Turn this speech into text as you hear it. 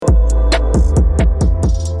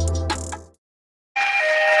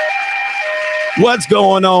What's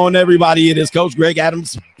going on, everybody? It is Coach Greg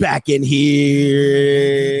Adams back in here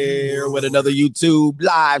with another YouTube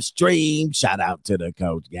live stream. Shout out to the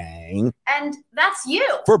Coach Gang. And that's you.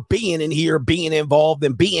 For being in here, being involved,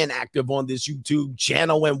 and being active on this YouTube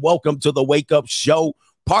channel. And welcome to the Wake Up Show,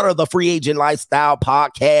 part of the Free Agent Lifestyle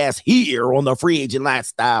podcast here on the Free Agent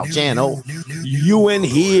Lifestyle channel. You in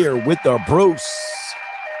here with the Bruce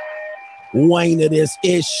Wayne of this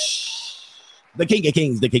ish. The King of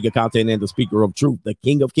Kings, the King of Content, and the Speaker of Truth, the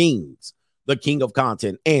King of Kings, the King of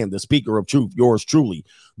Content, and the Speaker of Truth, yours truly,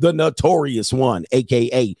 the Notorious One,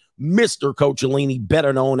 a.k.a. Mr. Coachellini,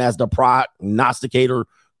 better known as the Prognosticator,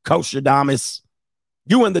 Coach Adamas.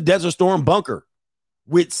 You in the Desert Storm bunker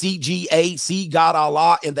with CGA, C God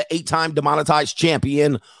Allah, and the 8-time demonetized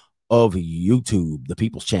champion of YouTube, the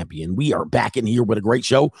People's Champion. We are back in here with a great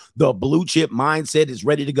show. The Blue Chip Mindset is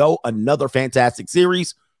ready to go. Another fantastic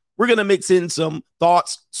series. We're going to mix in some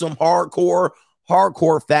thoughts, some hardcore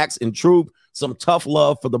facts and truth, some tough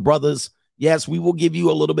love for the brothers. Yes, we will give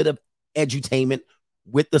you a little bit of edutainment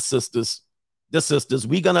with the sisters.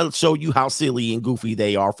 We're going to show you how silly and goofy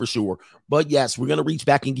they are for sure. But yes, we're going to reach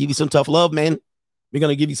back and give you some tough love, man. We're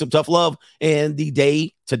going to give you some tough love. And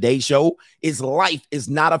today's show is Life is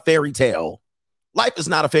Not a Fairy Tale. Life is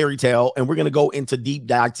not a fairy tale. And we're going to go into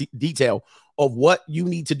deep detail of what you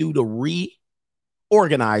need to do to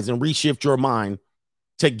organize and reshift your mind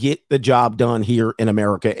to get the job done here in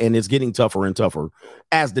America. And it's getting tougher and tougher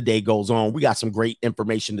as the day goes on. We got some great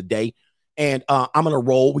information today. And I'm going to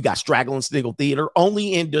roll. We got Straggle and Sniggle Theater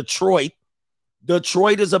only in Detroit.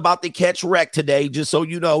 Detroit is about to catch wreck today. Just so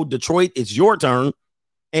you know, Detroit, it's your turn.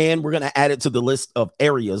 And we're going to add it to the list of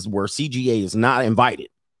areas where CGA is not invited.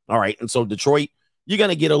 All right. And so Detroit, you're going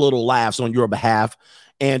to get a little laughs on your behalf.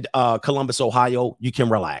 And Columbus, Ohio, you can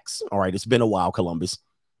relax. All right. It's been a while, Columbus.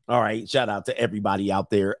 All right. Shout out to everybody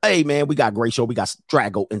out there. Hey, man, we got a great show. We got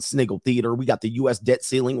Straggle and Sniggle Theater. We got the U.S. debt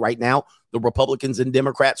ceiling right now. The Republicans and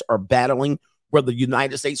Democrats are battling where the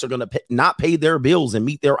United States are going to not pay their bills and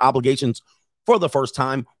meet their obligations for the first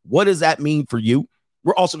time. What does that mean for you?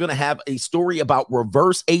 We're also going to have a story about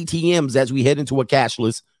reverse ATMs as we head into a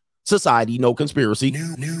cashless society. No conspiracy.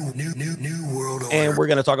 New world order. And we're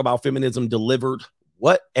going to talk about feminism delivered,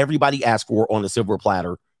 what everybody asked for on a silver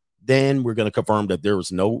platter. Then we're going to confirm that there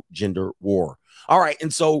is no gender war. All right.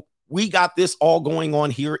 And so we got this all going on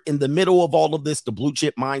here in the middle of all of this. The Blue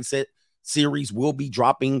Chip Mindset series will be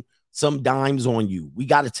dropping some dimes on you. We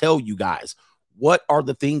got to tell you guys, what are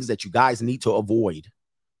the things that you guys need to avoid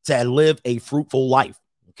to live a fruitful life?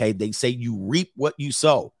 Okay. They say you reap what you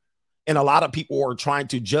sow. And a lot of people are trying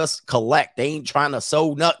to just collect. They ain't trying to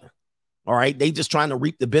sow nothing. All right. They just trying to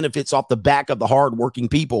reap the benefits off the back of the hardworking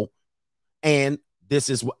people. And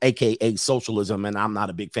this is AKA socialism. And I'm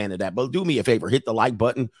not a big fan of that. But do me a favor, hit the like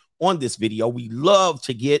button on this video. We love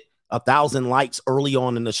to get 1,000 likes early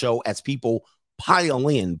on in the show as people pile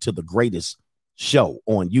in to the greatest show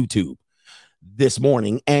on YouTube this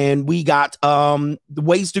morning. And we got the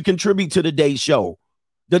ways to contribute to today's show.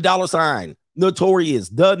 The $, Notorious,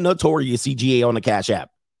 the Notorious CGA on the Cash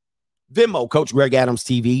App. Venmo, Coach Greg Adams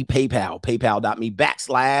TV, PayPal, paypal.me/Coach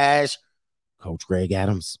Greg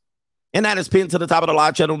Adams. And that is pinned to the top of the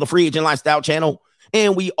live channel, the Free Agent Lifestyle channel.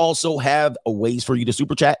 And we also have a ways for you to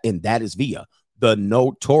super chat, and that is via the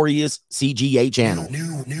Notorious CGA channel.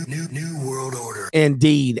 New world order.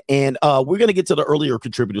 Indeed. And we're going to get to the earlier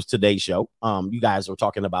contributors today's show. You guys are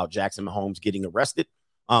talking about Jackson Mahomes getting arrested.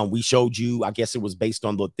 We showed you, I guess it was based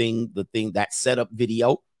on the thing, that setup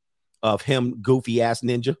video of him, goofy ass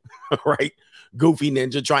ninja, right? Goofy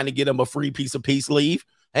ninja trying to get him a free piece of peace leave.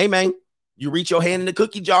 Hey, man, you reach your hand in the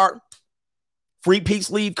cookie jar. Free peace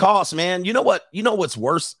leave costs, man. You know what? You know what's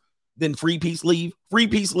worse than free peace leave? Free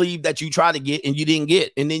peace leave that you try to get and you didn't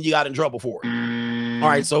get, and then you got in trouble for it. All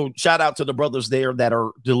right, so shout out to the brothers there that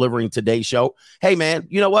are delivering today's show. Hey, man,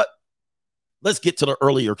 you know what? Let's get to the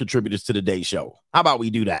earlier contributors to today's show. How about we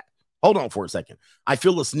do that? Hold on for a second. I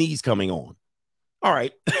feel a sneeze coming on. All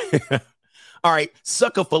right. All right.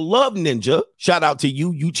 Sucker for Love Ninja. Shout out to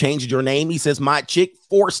you. You changed your name. He says, my chick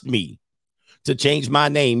forced me to change my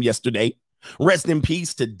name yesterday. Rest in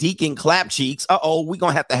peace to Deacon Clapcheeks. Uh-oh, we're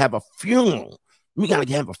going to have a funeral. We got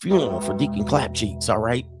to have a funeral for Deacon Clapcheeks, all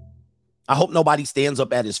right? I hope nobody stands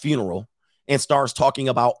up at his funeral and starts talking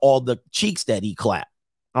about all the cheeks that he clapped.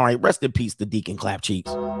 All right, rest in peace to Deacon Clapcheeks.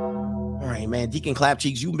 All right, man, Deacon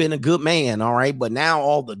Clapcheeks, you've been a good man, all right? But now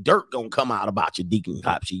all the dirt going to come out about you, Deacon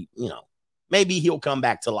Clapcheeks. You know, maybe he'll come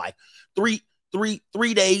back to life. Three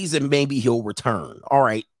days and maybe he'll return. All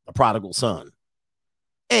right, the prodigal son.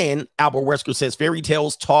 And Albert Wesker says, fairy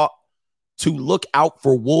tales taught to look out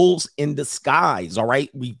for wolves in disguise. All right.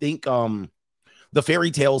 We think The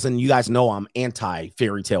fairy tales, and you guys know I'm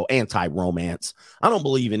anti-fairy tale, anti-romance. I don't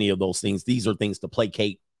believe any of those things. These are things to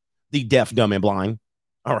placate the deaf, dumb, and blind.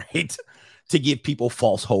 All right. To give people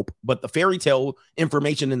false hope. But the fairy tale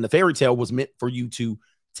information in the fairy tale was meant for you to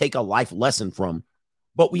take a life lesson from.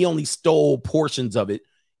 But we only stole portions of it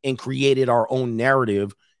and created our own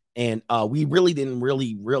narrative. And we really didn't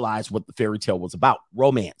realize what the fairy tale was about.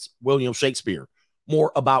 Romance, William Shakespeare,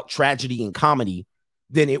 more about tragedy and comedy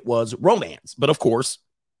than it was romance. But of course,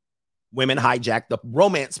 women hijacked the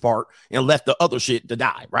romance part and left the other shit to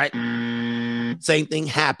die, right? Same thing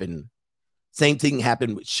happened. Same thing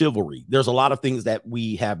happened with chivalry. There's a lot of things that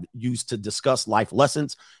we have used to discuss life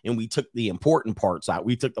lessons, and we took the important parts out.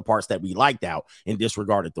 We took the parts that we liked out and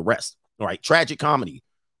disregarded the rest. All right, tragic comedy.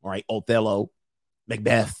 All right, Othello,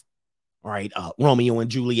 Macbeth. All right, Romeo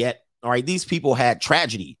and Juliet. All right, these people had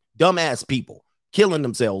tragedy. Dumbass people killing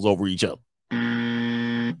themselves over each other.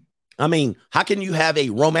 I mean, how can you have a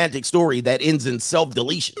romantic story that ends in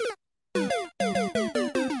self-deletion?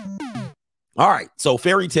 All right, so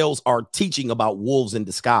fairy tales are teaching about wolves in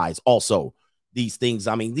disguise. Also, these things,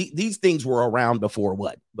 I mean, these things were around before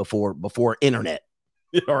what? Before internet.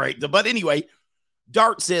 All right, but anyway,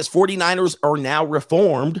 Dart says 49ers are now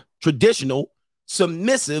reformed, traditional,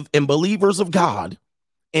 submissive, and believers of God,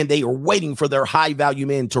 and they are waiting for their high-value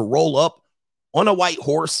men to roll up on a white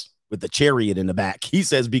horse with a chariot in the back. He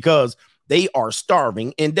says because they are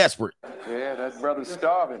starving and desperate. Yeah, that brother's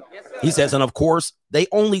starving. He says, and of course, they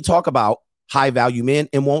only talk about high-value men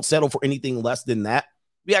and won't settle for anything less than that.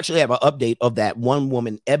 We actually have an update of that one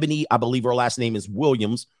woman, Ebony. I believe her last name is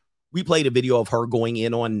Williams. We played a video of her going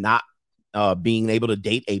in on not being able to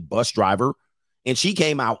date a bus driver, and she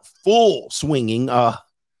came out full swinging.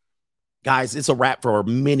 Guys, it's a wrap for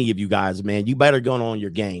many of you guys, man. You better go on your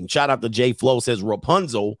game. Shout out to J Flow, says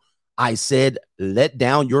Rapunzel. I said, let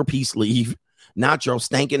down your peace sleeve, not your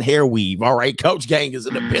stankin' hair weave. All right, Coach Gang is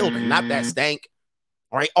in the building, not that stank.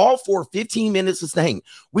 All right, all for 15 minutes of staying.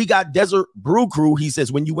 We got Desert Brew Crew. He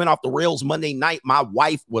says, when you went off the rails Monday night, my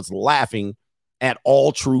wife was laughing at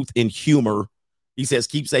all truth and humor. He says,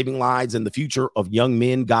 keep saving lives in the future of young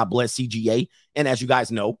men. God bless CGA. And as you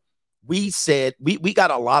guys know, we said we got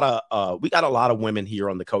a lot of women here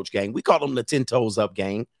on the Coach Gang. We call them the 10 toes up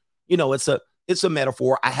gang. You know, it's a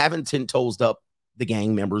metaphor. I haven't 10 toes up the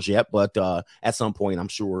gang members yet, but at some point, I'm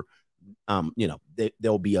sure you know,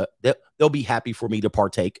 they'll be happy for me to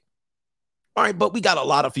partake. All right, but we got a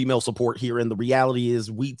lot of female support here, and the reality is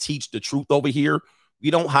we teach the truth over here. We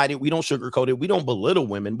don't hide it. We don't sugarcoat it. We don't belittle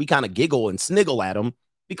women. We kind of giggle and sniggle at them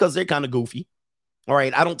because they're kind of goofy. All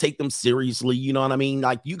right, I don't take them seriously. You know what I mean?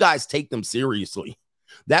 Like, you guys take them seriously.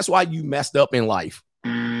 That's why you messed up in life.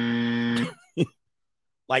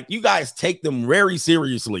 Like, you guys take them very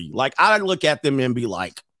seriously. Like, I look at them and be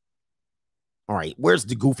like, all right, where's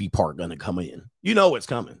the goofy part going to come in? You know it's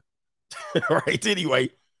coming. All right, anyway,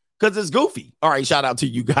 because it's goofy. All right, shout out to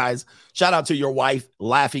you guys. Shout out to your wife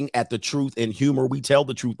laughing at the truth and humor. We tell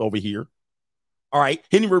the truth over here. All right,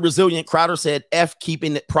 Henry Resilient Crowder said, F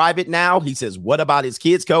keeping it private now. He says, what about his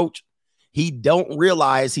kids, coach? He don't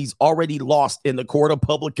realize he's already lost in the court of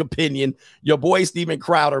public opinion. Your boy, Steven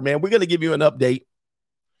Crowder, man, we're going to give you an update.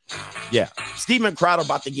 Yeah, Steven Crowder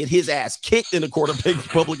about to get his ass kicked in the court of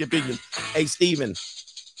public opinion. Hey, Steven,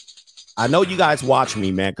 I know you guys watch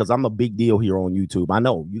me, man, because I'm a big deal here on YouTube. I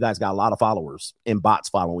know you guys got a lot of followers and bots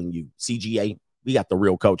following you. CGA, we got the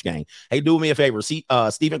real Coach Gang. Hey, do me a favor.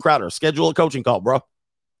 Steven Crowder, schedule a coaching call, bro.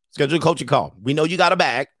 Schedule a coaching call. We know you got a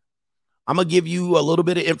bag. I'm going to give you a little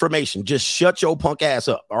bit of information. Just shut your punk ass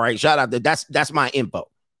up. All right, shout out. That's my info.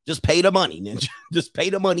 Just pay the money, ninja. Just pay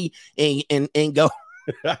the money and go.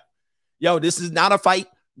 Yo, this is not a fight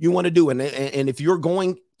you want to do. And if you're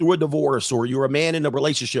going through a divorce or you're a man in a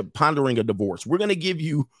relationship pondering a divorce, we're going to give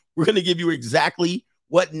you exactly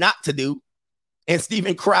what not to do. And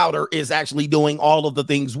Steven Crowder is actually doing all of the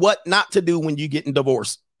things what not to do when you get in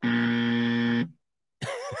divorce. All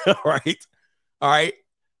right. All right.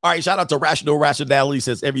 All right. Shout out to Rational Rationality.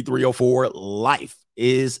 Says every 304 life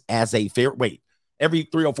is as a fair wait. Every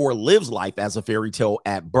 304 lives life as a fairy tale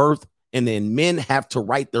at birth. And then men have to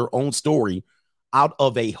write their own story out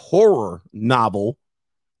of a horror novel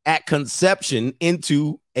at conception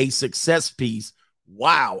into a success piece.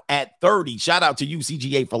 Wow. At 30. Shout out to you,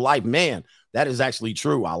 CGA for life. Man, that is actually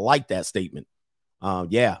true. I like that statement.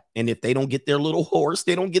 Yeah. And if they don't get their little horse,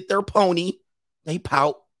 they don't get their pony, they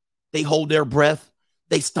pout, they hold their breath,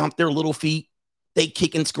 they stomp their little feet, they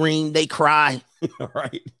kick and scream, they cry. All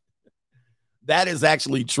right. That is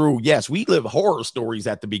actually true. Yes, we live horror stories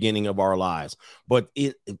at the beginning of our lives, but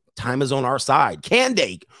time is on our side.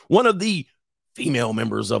 Candake, one of the female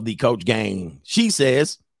members of the Coach gang. She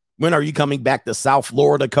says, when are you coming back to South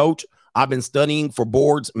Florida, Coach? I've been studying for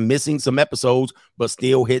boards, missing some episodes, but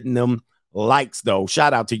still hitting them likes, though.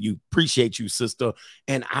 Shout out to you. Appreciate you, sister.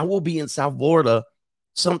 And I will be in South Florida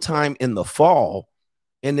sometime in the fall.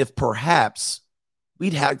 And if perhaps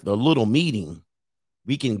we'd have a little meeting,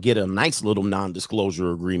 we can get a nice little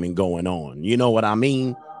non-disclosure agreement going on. You know what I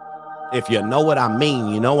mean? If you know what I mean,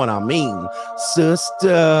 you know what I mean,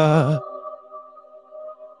 sister.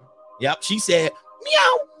 Yep, she said,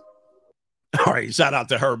 meow. All right, shout out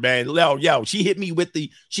to her, man. Yo, she hit me with the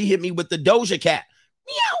Doja Cat.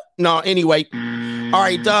 Meow. No, anyway. All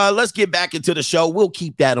right, let's get back into the show. We'll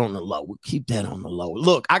keep that on the low.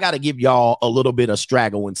 Look, I got to give y'all a little bit of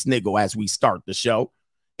straggle and sniggle as we start the show.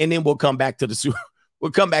 And then we'll come back to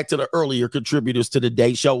the earlier contributors to the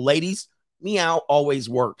day show. Ladies, meow always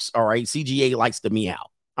works. All right. CGA likes to meow.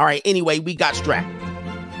 All right. Anyway, we got straggle.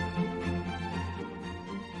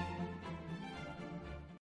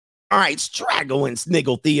 All right, Straggle and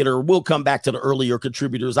Sniggle Theater. We'll come back to the earlier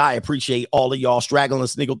contributors. I appreciate all of y'all, Straggle and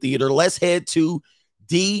Sniggle Theater. Let's head to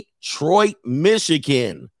Detroit,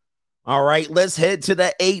 Michigan. All right, let's head to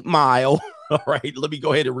the 8 Mile. All right, let me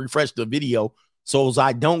go ahead and refresh the video so as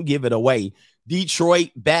I don't give it away.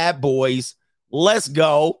 Detroit Bad Boys, let's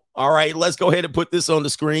go. All right, let's go ahead and put this on the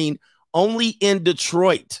screen. Only in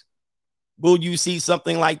Detroit will you see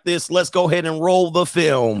something like this. Let's go ahead and roll the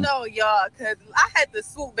film. No, y'all, because I had to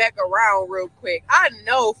swoop back around real quick. I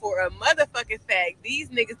know for a motherfucking fact these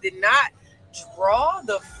niggas did not draw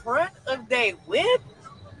the front of their whip.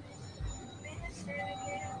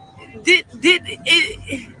 Did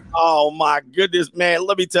it? Oh, my goodness, man.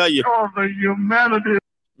 Let me tell you. Oh, the humanity.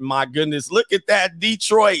 My goodness. Look at that.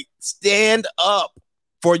 Detroit. Stand up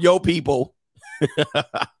for your people.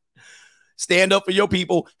 Stand up for your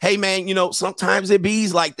people. Hey, man, you know, sometimes it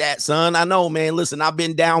bees like that, son. I know, man. Listen, I've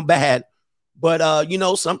been down bad. But, you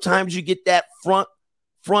know, sometimes you get that front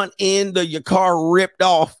end of your car ripped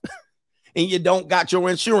off and you don't got your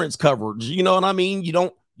insurance coverage. You know what I mean?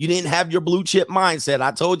 You didn't have your blue chip mindset. I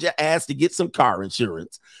told your ass to get some car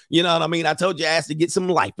insurance. You know what I mean? I told your ass to get some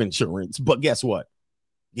life insurance. But guess what?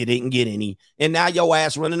 You didn't get any. And now your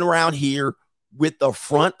ass running around here with the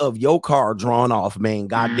front of your car drawn off, man.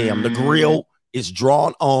 Goddamn, the grill is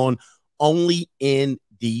drawn on only in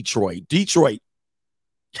Detroit. Detroit.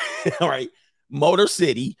 All right. Motor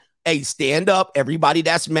City. Hey, stand up, everybody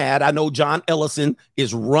that's mad. I know John Ellison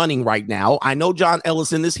is running right now. I know John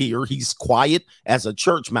Ellison is here. He's quiet as a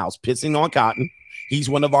church mouse pissing on cotton. He's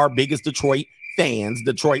one of our biggest Detroit fans,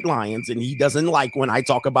 Detroit Lions, and he doesn't like when I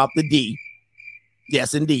talk about the D.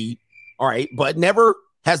 Yes, indeed. All right. But never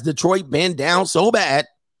has Detroit been down so bad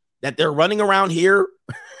that they're running around here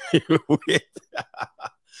with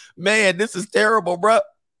man, this is terrible, bro.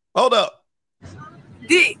 Hold up.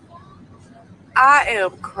 I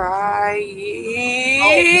am crying.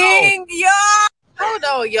 Oh, no. Y'all. Hold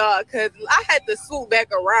on, y'all, because I had to swoop back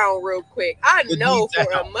around real quick. I know for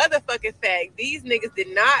a motherfucking fact these niggas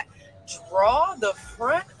did not draw the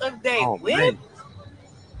front of their whip. Man.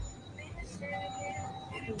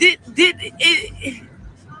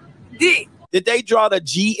 Did they draw the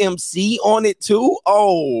GMC on it too?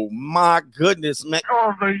 Oh my goodness, man.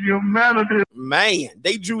 Oh, the humanity. Man,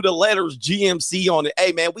 they drew the letters GMC on it.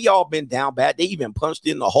 Hey, man, we all been down bad. They even punched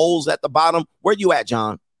in the holes at the bottom. Where you at,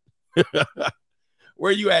 John?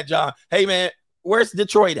 Where you at, John? Hey, man, where's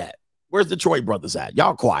Detroit at? Where's Detroit brothers at?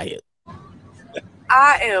 Y'all quiet.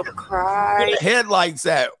 I am crying. Where the headlights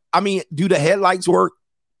at? I mean, do the headlights work?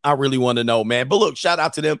 I really want to know, man. But look, shout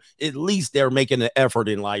out to them. At least they're making an effort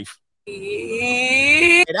in life.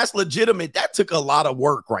 And that's legitimate. That took a lot of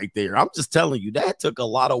work right there. I'm just telling you, that took a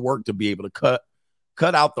lot of work to be able to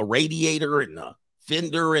cut out the radiator and the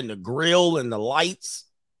fender and the grill and the lights.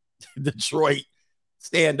 Detroit,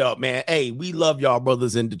 stand up, man. Hey, we love y'all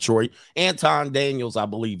brothers in Detroit. Anton Daniels, I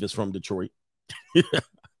believe, is from Detroit.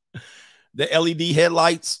 The LED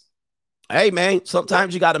headlights. Hey, man,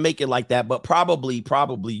 sometimes you got to make it like that, but probably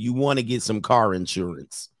you want to get some car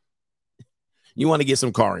insurance. You want to get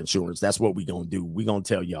some car insurance. That's what we're going to do. We're going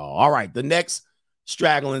to tell y'all. All right, the next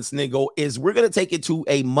straggle and sniggle is we're going to take it to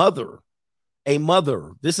a mother. A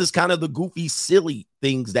mother. This is kind of the goofy, silly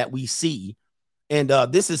things that we see. And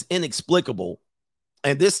this is inexplicable.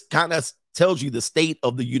 And this kind of tells you the state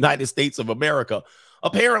of the United States of America.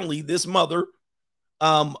 Apparently, this mother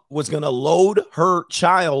was going to load her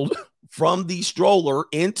child from the stroller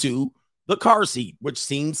into the car seat, which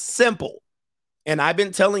seems simple. And I've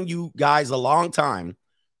been telling you guys a long time,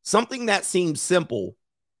 something that seems simple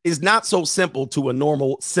is not so simple to a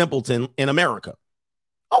normal simpleton in America.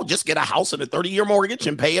 Oh, just get a house and a 30-year mortgage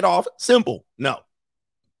and pay it off. Simple. No.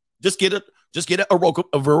 Just get an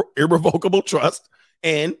irrevocable trust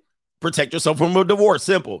and protect yourself from a divorce.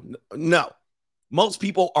 Simple. No. Most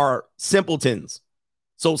people are simpletons.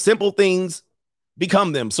 So simple things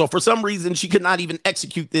become them. So for some reason, she could not even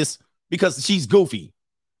execute this because she's goofy.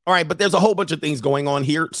 All right, but there's a whole bunch of things going on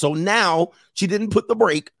here. So now she didn't put the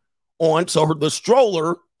brake on. So the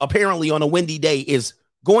stroller, apparently on a windy day, is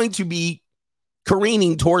going to be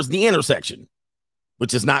careening towards the intersection,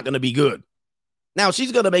 which is not going to be good. Now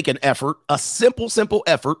she's going to make an effort, a simple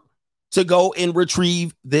effort to go and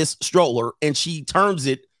retrieve this stroller, and she turns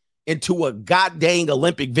it into a goddamn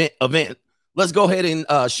Olympic event. Let's go ahead and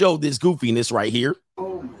show this goofiness right here.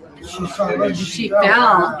 She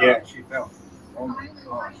fell. Yeah, she fell.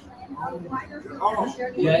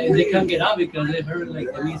 Yeah, they can't get out because they hurt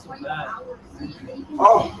like the knees so bad.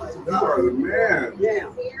 Oh, that was a man. Yeah.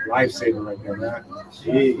 Lifesaver right there, man.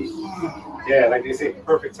 Jeez. Yeah, like they say,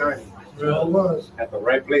 perfect timing. Real was. At the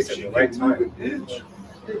right place at the right time. Jeez.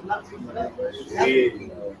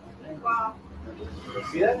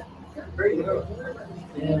 See that? Very good.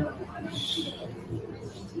 Yeah.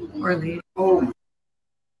 Or leave. Oh,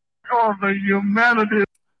 the humanity.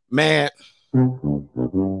 Man. All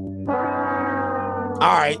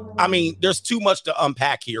right. I mean, there's too much to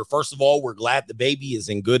unpack here. First of all, we're glad the baby is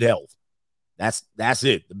in good health. That's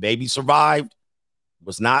it. The baby survived. It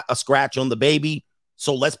was not a scratch on the baby.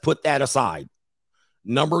 So let's put that aside.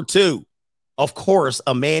 Number two, of course,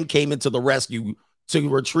 a man came into the rescue to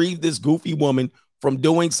retrieve this goofy woman from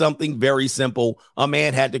doing something very simple. A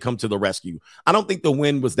man had to come to the rescue. I don't think the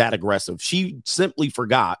wind was that aggressive. She simply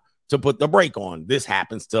forgot to put the brake on. This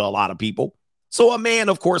happens to a lot of people. So a man,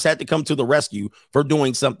 of course, had to come to the rescue for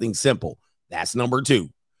doing something simple. That's number two.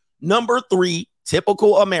 Number three,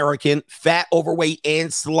 typical American, fat, overweight,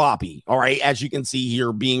 and sloppy. All right, as you can see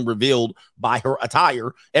here being revealed by her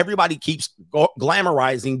attire, everybody keeps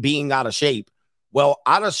glamorizing being out of shape. Well,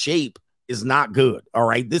 out of shape is not good. All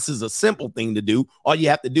right, this is a simple thing to do. All you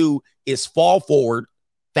have to do is fall forward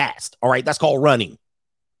fast. All right, that's called running.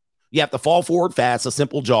 You have to fall forward fast, a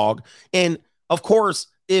simple jog. And of course,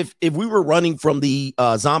 if we were running from the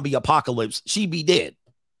zombie apocalypse, she'd be dead.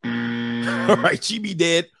 All right, she'd be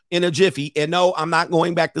dead in a jiffy. And no, I'm not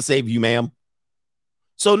going back to save you, ma'am.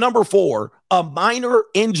 So number four, a minor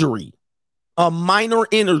injury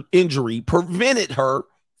prevented her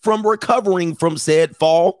from recovering from said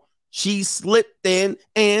fall. She slipped in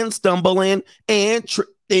and stumbling and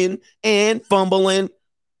tripped in and fumbling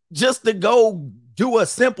just to go do a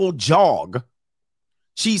simple jog.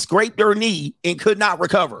 She scraped her knee and could not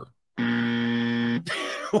recover.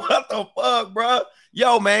 What the fuck, bro?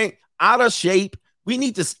 Yo, man, out of shape. We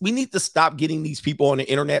need to stop getting these people on the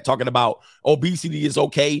internet talking about obesity is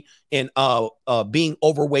okay and being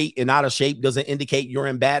overweight and out of shape doesn't indicate you're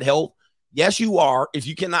in bad health. Yes, you are if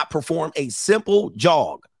you cannot perform a simple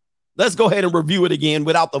jog. Let's go ahead and review it again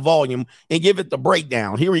without the volume and give it the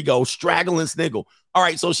breakdown. Here we go. Straggle and sniggle. All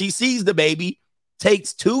right, so she sees the baby,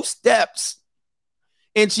 takes 2 steps,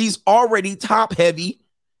 and she's already top heavy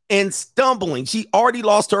and stumbling. She already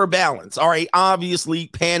lost her balance. All right, obviously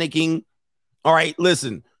panicking. All right,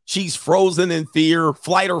 listen, she's frozen in fear.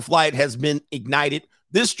 Flight or flight has been ignited.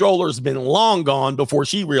 This stroller's been long gone before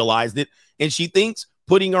she realized it, and she thinks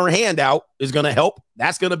putting her hand out is going to help.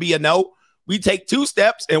 That's going to be a no. We take 2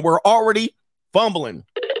 steps, and we're already fumbling.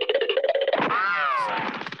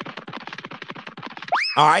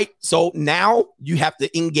 All right, so now you have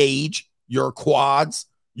to engage your quads,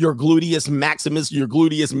 your gluteus maximus, your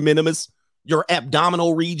gluteus minimus, your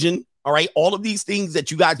abdominal region. All right, all of these things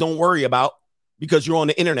that you guys don't worry about because you're on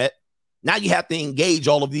the internet. Now you have to engage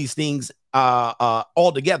all of these things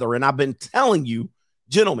all together. And I've been telling you,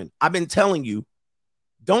 gentlemen,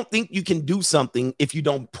 don't think you can do something if you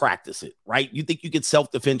don't practice it, right? You think you can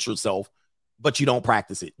self-defend yourself, but you don't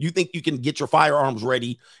practice it. You think you can get your firearms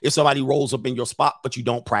ready if somebody rolls up in your spot, but you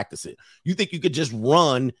don't practice it. You think you could just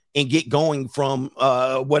run and get going from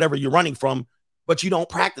whatever you're running from, but you don't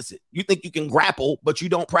practice it. You think you can grapple, but you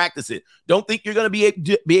don't practice it. Don't think you're going to be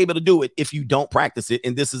able to do it if you don't practice it.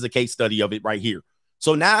 And this is a case study of it right here.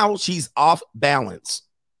 So now she's off balance.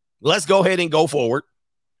 Let's go ahead and go forward.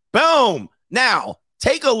 Boom. Now,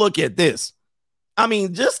 take a look at this. I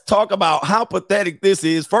mean, just talk about how pathetic this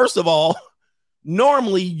is. First of all,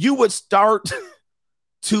 normally you would start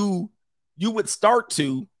to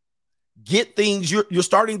get things, you're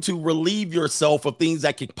starting to relieve yourself of things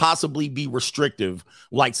that could possibly be restrictive,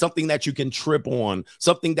 like something that you can trip on,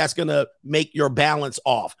 something that's going to make your balance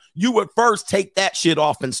off. You would first take that shit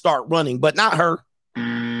off and start running, but not her.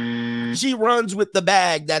 She runs with the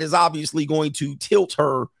bag that is obviously going to tilt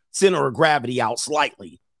her center of gravity out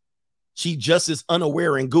slightly. She just is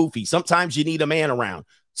unaware and goofy. Sometimes you need a man around.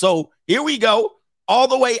 So here we go. All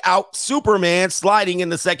the way out. Superman sliding in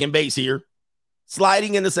the second base here.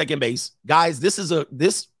 Sliding in the second base. Guys,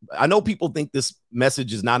 I know people think this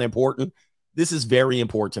message is not important. This is very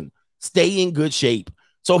important. Stay in good shape.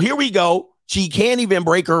 So here we go. She can't even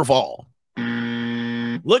break her fall.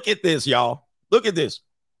 Look at this, y'all. Look at this.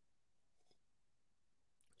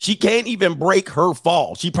 She can't even break her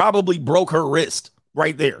fall. She probably broke her wrist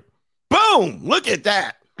right there. Boom. Look at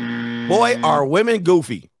that. Boy, are women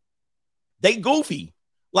goofy. They goofy.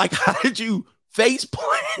 Like, how did you face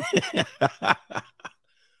plant?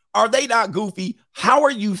 Are they not goofy? How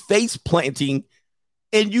are you face planting?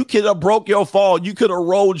 And you could have broke your fall. You could have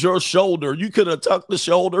rolled your shoulder. You could have tucked the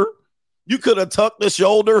shoulder. You could have tucked the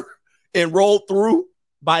shoulder and rolled through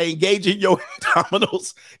by engaging your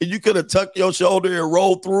abdominals. And you could have tucked your shoulder and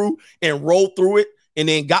rolled through it and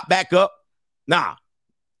then got back up. Nah,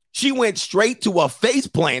 she went straight to a face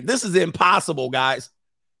plant. This is impossible, guys.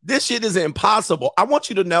 This shit is impossible. I want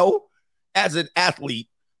you to know, as an athlete,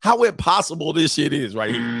 how impossible this shit is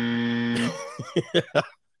right here.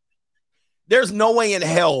 There's no way in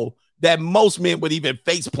hell that most men would even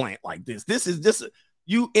face plant like this.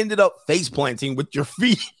 You ended up face planting with your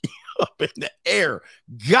feet up in the air.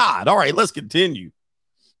 God. All right, let's continue.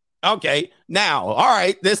 Okay. Now, all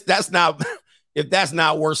right, that's not if that's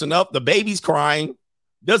not worse enough. The baby's crying,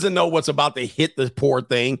 doesn't know what's about to hit the poor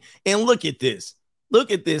thing. And look at this. Look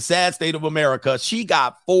at this sad state of America. She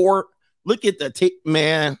got 4. Look at the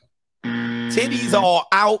man. Titties all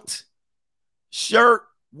out. Shirt,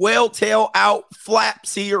 well tail out.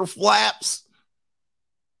 Flaps here, flaps.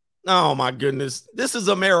 Oh, my goodness. This is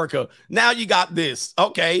America. Now you got this.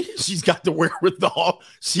 Okay, she's got the wherewithal.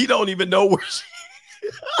 She don't even know where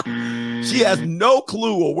she has no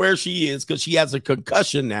clue of where she is because she has a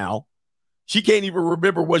concussion now. She can't even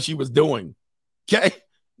remember what she was doing. Okay,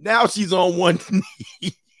 now she's on one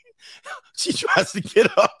knee. She tries to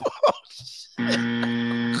get up. Oh,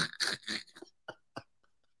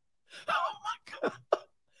 oh my God.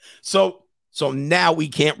 So now we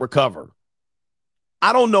can't recover.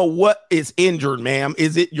 I don't know what is injured, ma'am.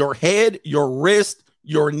 Is it your head, your wrist,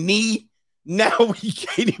 your knee? Now we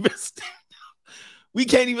can't even stand up. We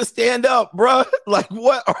can't even stand up, bro. Like,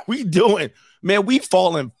 what are we doing? Man, we've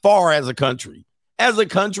fallen far as a country. As a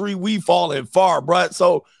country, we've fallen far, bro.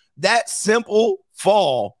 So that simple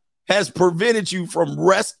fall has prevented you from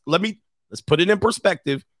rest. Let's put it in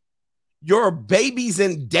perspective. Your baby's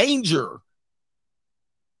in danger.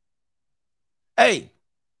 Hey,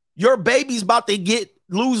 your baby's about to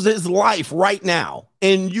lose his life right now,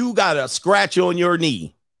 and you got a scratch on your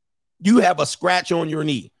knee. You have a scratch on your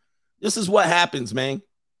knee. This is what happens, man.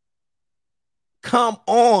 Come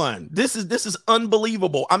on. This is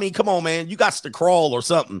unbelievable. I mean, come on, man. You got to crawl or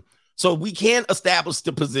something. So we can't establish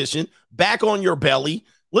the position. Back on your belly.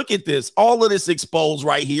 Look at this. All of this exposed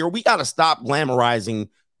right here. We got to stop glamorizing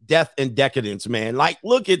death and decadence, man. Like,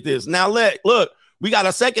 look at this. Now, look. We got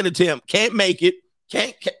a second attempt. Can't make it.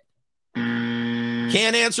 Can't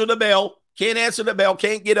answer the bell. Can't answer the bell.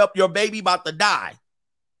 Can't get up. Your baby about to die.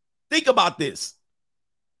 Think about this.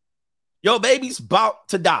 Your baby's about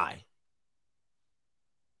to die.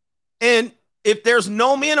 And if there's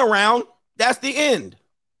no men around, that's the end.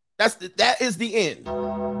 That is the end.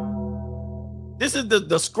 This is the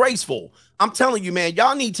disgraceful. I'm telling you, man,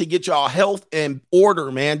 y'all need to get y'all health in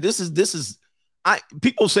order, man.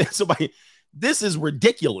 People say somebody, this is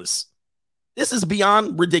ridiculous. This is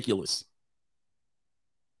beyond ridiculous.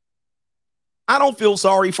 I don't feel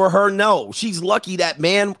sorry for her. No, she's lucky that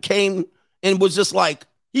man came and was just like,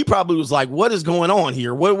 he probably was like, what is going on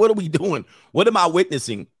here? What are we doing? What am I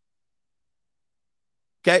witnessing?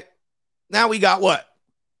 Okay. Now we got what?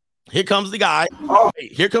 Here comes the guy. Oh, hey,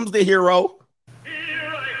 here comes the hero.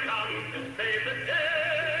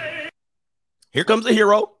 Here comes the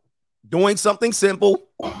hero doing something simple.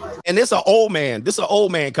 And this is an old man. This is an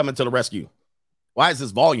old man coming to the rescue. Why is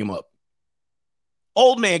this volume up?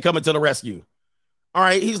 Old man coming to the rescue. All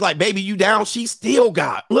right. He's like, baby, you down? She still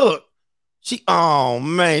got, look. Oh,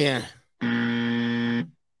 man.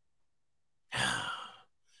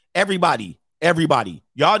 Everybody.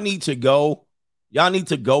 Y'all need to go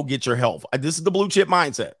get your health. This is the blue chip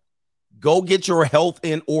mindset. Go get your health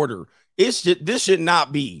in order. This should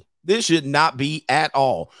not be at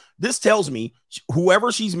all. This tells me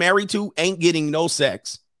whoever she's married to ain't getting no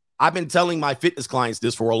sex. I've been telling my fitness clients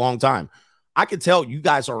this for a long time. I can tell you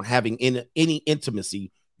guys aren't having any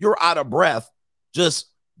intimacy. You're out of breath. Just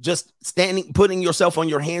standing, putting yourself on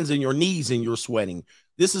your hands and your knees, and you're sweating.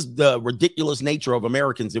 This is the ridiculous nature of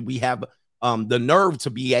Americans, that we have the nerve to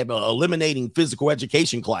be eliminating physical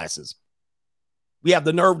education classes. We have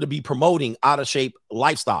the nerve to be promoting out-of-shape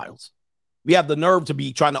lifestyles. We have the nerve to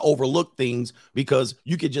be trying to overlook things because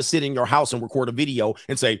you could just sit in your house and record a video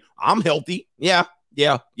and say, I'm healthy. Yeah.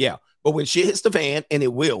 But when shit hits the fan, and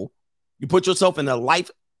it will, you put yourself in a life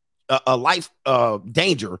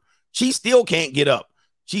danger. She still can't get up.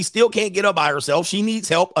 She still can't get up by herself. She needs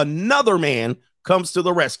help. Another man comes to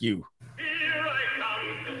the rescue.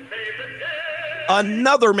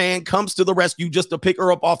 Another man comes to the rescue just to pick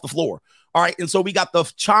her up off the floor. All right. And so we got the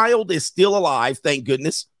child is still alive. Thank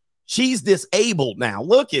goodness. She's disabled now.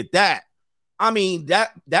 Look at that. I mean,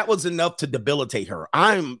 that was enough to debilitate her.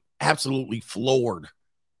 I'm absolutely floored.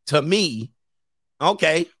 To me,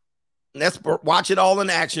 okay, let's watch it all in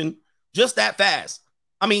action. Just that fast.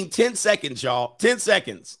 I mean, 10 seconds, y'all. 10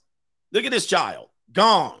 seconds. Look at this child.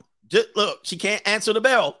 Gone. Just look, she can't answer the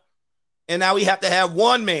bell. And now we have to have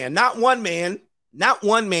one man, not one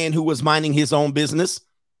man who was minding his own business,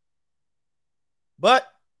 but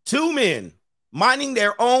two men minding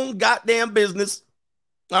their own goddamn business.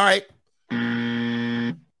 All right.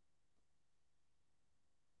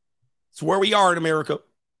 It's where we are in America.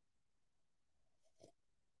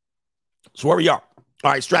 It's where we are.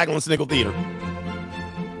 All right, Straggle and Snickle Theater.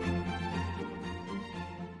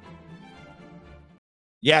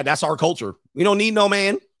 Yeah, that's our culture. We don't need no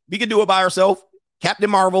man. We can do it by ourselves. Captain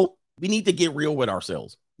Marvel, we need to get real with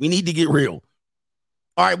ourselves. We need to get real.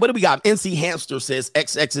 All right, what do we got? NC Hamster says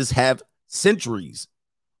XXs have centuries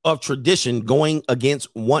of tradition going against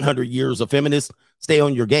 100 years of feminists. Stay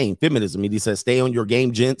on your game. Feminism. He says, stay on your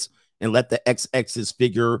game, gents, and let the XXs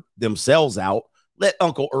figure themselves out. Let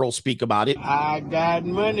Uncle Earl speak about it. I got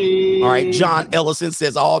money. All right, John Ellison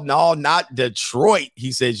says, oh, no, not Detroit.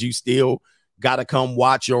 He says, you still got to come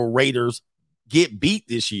watch your Raiders get beat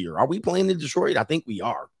this year. Are we playing in Detroit? I think we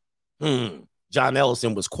are. John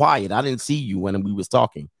Ellison was quiet. I didn't see you when we was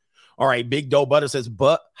talking. All right, Big Doe Butter says,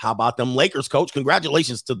 but how about them Lakers, coach?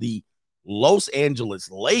 Congratulations to the Los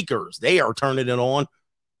Angeles Lakers. They are turning it on.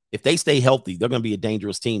 If they stay healthy, they're going to be a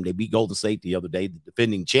dangerous team. They beat Golden State the other day, the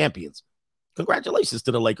defending champions. Congratulations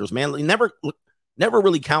to the Lakers, man. Never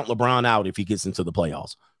really count LeBron out if he gets into the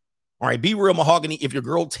playoffs. All right, be real, Mahogany. If your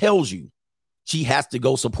girl tells you she has to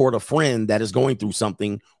go support a friend that is going through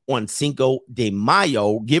something on Cinco de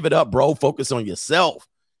Mayo, give it up, bro. Focus on yourself.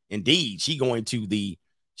 Indeed, she's going to the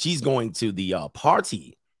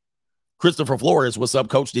party. Christopher Flores, what's up,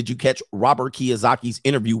 coach? Did you catch Robert Kiyosaki's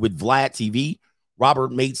interview with Vlad TV?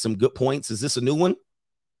 Robert made some good points. Is this a new one?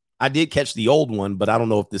 I did catch the old one, but I don't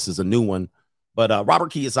know if this is a new one. But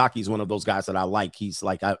Robert Kiyosaki is one of those guys that I like. He's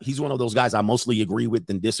he's one of those guys I mostly agree with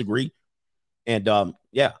than disagree. And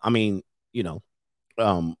yeah, I mean,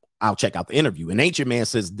 I'll check out the interview. And Ancient Man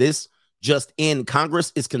says this just in: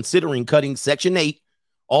 Congress is considering cutting Section 8.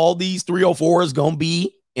 All these 304s gonna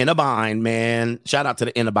be in a bind, man. Shout out to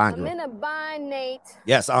the in a bind. I'm in a bind, Nate.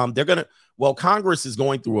 Yes, Congress is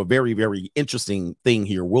going through a very, very interesting thing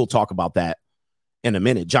here. We'll talk about that in a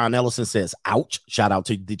minute. John Ellison says, ouch. Shout out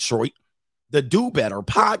to Detroit. The Do Better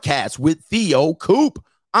podcast with Theo Coop.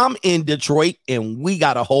 I'm in Detroit, and we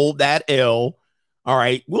got to hold that L. All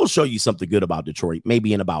right. We'll show you something good about Detroit,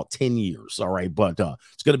 maybe in about 10 years. All right. But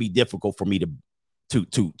it's going to be difficult for me to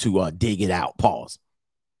dig it out. Pause.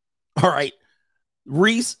 All right.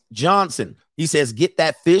 Reese Johnson. He says, get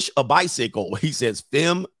that fish a bicycle. He says,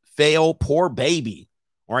 fem, fail, poor baby.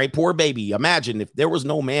 All right. Poor baby. Imagine if there was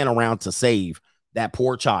no man around to save that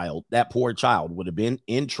poor child would have been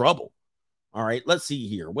in trouble. All right, let's see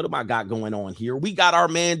here. What have I got going on here? We got our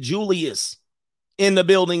man Julius in the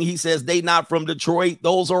building. He says they not from Detroit.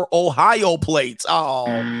 Those are Ohio plates. Oh,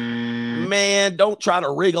 man, don't try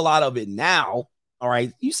to wriggle out of it now. All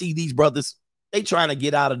right, you see these brothers, they trying to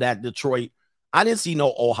get out of that Detroit. I didn't see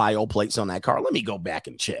no Ohio plates on that car. Let me go back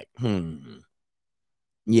and check.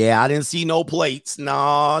 Yeah, I didn't see no plates.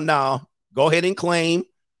 No. Go ahead and claim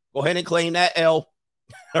that L.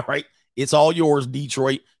 All right, it's all yours,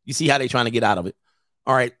 Detroit. You see how they're trying to get out of it.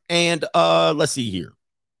 All right. And let's see here.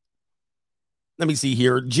 Let me see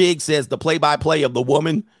here. Jig says the play-by-play of the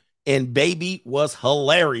woman and baby was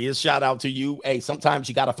hilarious. Shout out to you. Hey, sometimes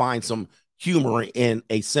you got to find some humor in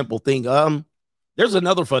a simple thing. There's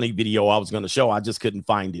another funny video I was going to show. I just couldn't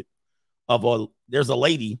find it. There's a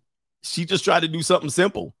lady. She just tried to do something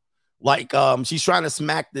simple. Like she's trying to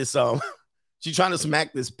smack this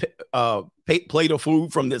plate of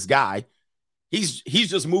food from this guy. He's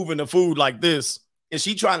just moving the food like this, and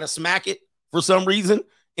she trying to smack it for some reason,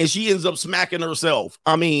 and she ends up smacking herself.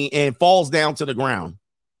 And falls down to the ground.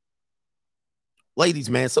 Ladies,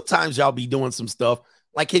 man, sometimes y'all be doing some stuff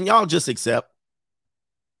Like, can y'all just accept?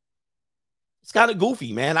 It's kind of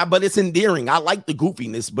goofy, man. But it's endearing. I like the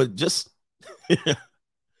goofiness, but just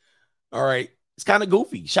all right. It's kind of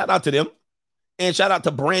goofy. Shout out to them. And shout out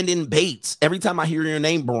to Brandon Bates. Every time I hear your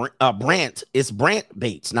name, Brant, it's Brant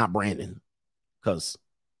Bates, not Brandon. Because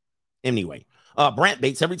anyway, Brant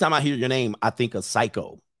Bates, every time I hear your name, I think of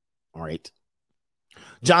Psycho. All right.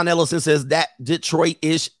 John Ellison says that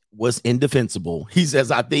Detroit-ish was indefensible. He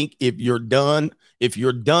says, I think if you done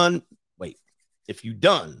make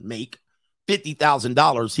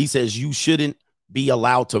 $50,000, he says you shouldn't be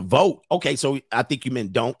allowed to vote. Okay, so I think you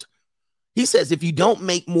meant don't. He says if you don't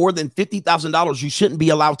make more than $50,000, you shouldn't be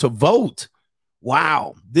allowed to vote.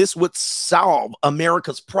 Wow, this would solve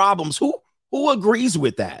America's problems. Who agrees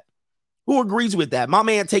with that? Who agrees with that? My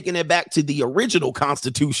man taking it back to the original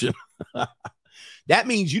Constitution. That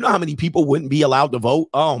means you know how many people wouldn't be allowed to vote?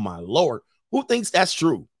 Oh, my Lord. Who thinks that's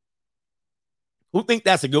true? Who think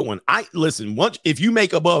that's a good one? Listen, if you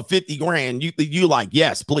make above 50 grand, you like,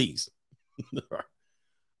 yes, please.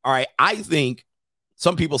 All right. I think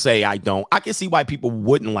some people say I don't. I can see why people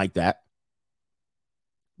wouldn't like that.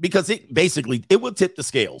 Because it would tip the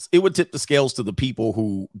scales. It would tip the scales to the people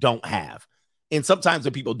who don't have. And sometimes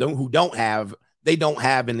the people who don't have, they don't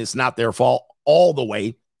have, and it's not their fault all the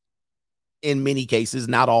way. In many cases,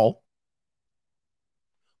 not all.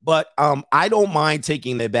 But I don't mind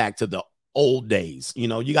taking it back to the old days. You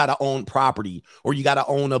know, you got to own property or you got to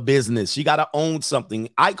own a business. You got to own something.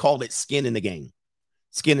 I call it skin in the game.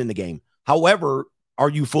 Skin in the game. However, are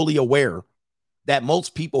you fully aware that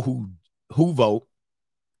most people who vote,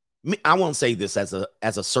 I won't say this as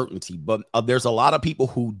a certainty, but there's a lot of people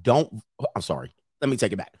who don't. I'm sorry. Let me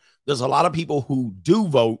take it back. There's a lot of people who do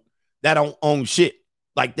vote that don't own shit.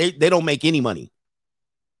 Like they don't make any money.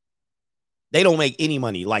 They don't make any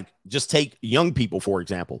money. Like just take young people, for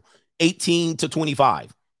example, 18 to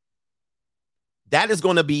 25. That is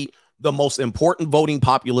going to be the most important voting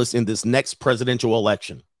populace in this next presidential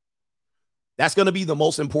election. That's going to be the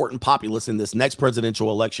most important populace in this next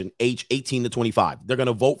presidential election, age 18 to 25. They're going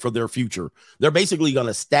to vote for their future. They're basically going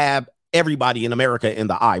to stab everybody in America in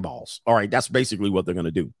the eyeballs. All right. That's basically what they're going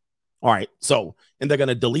to do. All right. So, and they're going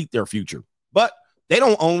to delete their future. But they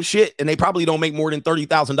don't own shit, and they probably don't make more than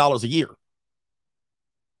 $30,000 a year.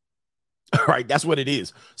 All right, that's what it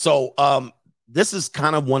is. So this is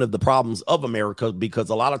kind of one of the problems of America because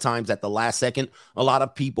a lot of times at the last second, a lot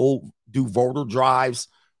of people do voter drives.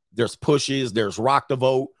 There's pushes. There's rock the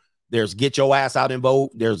vote. There's get your ass out and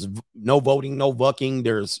vote. There's no voting, no bucking.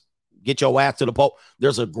 There's get your ass to the poll.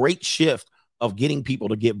 There's a great shift of getting people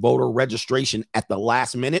to get voter registration at the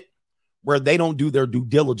last minute, where they don't do their due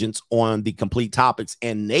diligence on the complete topics,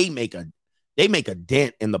 and they make a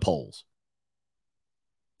dent in the polls.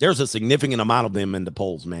 There's a significant amount of them in the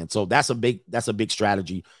polls, man. So that's a big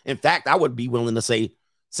strategy. In fact, I would be willing to say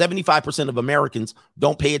 75% of Americans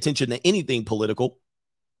don't pay attention to anything political,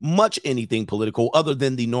 much anything political, other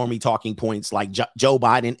than the normie talking points like Joe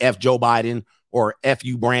Biden, F Joe Biden, or F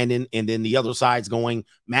you Brandon, and then the other side's going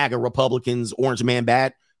MAGA Republicans, Orange Man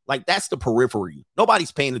bad. Like that's the periphery.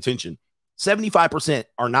 Nobody's paying attention. 75%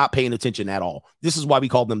 are not paying attention at all. This is why we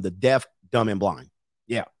call them the deaf, dumb, and blind.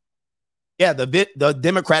 Yeah. Yeah, the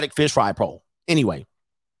Democratic fish fry poll. Anyway.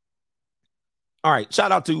 All right.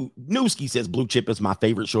 Shout out to Newski says Blue Chip is my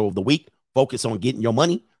favorite show of the week. Focus on getting your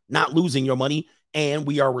money, not losing your money. And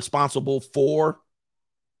we are responsible for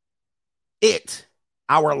it.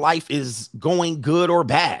 Our life is going good or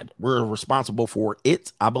bad. We're responsible for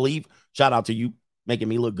it, I believe. Shout out to you, making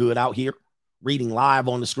me look good out here, reading live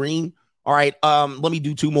on the screen. All right. Let me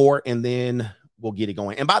do two more and then we'll get it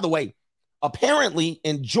going. And by the way, apparently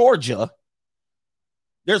in Georgia,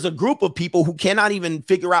 there's a group of people who cannot even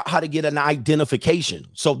figure out how to get an identification.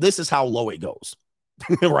 So this is how low it goes,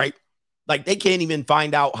 right? Like they can't even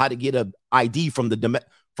find out how to get an ID from the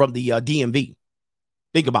DMV.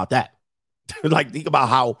 Think about that. Like think about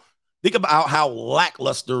how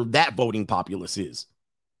lackluster that voting populace is.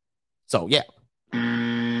 So yeah.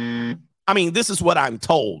 I mean, this is what I'm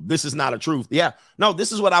told. This is not a truth. Yeah. No,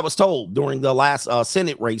 this is what I was told during the last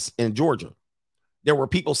Senate race in Georgia. There were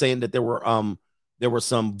people saying that there was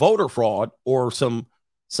some voter fraud or some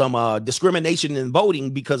discrimination in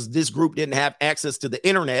voting because this group didn't have access to the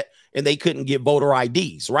internet and they couldn't get voter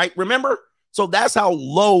IDs, right? Remember? So that's how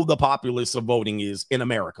low the populace of voting is in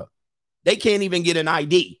America. They can't even get an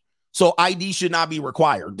ID. So ID should not be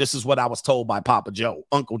required. This is what I was told by Papa Joe,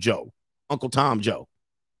 Uncle Tom Joe.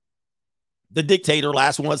 The dictator,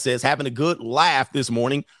 last one, says, having a good laugh this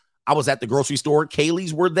morning. I was at the grocery store.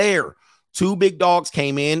 Kaylee's were there. Two big dogs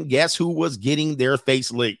came in. Guess who was getting their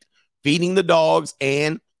face licked? Feeding the dogs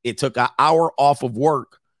and It took an hour off of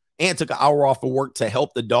work to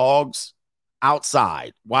help the dogs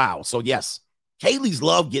outside. Wow. So yes, Kaylee's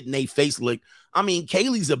love getting their face licked. I mean,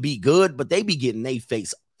 Kaylee's will be good, but they be getting their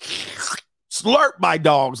face slurped by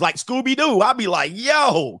dogs like Scooby-Doo. I'll be like,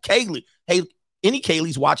 yo, Kaylee. Hey, any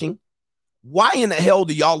Kaylee's watching? Why in the hell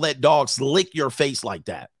do y'all let dogs lick your face like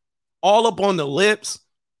that? All up on the lips,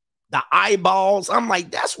 the eyeballs. I'm like,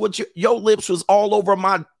 that's what your lips was all over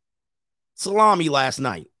my salami last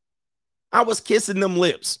night. I was kissing them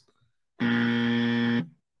lips.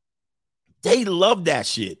 They love that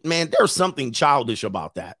shit, man. There's something childish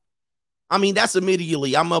about that. I mean, that's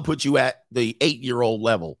immediately, I'm going to put you at the 8-year-old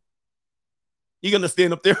level. You're going to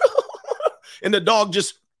stand up there and the dog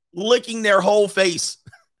just licking their whole face.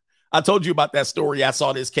 I told you about that story. I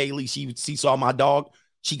saw this Kaylee. She saw my dog.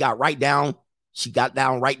 She got right down. She got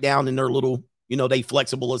down right down in their little, they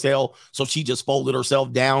flexible as hell. So she just folded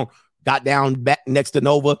herself down, got down back next to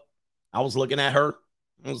Nova. I was looking at her.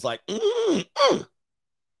 I was like,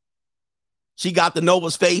 She got the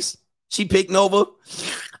Nova's face. She picked Nova.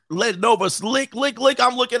 Let Nova lick.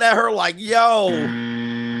 I'm looking at her like,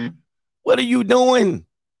 yo, what are you doing?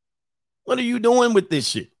 What are you doing with this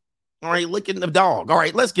shit? All right, licking the dog. All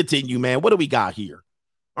right, let's continue, man. What do we got here?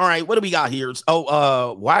 All right, what do we got here?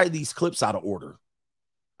 Why are these clips out of order?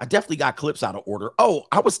 I definitely got clips out of order. Oh,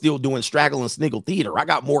 I was still doing Straggle and Sniggle Theater. I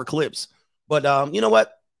got more clips. But you know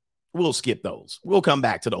what? We'll skip those. We'll come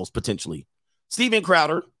back to those potentially. Steven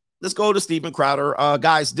Crowder. Let's go to Steven Crowder.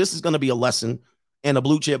 Guys, this is going to be a lesson and a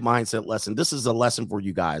blue chip mindset lesson. This is a lesson for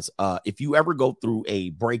you guys. If you ever go through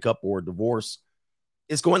a breakup or a divorce,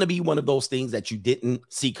 it's going to be one of those things that you didn't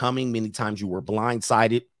see coming. Many times you were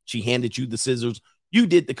blindsided. She handed you the scissors. You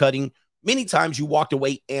did the cutting. Many times you walked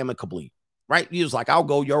away amicably, right? You was like, I'll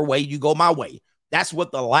go your way. You go my way. That's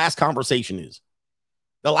what the last conversation is.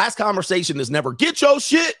 The last conversation is never get your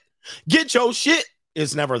shit. Get your shit.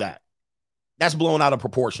 It's never that. That's blown out of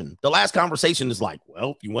proportion. The last conversation is like,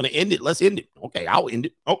 well, if you want to end it, let's end it. Okay, I'll end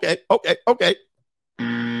it. Okay.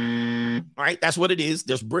 All right, that's what it is.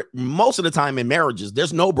 There's most of the time in marriages,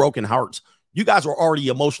 there's no broken hearts. You guys were already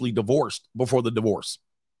emotionally divorced before the divorce.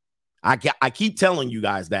 I keep telling you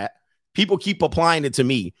guys that. People keep applying it to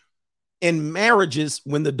me. In marriages,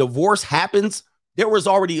 when the divorce happens, there was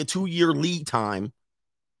already a 2-year lead time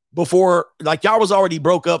before, like y'all was already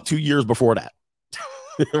broke up 2 years before that.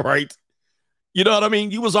 Right? You know what I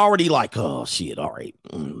mean? You was already like, oh, shit, all right,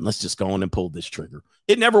 let's just go on and pull this trigger.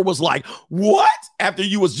 It never was like, what? After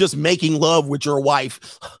you was just making love with your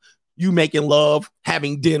wife, you making love,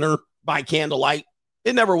 having dinner by candlelight.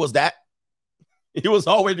 It never was that. It was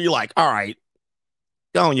already like, all right,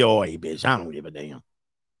 go on your way, bitch. I don't give a damn.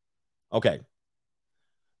 Okay.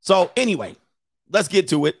 So anyway, let's get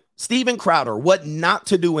to it. Steven Crowder, what not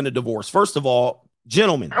to do in a divorce. First of all,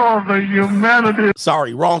 gentlemen. Oh, the humanity.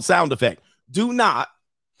 Sorry, wrong sound effect. Do not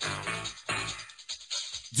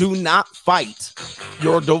fight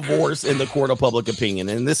your divorce in the court of public opinion.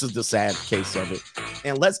 And this is the sad case of it.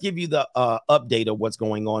 And let's give you the update of what's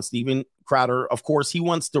going on. Steven Crowder, of course, he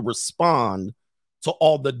wants to respond to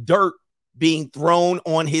all the dirt being thrown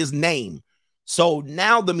on his name. So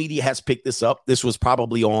now the media has picked this up. This was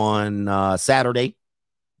probably on Saturday.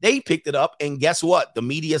 They picked it up. And guess what? The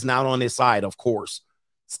media is not on his side, of course.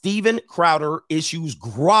 Steven Crowder issues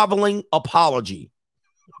groveling apology.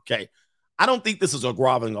 Okay. I don't think this is a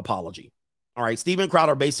groveling apology. All right. Steven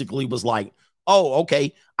Crowder basically was like, oh,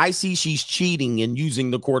 okay, I see she's cheating and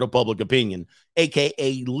using the court of public opinion,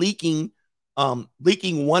 aka leaking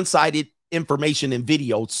one-sided information and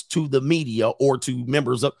videos to the media or to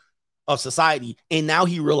members of society. And now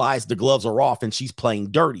he realized the gloves are off and she's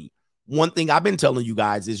playing dirty. One thing I've been telling you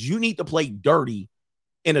guys is you need to play dirty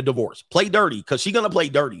in a divorce. Play dirty, because she's going to play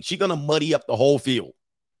dirty. She's going to muddy up the whole field.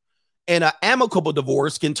 And an amicable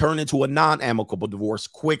divorce can turn into a non-amicable divorce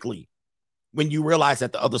quickly when you realize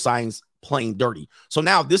that the other side's playing dirty. So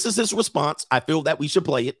now this is his response. I feel that we should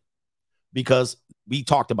play it because we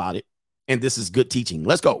talked about it, and this is good teaching.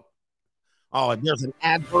 Let's go. Oh, there's an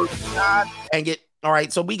advert. God dang it. All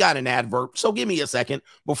right, so we got an advert. So give me a second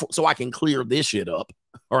so I can clear this shit up.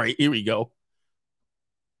 All right, here we go.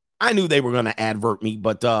 I knew they were going to advert me,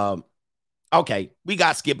 but okay, we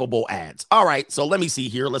got skippable ads. All right, so let me see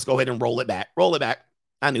here. Let's go ahead and roll it back. Roll it back.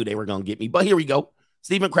 I knew they were going to get me, but here we go.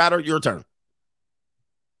 Steven Crowder, your turn.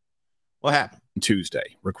 What happened?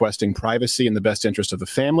 Tuesday, requesting privacy in the best interest of the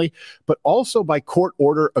family, but also by court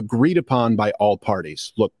order agreed upon by all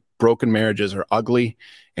parties. Look, broken marriages are ugly,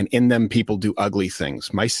 and in them people do ugly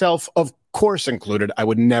things. Myself, of course, included. I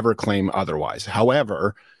would never claim otherwise.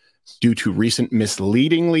 However, due to recent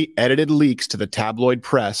misleadingly edited leaks to the tabloid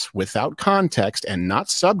press without context and not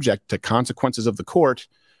subject to consequences of the court,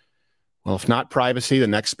 well, if not privacy, the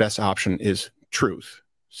next best option is truth.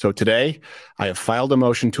 So today, I have filed a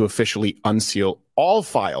motion to officially unseal all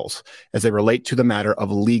files as they relate to the matter of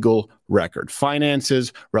legal record,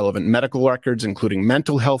 finances, relevant medical records, including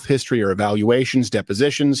mental health history or evaluations,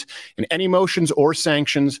 depositions, and any motions or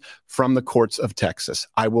sanctions from the courts of Texas.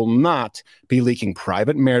 I will not be leaking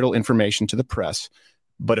private marital information to the press,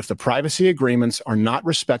 but if the privacy agreements are not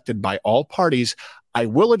respected by all parties, I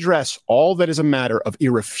will address all that is a matter of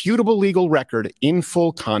irrefutable legal record in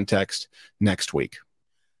full context next week.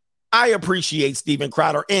 I appreciate Steven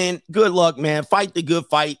Crowder, and good luck, man. Fight the good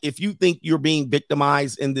fight. If you think you're being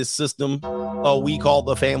victimized in this system, we call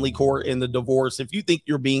the family court and the divorce, if you think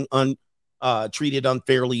you're being treated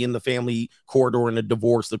unfairly in the family court or in the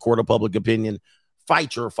divorce, the court of public opinion,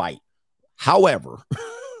 fight your fight. However,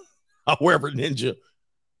 Ninja,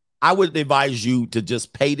 I would advise you to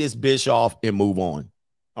just pay this bitch off and move on.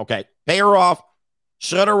 Okay, pay her off,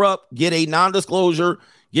 shut her up, get a non-disclosure.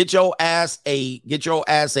 Get your ass a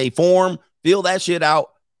form, fill that shit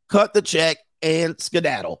out, cut the check, and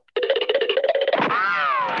skedaddle.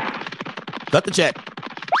 Cut the check.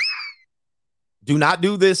 Do not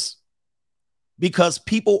do this because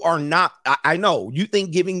people are not, I know, you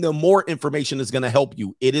think giving them more information is going to help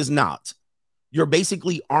you. It is not. You're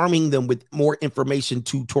basically arming them with more information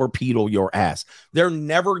to torpedo your ass. They're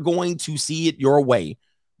never going to see it your way.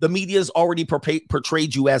 The media's already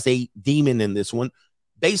portrayed you as a demon in this one,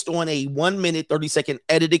 based on a 1 minute, 30-second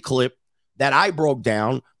edited clip that I broke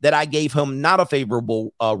down, that I gave him not a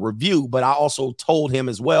favorable review, but I also told him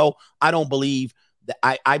as well, I don't believe that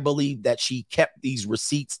I believe that she kept these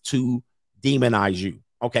receipts to demonize you.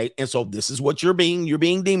 Okay. And so this is what you're being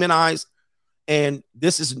demonized. And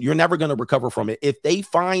you're never going to recover from it. If they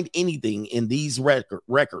find anything in these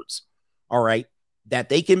records, all right, that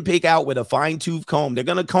they can pick out with a fine-tooth comb, they're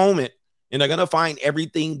going to comb it and they're going to find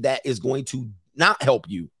everything that is going to not help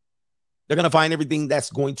you. They're going to find everything that's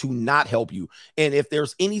going to not help you. And if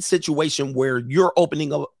there's any situation where you're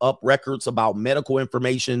opening up records about medical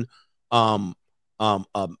information,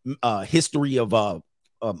 history of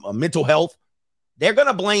mental health, they're going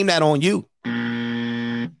to blame that on you.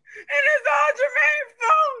 And it's all Jermaine's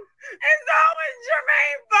fault. It's always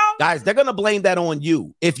Jermaine's fault. Guys, they're going to blame that on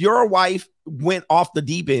you. If your wife went off the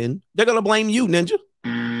deep end, they're going to blame you, Ninja.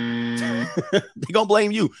 They're going to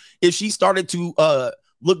blame you. If she started to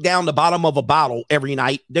look down the bottom of a bottle every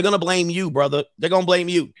night, they're going to blame you, brother. They're going to blame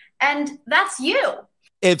you. And that's you.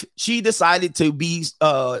 If she decided to be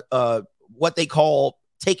what they call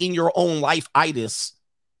taking your own life-itis,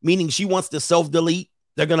 meaning she wants to self-delete,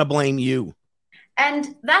 they're going to blame you.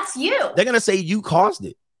 And that's you. They're going to say you caused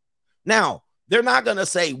it. Now, they're not going to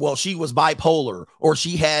say, well, she was bipolar or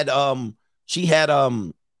she had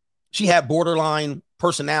borderline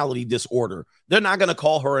personality disorder. They're not going to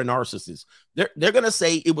call her a narcissist. They're going to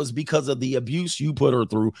say it was because of the abuse you put her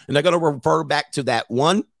through. And they're going to refer back to that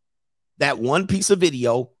one piece of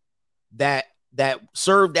video that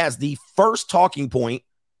served as the first talking point,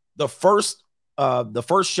 the first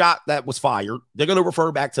shot that was fired. They're going to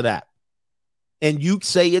refer back to that. And you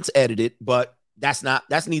say it's edited, but that's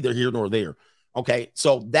neither here nor there. Okay.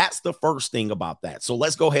 So that's the first thing about that. So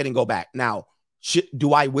let's go ahead and go back. Now,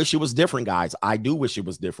 do I wish it was different, guys? I do wish it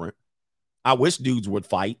was different. I wish dudes would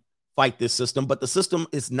fight this system, but the system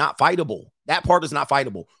is not fightable. That part is not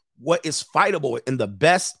fightable. What is fightable and the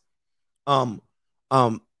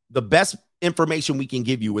best information we can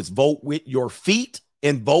give you is vote with your feet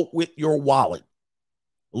and vote with your wallet.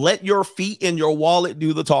 Let your feet and your wallet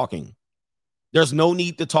do the talking. There's no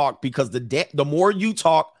need to talk because the more you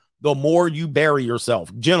talk, the more you bury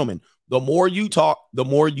yourself. Gentlemen, the more you talk, the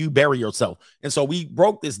more you bury yourself. And so we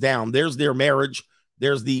broke this down. There's their marriage.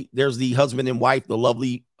 There's the husband and wife, the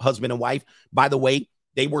lovely husband and wife. By the way,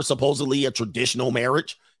 they were supposedly a traditional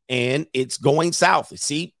marriage, and it's going south.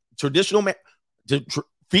 See,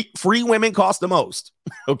 free women cost the most.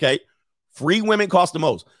 Okay, free women cost the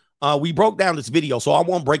most. We broke down this video, so I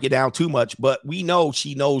won't break it down too much, but we know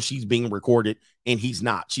she knows she's being recorded, and he's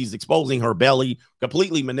not. She's exposing her belly,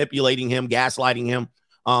 completely manipulating him, gaslighting him.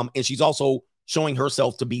 And she's also showing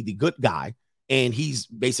herself to be the good guy. And he's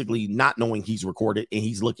basically not knowing he's recorded and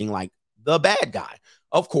he's looking like the bad guy.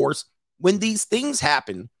 Of course, when these things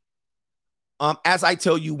happen, as I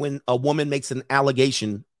tell you, when a woman makes an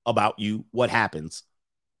allegation about you, what happens?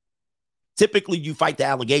 Typically, you fight the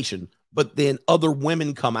allegation, but then other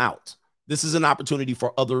women come out. This is an opportunity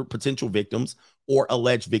for other potential victims or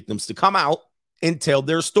alleged victims to come out and tell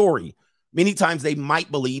their story. Many times they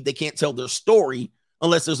might believe they can't tell their story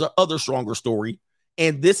unless there's a other stronger story.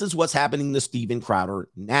 And this is what's happening to Steven Crowder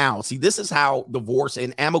now. See, this is how divorce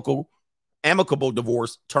and amicable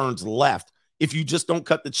divorce turns left. If you just don't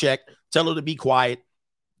cut the check, tell her to be quiet,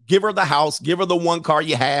 give her the house, give her the one car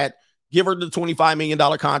you had, give her the $25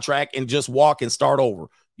 million contract, and just walk and start over.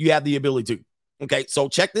 You have the ability to. Okay, so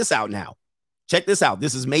check this out now. Check this out.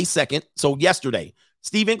 This is May 2nd. So yesterday,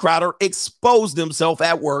 Steven Crowder exposed himself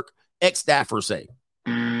at work, ex-staffers say.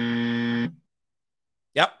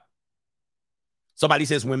 Yep. Somebody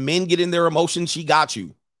says, when men get in their emotions, she got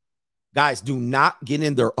you. Guys, do not get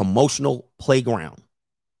in their emotional playground.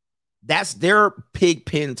 That's their pig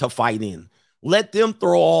pen to fight in. Let them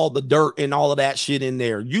throw all the dirt and all of that shit in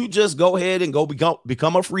there. You just go ahead and go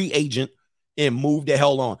become a free agent and move the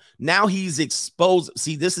hell on. Now he's exposed.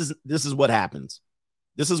 See, this is what happens.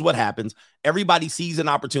 This is what happens. Everybody sees an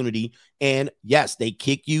opportunity, and yes, they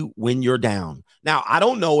kick you when you're down. Now, I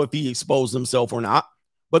don't know if he exposed himself or not,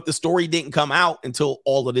 but the story didn't come out until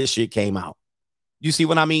all of this shit came out. You see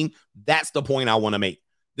what I mean? That's the point I want to make.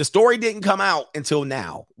 The story didn't come out until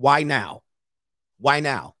now. Why now? Why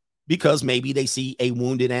now? Because maybe they see a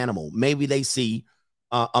wounded animal. Maybe they see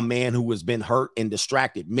a man who has been hurt and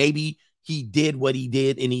distracted. Maybe he did what he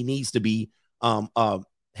did and he needs to be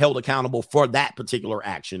held accountable for that particular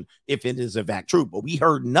action if it is in fact true. But we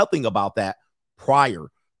heard nothing about that prior.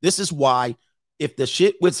 This is why if the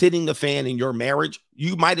shit was hitting the fan in your marriage,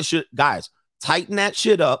 you might have guys, tighten that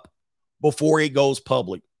shit up before it goes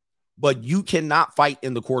public. But you cannot fight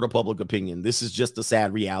in the court of public opinion. This is just a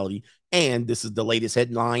sad reality. And this is the latest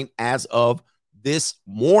headline as of this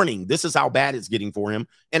morning. This is how bad it's getting for him.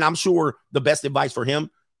 And I'm sure the best advice for him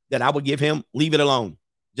that I would give him, leave it alone.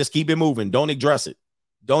 Just keep it moving. Don't address it.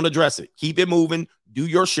 Don't address it. Keep it moving. Do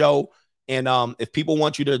your show. And if people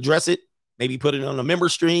want you to address it, maybe put it on a member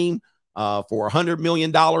stream for $100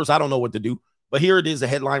 million. I don't know what to do. But here it is, a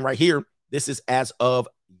headline right here. This is as of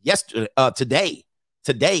yesterday,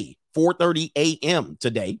 today, 4:30 a.m.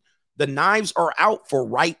 today. The knives are out for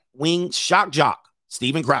right-wing shock jock,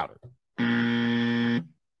 Steven Crowder.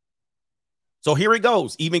 So here it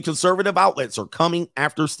goes. Even conservative outlets are coming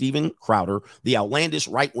after Steven Crowder, the outlandish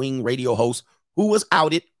right-wing radio host who was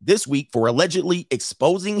outed this week for allegedly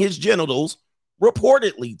exposing his genitals,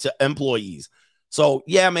 reportedly to employees. So,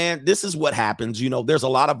 yeah, man, this is what happens. You know, there's a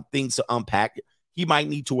lot of things to unpack. He might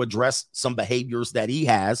need to address some behaviors that he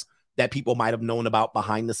has that people might have known about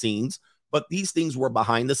behind the scenes. But these things were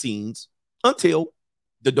behind the scenes until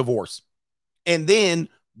the divorce. And then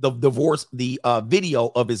the divorce, the video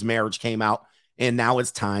of his marriage came out, and now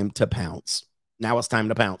it's time to pounce. Now it's time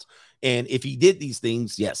to pounce. And if he did these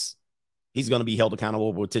things, yes, he's going to be held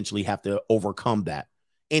accountable, potentially have to overcome that.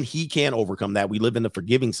 And he can overcome that. We live in a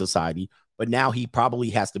forgiving society, but now he probably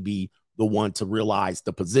has to be the one to realize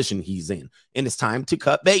the position he's in. And it's time to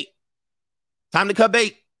cut bait. Time to cut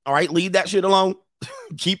bait. All right, leave that shit alone.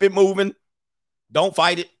 Keep it moving. Don't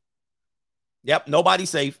fight it. Yep, nobody's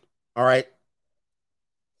safe. All right.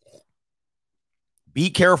 Be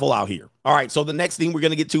careful out here. All right, so the next thing we're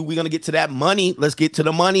going to get to that money. Let's get to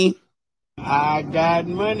the money. I got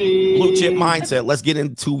money. Blue chip mindset. Let's get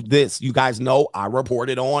into this. You guys know I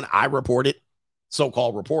reported,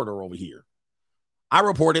 so-called reporter over here. I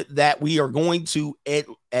reported that we are going to,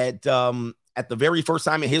 at the very first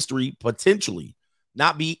time in history, potentially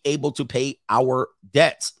not be able to pay our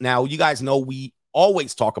debts. Now, you guys know we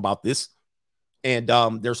always talk about this, and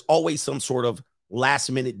there's always some sort of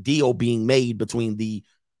last-minute deal being made between the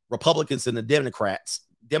Republicans and the Democrats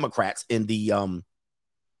in the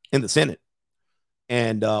Senate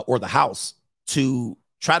and or the House to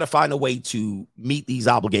try to find a way to meet these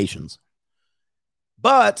obligations.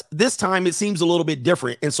 But this time it seems a little bit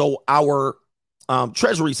different. And so our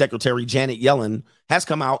Treasury Secretary, Janet Yellen, has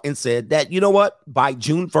come out and said that, you know what, by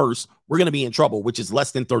June 1st, we're going to be in trouble, which is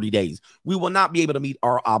less than 30 days. We will not be able to meet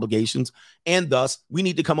our obligations. And thus, we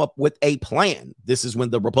need to come up with a plan. This is when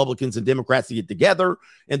the Republicans and Democrats get together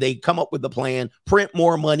and they come up with a plan, print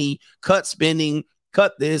more money, cut spending,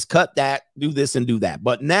 cut this, cut that, do this and do that.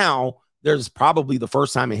 But now there's probably the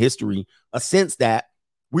first time in history, a sense that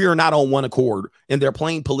we are not on one accord and they're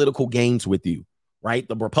playing political games with you. Right?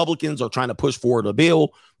 The Republicans are trying to push forward a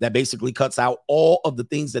bill that basically cuts out all of the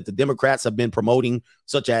things that the Democrats have been promoting,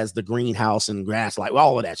 such as the greenhouse and grass, like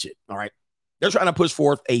all of that shit. All right. They're trying to push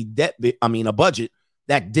forth a budget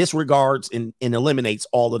that disregards and eliminates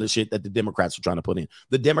all of the shit that the Democrats are trying to put in.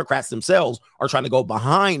 The Democrats themselves are trying to go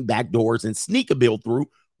behind back doors and sneak a bill through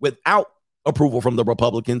without approval from the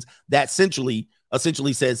Republicans that essentially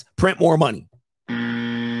says print more money.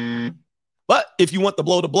 But if you want the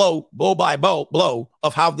blow by blow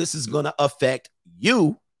of how this is going to affect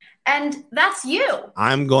you, And that's you.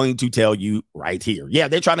 I'm going to tell you right here. Yeah,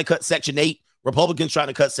 they're trying to cut Section 8. Republicans trying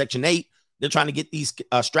to cut Section 8. They're trying to get these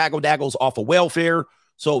straggle-daggles off of welfare.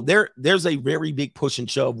 So there's a very big push and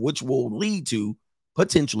shove, which will lead to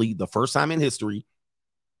potentially the first time in history,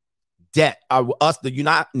 debt. The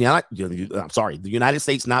United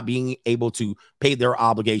States not being able to pay their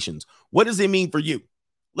obligations. What does it mean for you?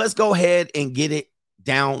 Let's go ahead and get it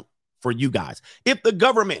down for you guys. If the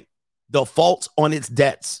government defaults on its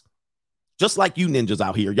debts, just like you ninjas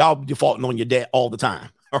out here, y'all defaulting on your debt all the time.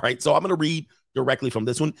 All right. So I'm going to read directly from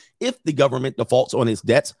this one. If the government defaults on its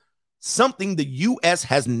debts, something the U.S.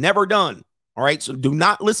 has never done. All right. So do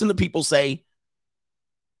not listen to people say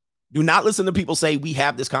we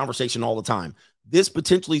have this conversation all the time. This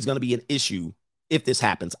potentially is going to be an issue if this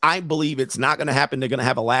happens. I believe it's not going to happen. They're going to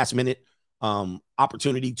have a last minute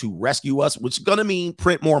opportunity to rescue us, which is going to mean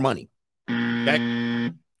print more money.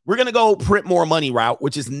 Okay. We're going to go print more money route,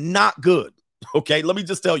 which is not good. Okay. Let me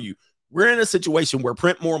just tell you, we're in a situation where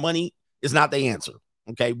print more money is not the answer.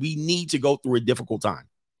 Okay. We need to go through a difficult time.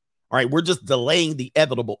 All right. We're just delaying the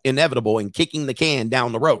inevitable and kicking the can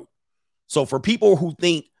down the road. So for people who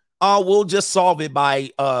think, oh, we'll just solve it by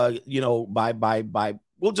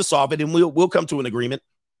we'll just solve it and we'll come to an agreement.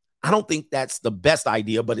 I don't think that's the best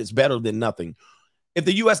idea, but it's better than nothing. If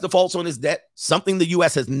the U.S. defaults on its debt, something the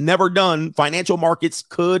U.S. has never done, financial markets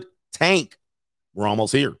could tank. We're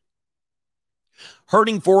almost here.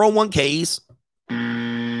 Hurting 401ks,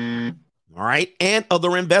 all right, and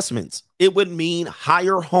other investments. It would mean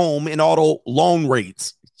higher home and auto loan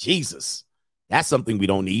rates. Jesus, that's something we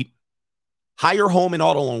don't need. Higher home and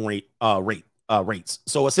auto loan rates.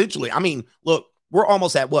 So essentially, I mean, look, we're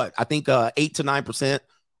almost at what? I think 8 to 9%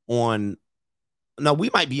 on. No, we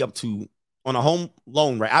might be up to on a home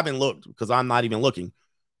loan rate. I haven't looked because I'm not even looking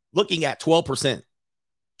at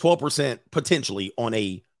 12% potentially on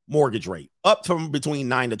a mortgage rate, up from between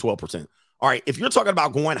 9 to 12%. All right. If you're talking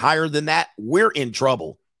about going higher than that, we're in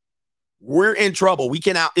trouble. We're in trouble. We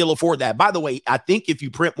cannot ill afford that. By the way, I think if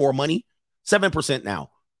you print more money, 7% now.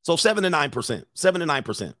 So 7 to 9%, 7 to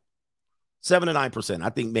 9%, 7 to 9%. I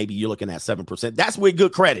think maybe you're looking at 7%. That's with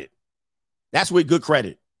good credit.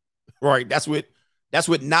 Right. That's with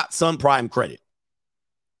not subprime credit.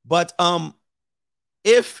 But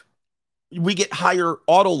if we get higher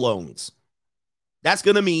auto loans, that's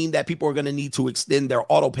going to mean that people are going to need to extend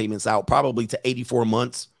their auto payments out probably to 84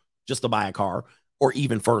 months just to buy a car or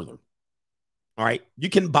even further. All right. You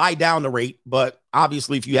can buy down the rate, but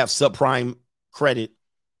obviously if you have subprime credit,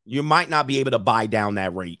 you might not be able to buy down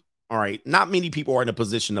that rate. All right. Not many people are in a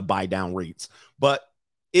position to buy down rates, but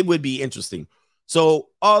it would be interesting. So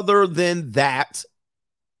other than that,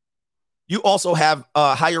 you also have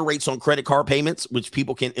higher rates on credit card payments, which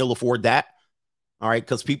people can ill afford that. All right.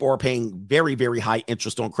 Because people are paying very, very high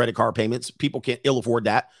interest on credit card payments. People can't ill afford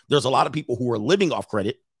that. There's a lot of people who are living off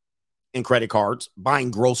credit and credit cards,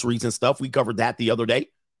 buying groceries and stuff. We covered that the other day.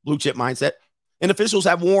 Blue chip mindset. And officials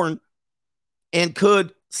have warned and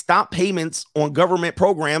could stop payments on government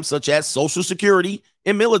programs such as Social Security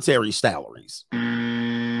and military salaries.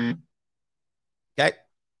 Okay.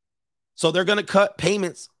 So they're going to cut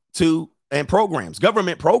payments to and programs,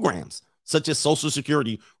 government programs such as Social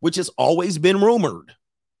Security, which has always been rumored.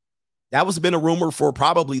 That was been a rumor for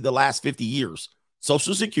probably the last 50 years.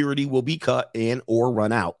 Social Security will be cut and or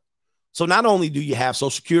run out. So not only do you have Social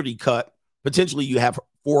Security cut, potentially you have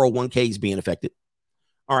 401ks being affected.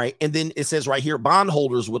 All right. And then it says right here,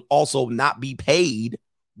 bondholders would also not be paid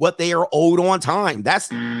what they are owed on time. That's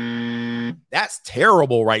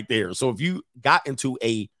terrible right there. So if you got into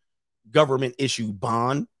a government issue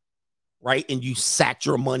bond, right, and you sacked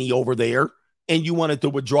your money over there and you wanted to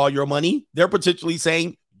withdraw your money, they're potentially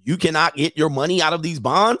saying you cannot get your money out of these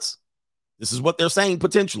bonds. This is what they're saying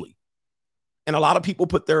potentially. And a lot of people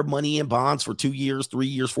put their money in bonds for 2 years, 3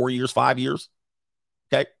 years, 4 years, 5 years.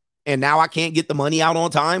 Okay. And now I can't get the money out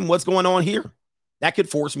on time. What's going on here? That could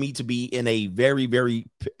force me to be in a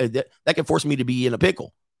that could force me to be in a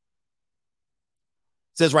pickle.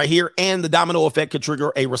 It says right here, and the domino effect could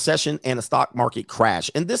trigger a recession and a stock market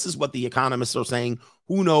crash. And this is what the economists are saying.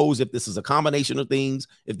 Who knows if this is a combination of things,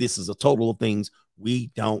 if this is a total of things,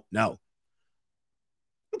 we don't know.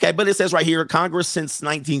 Okay, but it says right here, Congress since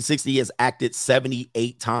 1960 has acted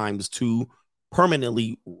 78 times to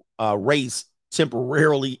permanently raise,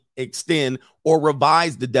 temporarily extend, or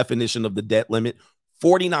revise the definition of the debt limit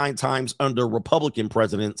 49 times under Republican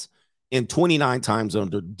presidents and 29 times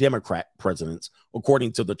under Democrat presidents,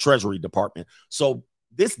 according to the Treasury Department. So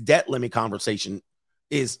this debt limit conversation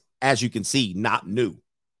is, as you can see, not new.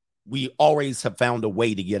 We always have found a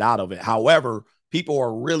way to get out of it. However, people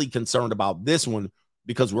are really concerned about this one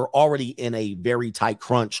because we're already in a very tight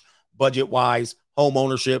crunch budget-wise, home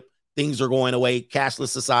ownership, things are going away, cashless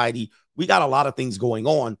society. We got a lot of things going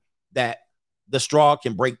on that the straw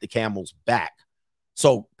can break the camel's back.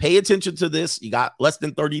 So pay attention to this. You got less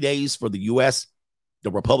than 30 days for the U.S., the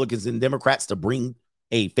Republicans and Democrats to bring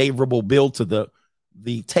a favorable bill to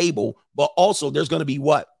the table. But also there's going to be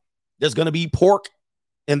what? There's going to be pork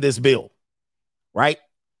in this bill, right?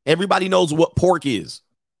 Everybody knows what pork is.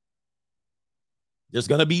 There's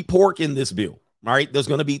going to be pork in this bill, all right? There's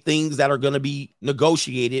going to be things that are going to be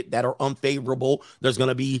negotiated that are unfavorable. There's going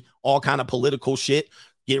to be all kind of political shit.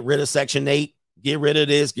 Get rid of Section 8. Get rid of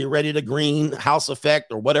this. Get rid of the greenhouse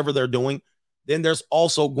effect or whatever they're doing. Then there's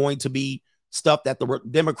also going to be stuff that the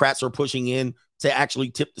Democrats are pushing in to actually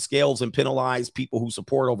tip the scales and penalize people who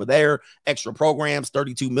support over there. Extra programs,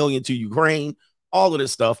 $32 million to Ukraine, all of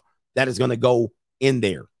this stuff that is going to go in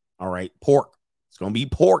there. All right. Pork. It's going to be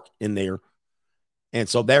pork in there. And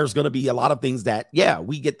so there's going to be a lot of things that, yeah,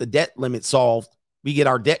 we get the debt limit solved. We get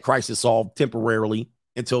our debt crisis solved temporarily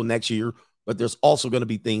until next year. But there's also going to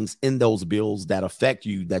be things in those bills that affect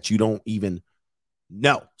you that you don't even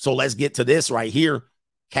know. So let's get to this right here.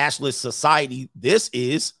 Cashless society. This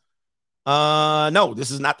is, no,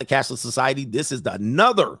 this is not the cashless society. This is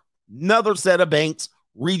another set of banks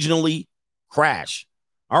regionally crash.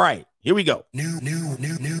 All right, here we go. New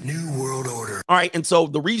world order. All right, and so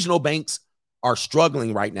the regional banks are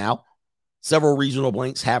struggling right now. Several regional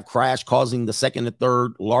banks have crashed, causing the second and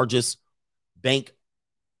third largest bank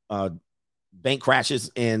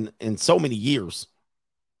crashes in so many years.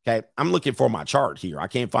 Okay, I'm looking for my chart here. I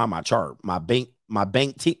can't find my chart. My bank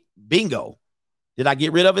bingo. Did I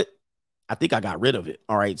get rid of it? I think I got rid of it.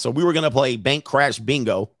 All right, so we were going to play bank crash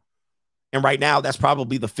bingo. And right now, that's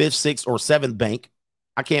probably the 5th, 6th, or 7th bank.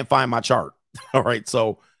 I can't find my chart. All right,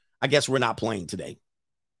 so I guess we're not playing today.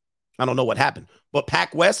 I don't know what happened. But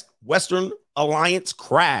PacWest, Western Alliance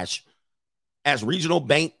crash as regional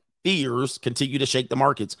bank fears continue to shake the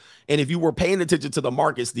markets. And if you were paying attention to the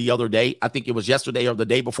markets the other day, I think it was yesterday or the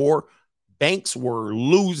day before, banks were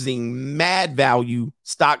losing mad value,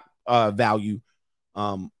 stock value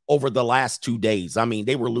over the last 2 days. I mean,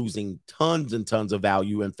 they were losing tons and tons of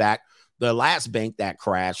value. In fact, the last bank that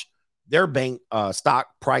crashed, their bank stock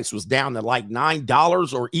price was down to like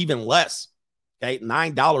 $9 or even less. Okay,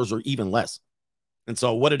 $9 or even less. And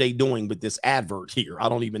so what are they doing with this advert here? I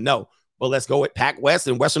don't even know. But let's go with PacWest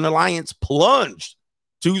and Western Alliance plunged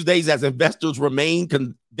Tuesdays as investors remain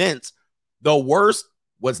convinced the worst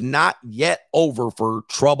was not yet over for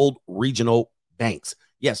troubled regional banks.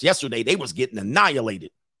 Yes, yesterday they was getting annihilated.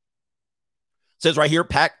 Says right here,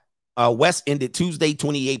 West ended Tuesday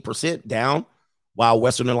 28% down, while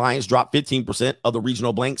Western Alliance dropped 15%. Other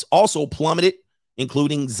regional banks also plummeted,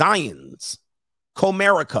 including Zions,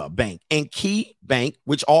 Comerica Bank, and Key Bank,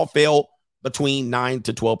 which all fell between 9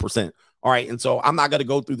 to 12%. All right, and so I'm not going to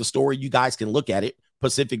go through the story. You guys can look at it.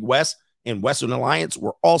 Pacific West and Western Alliance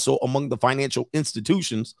were also among the financial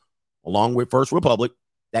institutions, along with First Republic,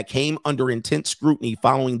 that came under intense scrutiny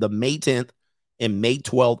following the May 10th and May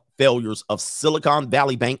 12th failures of Silicon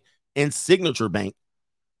Valley Bank and Signature Bank.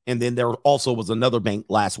 And then there also was another bank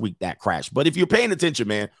last week that crashed. But if you're paying attention,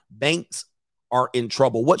 man, banks are in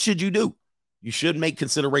trouble. What should you do? You should make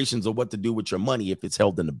considerations of what to do with your money if it's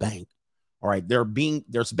held in the bank. All right,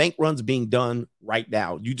 there's bank runs being done right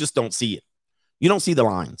now. You just don't see it. You don't see the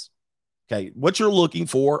lines. Okay, what you're looking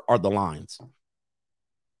for are the lines.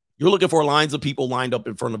 You're looking for lines of people lined up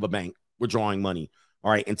in front of a bank withdrawing money,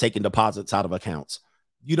 all right, and taking deposits out of accounts.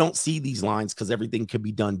 You don't see these lines because everything can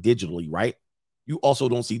be done digitally, right? You also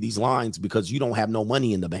don't see these lines because you don't have no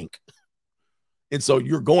money in the bank. And so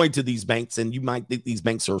you're going to these banks and you might think these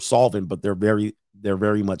banks are solvent, but they're very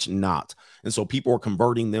much not. And so people are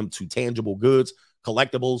converting them to tangible goods,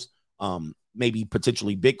 collectibles, maybe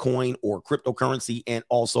potentially Bitcoin or cryptocurrency, and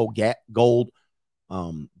also gold,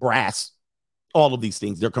 brass, all of these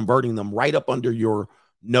things. They're converting them right up under your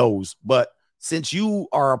nose. But since you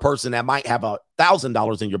are a person that might have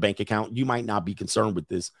 $1,000 in your bank account, you might not be concerned with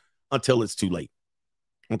this until it's too late.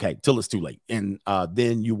 Okay, till it's too late. And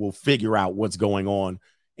then you will figure out what's going on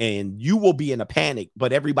and you will be in a panic,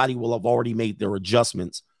 but everybody will have already made their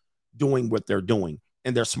adjustments doing what they're doing.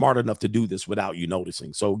 And they're smart enough to do this without you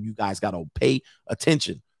noticing. So you guys got to pay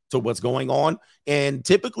attention to what's going on. And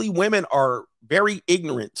typically women are very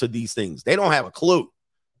ignorant to these things. They don't have a clue.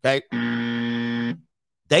 Okay.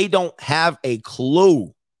 They don't have a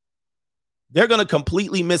clue. They're going to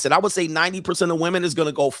completely miss it. I would say 90% of women is going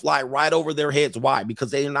to go fly right over their heads. Why?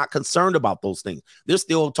 Because they are not concerned about those things. They're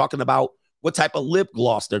still talking about what type of lip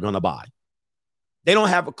gloss they're going to buy. They don't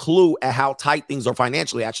have a clue at how tight things are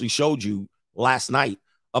financially. I actually showed you last night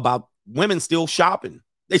about women still shopping.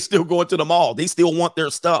 They still going to the mall. They still want their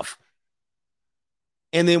stuff.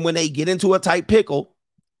 And then when they get into a tight pickle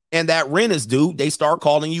and that rent is due, they start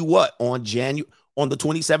calling you what? On the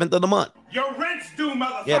 27th of the month. Your rent's due,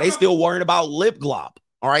 motherfucker. Yeah, they still worrying about lip glop.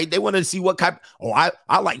 All right. They want to see what type. Oh,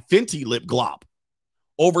 I like Fenty lip glop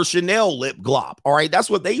over Chanel lip glop. All right. That's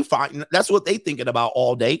what they find. That's what they thinking about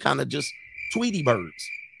all day. Kind of just Tweety birds.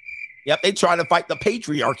 Yep. They try to fight the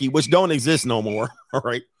patriarchy, which don't exist no more. All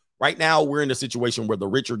right. Right now, we're in a situation where the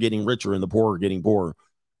rich are getting richer and the poor are getting poorer.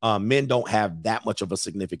 Men don't have that much of a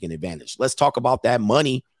significant advantage. Let's talk about that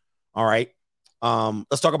money. All right.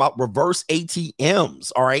 Let's talk about reverse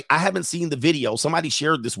ATMs. All right. I haven't seen the video. Somebody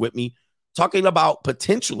shared this with me talking about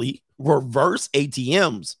potentially reverse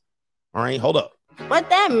ATMs. All right. Hold up. What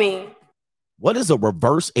that mean? What is a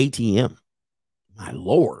reverse ATM? My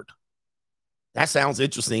Lord. That sounds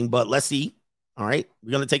interesting, but let's see. All right.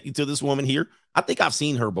 We're going to take you to this woman here. I think I've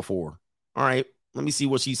seen her before. All right. Let me see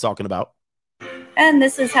what she's talking about. And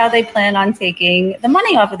this is how they plan on taking the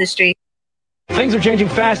money off of the street. Things are changing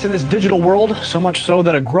fast in this digital world, so much so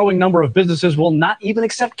that a growing number of businesses will not even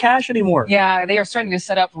accept cash anymore. Yeah, they are starting to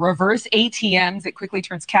set up reverse ATMs. It quickly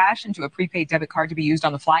turns cash into a prepaid debit card to be used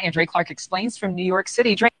on the fly. And Dre Clark explains from New York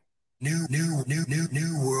City. Dre. New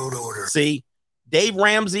world order. See, Dave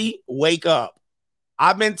Ramsey, wake up.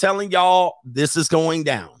 I've been telling y'all this is going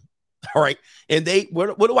down. All right. And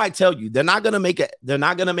what do I tell you? They're not going to make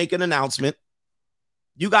an announcement.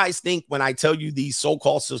 You guys think when I tell you these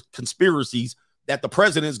so-called conspiracies that the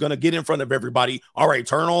president is going to get in front of everybody, all right,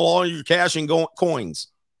 turn on all your cash and coins.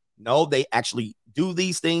 No, they actually do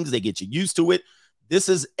these things. They get you used to it. This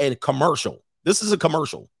is a commercial. This is a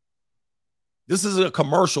commercial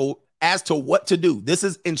as to what to do. This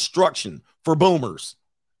is instruction for boomers.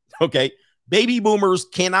 Okay. Baby boomers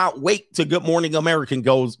cannot wait till Good Morning American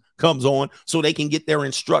comes on so they can get their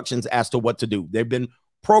instructions as to what to do. They've been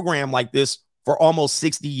programmed like this for almost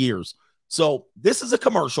 60 years. So this is a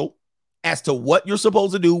commercial as to what you're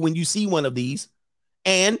supposed to do when you see one of these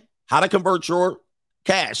and how to convert your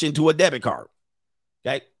cash into a debit card.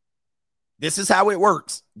 Okay. This is how it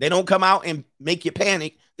works. They don't come out and make you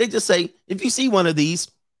panic. They just say, if you see one of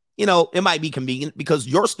these, it might be convenient because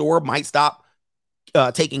your store might stop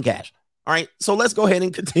taking cash. All right. So let's go ahead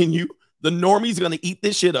and continue. The normie's going to eat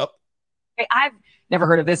this shit up. Hey, I've never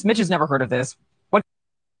heard of this. Mitch has never heard of this. What?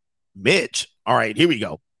 Mitch. All right, here we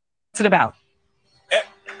go. What's it about?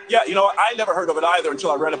 Yeah, I never heard of it either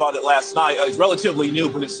until I read about it last night. It's relatively new,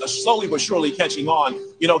 but it's slowly but surely catching on.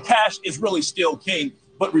 Cash is really still king,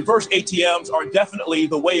 but reverse ATMs are definitely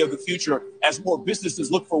the way of the future as more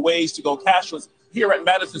businesses look for ways to go cashless. Here at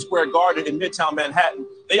Madison Square Garden in Midtown Manhattan,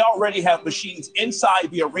 they already have machines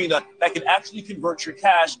inside the arena that can actually convert your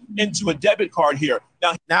cash into a debit card here.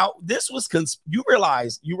 Now this was you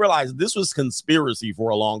realize this was conspiracy for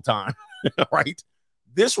a long time, right?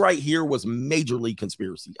 This right here was majorly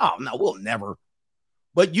conspiracy. Oh no, we'll never.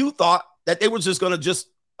 But you thought that they were just going to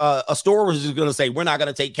a store was just going to say, we're not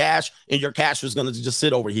going to take cash and your cash was going to just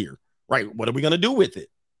sit over here, right? What are we going to do with it?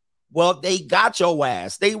 Well, they got your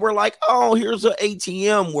ass. They were like, oh, here's an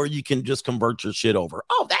ATM where you can just convert your shit over.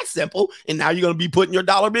 Oh, that's simple. And now you're going to be putting your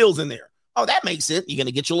dollar bills in there. Oh, that makes sense. You're going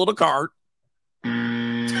to get your little card.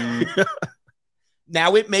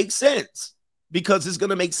 Now it makes sense because it's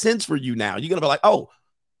going to make sense for you now. You're going to be like, oh,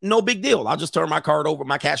 no big deal. I'll just turn my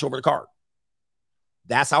cash over the card.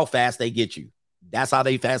 That's how fast they get you. That's how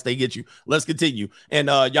fast they get you. Let's continue. And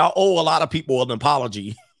y'all owe a lot of people an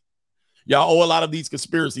apology. Y'all owe a lot of these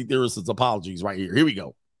conspiracy theorists apologies right here. Here we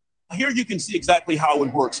go. Here you can see exactly how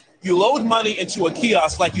it works. You load money into a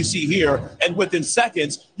kiosk like you see here, and within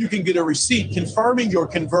seconds, you can get a receipt confirming your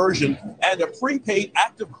conversion and a prepaid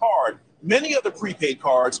active card. Many of the prepaid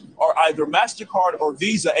cards are either MasterCard or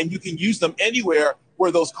Visa, and you can use them anywhere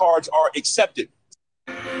where those cards are accepted.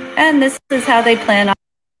 And this is how they plan on.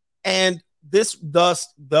 And this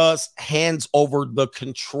thus hands over the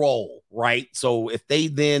control, right? So if they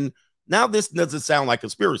then... Now, this doesn't sound like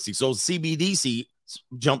conspiracy. So CBDC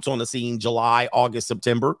jumps on the scene July, August,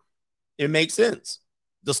 September. It makes sense.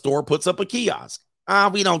 The store puts up a kiosk.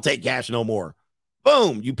 We don't take cash no more.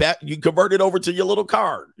 Boom. You convert it over to your little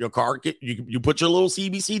card. Your card, you put your little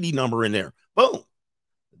CBCD number in there. Boom.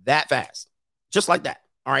 That fast. Just like that.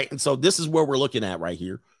 All right. And so this is where we're looking at right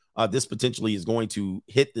here. This potentially is going to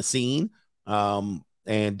hit the scene. And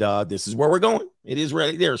this is where we're going. It is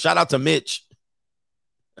right there. Shout out to Mitch.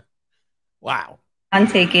 Wow. On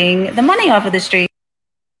taking the money off of the street.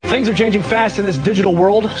 Things are changing fast in this digital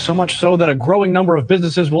world, so much so that a growing number of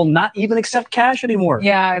businesses will not even accept cash anymore.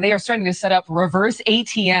 Yeah, they are starting to set up reverse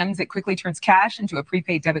ATMs. It quickly turns cash into a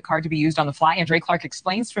prepaid debit card to be used on the fly. And Dre Clark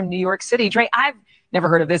explains from New York City. Dre, I've never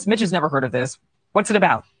heard of this. Mitch has never heard of this. What's it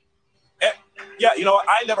about? Yeah,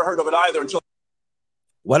 I never heard of it either until.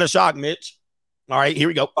 What a shock, Mitch. All right, here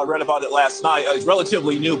we go. I read about it last night. It's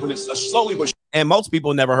relatively new, but it's slowly but. And most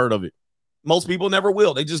people never heard of it. Most people never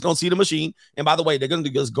will. They just don't see the machine. And by the way, they're gonna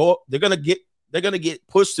just go. They're gonna get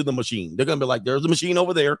pushed to the machine. They're gonna be like, "There's a machine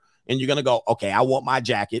over there," and you're gonna go, "Okay, I want my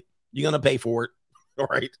jacket." You're gonna pay for it, all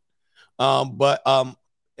right? But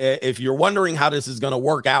if you're wondering how this is gonna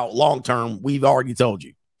work out long term, we've already told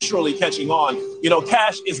you. Surely catching on.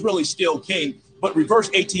 Cash is really still king, but reverse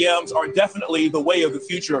ATMs are definitely the way of the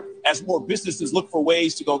future as more businesses look for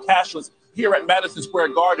ways to go cashless. Here at Madison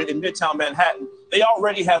Square Garden in Midtown Manhattan, they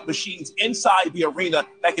already have machines inside the arena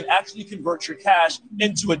that can actually convert your cash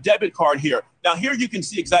into a debit card here. Now, here you can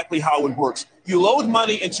see exactly how it works. You load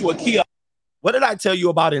money into a kiosk. What did I tell you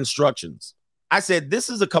about instructions? I said, this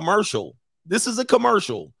is a commercial. This is a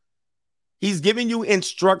commercial. He's giving you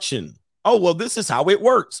instruction. Oh, well, this is how it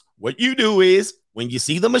works. What you do is when you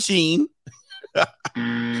see the machine, I've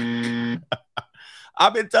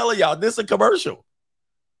been telling y'all, this is a commercial.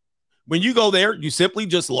 When you go there, you simply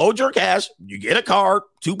just load your cash. You get a card,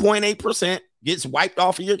 2.8% gets wiped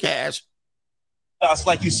off of your cash.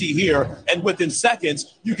 Like you see here, and within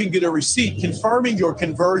seconds, you can get a receipt confirming your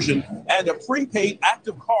conversion and a prepaid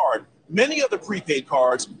active card. Many of the prepaid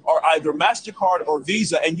cards are either MasterCard or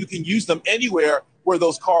Visa, and you can use them anywhere where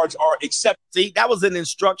those cards are accepted. See, that was an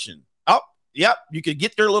instruction. Oh, yep. You can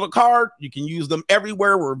get your little card. You can use them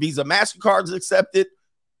everywhere where Visa, MasterCard is accepted.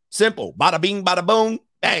 Simple. Bada bing, bada boom,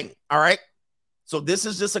 bang. All right. So this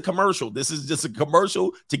is just a commercial. This is just a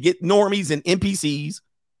commercial to get normies and NPCs,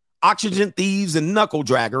 oxygen thieves and knuckle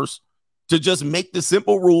draggers to just make the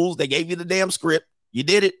simple rules. They gave you the damn script. You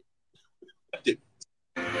did it.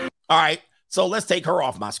 All right. So let's take her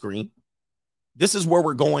off my screen. This is where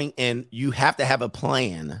we're going, and you have to have a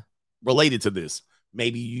plan related to this.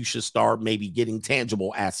 Maybe you should start getting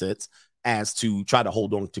tangible assets as to try to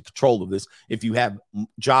hold on to control of this. If you have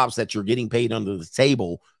jobs that you're getting paid under the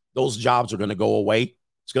table, those jobs are going to go away.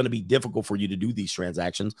 It's going to be difficult for you to do these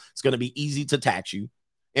transactions. It's going to be easy to tax you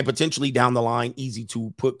and potentially down the line, easy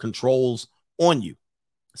to put controls on you.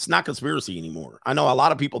 It's not conspiracy anymore. I know a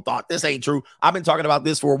lot of people thought this ain't true. I've been talking about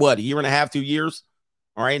this for what, a year and a half, 2 years.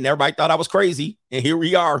 All right. And everybody thought I was crazy. And here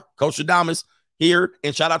we are, Coach Adamas here.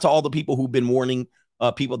 And shout out to all the people who've been warning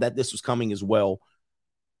people that this was coming as well.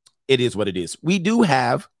 It is what it is. We do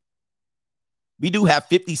have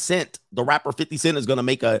 50 Cent. The rapper 50 Cent is going to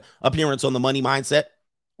make an appearance on the Money Mindset,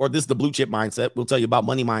 or this is the Blue Chip Mindset. We'll tell you about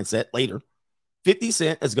Money Mindset later. 50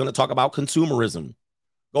 Cent is going to talk about consumerism.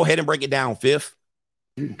 Go ahead and break it down, Fifth.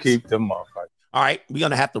 You keep them off. All right, we're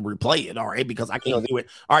going to have to replay it, all right, because I can't do it.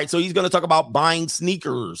 All right, so he's going to talk about buying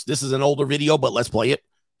sneakers. This is an older video, but let's play it.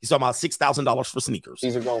 He's talking about $6,000 for sneakers.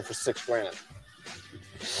 These are going for $6,000.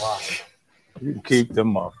 Wow. You keep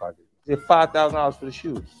them off. It's $5,000 for the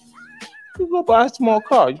shoes. You go buy a small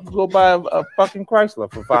car. You can go buy a fucking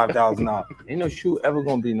Chrysler for $5,000. Ain't no shoe ever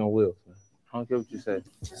going to be no wheels. I don't care what you say.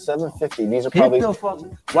 $750. These are probably.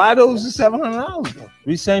 Why those are $700?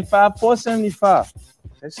 We saying $475.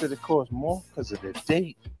 They said it costs more because of the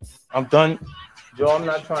date. I'm done. Joe, I'm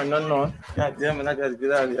not trying nothing on. God damn it, I got to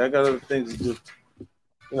get out of here. I got other things to do.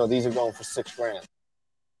 These are going for $6,000.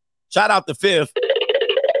 Shout out to Fifth.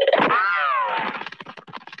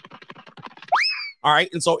 All right.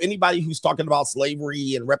 And so anybody who's talking about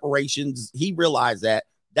slavery and reparations, he realized that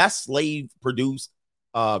that's slave produced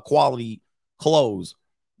quality clothes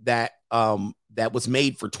that was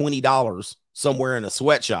made for $20 somewhere in a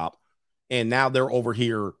sweatshop. And now they're over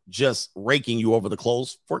here just raking you over the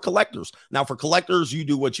clothes for collectors. Now, for collectors, you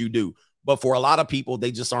do what you do. But for a lot of people,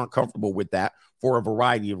 they just aren't comfortable with that for a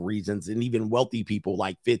variety of reasons. And even wealthy people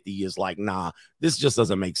like 50 is like, nah, this just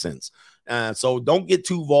doesn't make sense. So don't get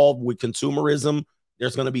too involved with consumerism.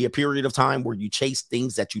 There's going to be a period of time where you chase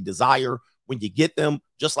things that you desire. When you get them,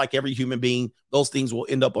 just like every human being, those things will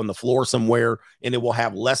end up on the floor somewhere, and it will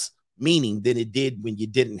have less meaning than it did when you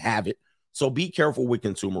didn't have it. So be careful with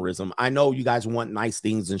consumerism. I know you guys want nice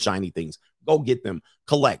things and shiny things. Go get them.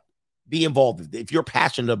 Collect. Be involved. If you're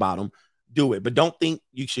passionate about them, do it. But don't think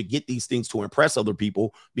you should get these things to impress other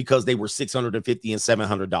people because they were $650 and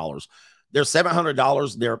 $700. They're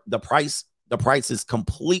 $700. The price is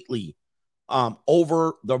completely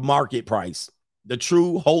over the market price. The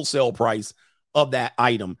true wholesale price of that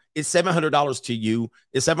item is $700 to you.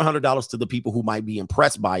 It's $700 to the people who might be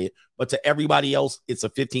impressed by it. But to everybody else, it's a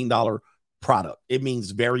 $15 product. It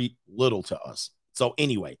means very little to us. So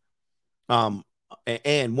anyway, and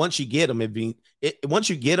once you get them,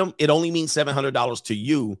 it only means $700 to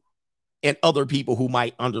you and other people who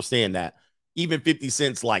might understand that. Even 50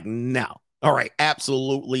 cents, like, no. All right,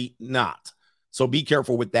 absolutely not. So be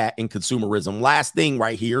careful with that in consumerism. Last thing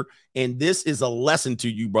right here, and this is a lesson to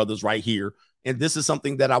you, brothers, right here. And this is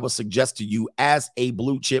something that I would suggest to you as a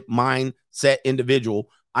blue chip mindset individual.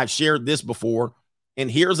 I've shared this before. And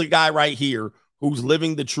here's a guy right here who's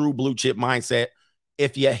living the true blue chip mindset.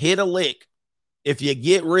 If you hit a lick, if you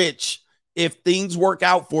get rich, if things work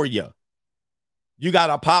out for you, you got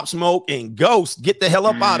to pop smoke and ghost. Get the hell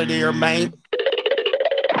up out of there, man.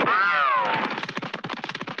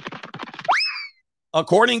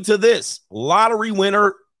 According to this, lottery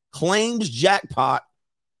winner claims jackpot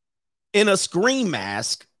in a scream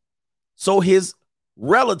mask so his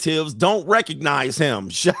relatives don't recognize him.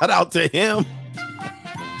 Shout out to him.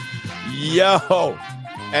 Yo,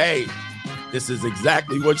 hey, this is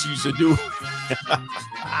exactly what you should do.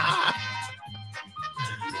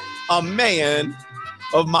 A man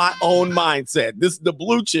of my own mindset. This is the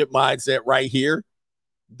blue chip mindset right here.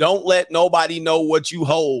 Don't let nobody know what you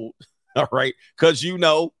hold. All right. Because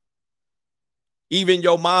even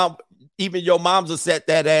your mom's will set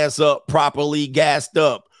that ass up properly, gassed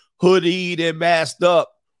up, hoodied and masked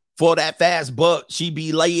up for that fast buck. She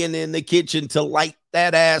be laying in the kitchen to light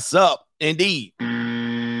that ass up. Indeed.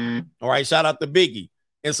 All right. Shout out to Biggie.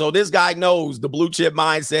 And so this guy knows the blue chip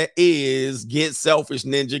mindset is get selfish,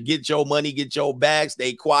 ninja, get your money, get your bag,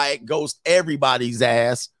 stay quiet, ghost everybody's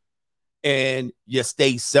ass, and you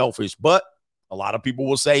stay selfish. But a lot of people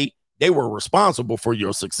will say they were responsible for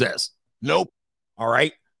your success. Nope. All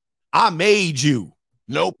right. I made you.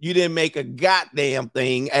 Nope. You didn't make a goddamn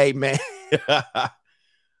thing. Hey, man.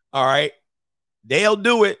 All right. They'll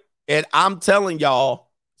do it. And I'm telling y'all,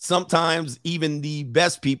 sometimes even the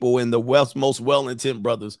best people and the most well-intent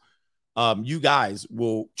brothers, you guys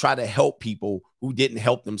will try to help people who didn't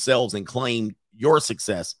help themselves and claim your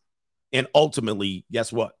success. And ultimately,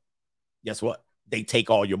 guess what? They take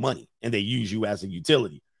all your money and they use you as a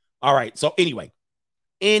utility. All right. So anyway,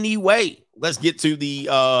 let's get to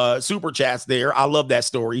the super chats there. I love that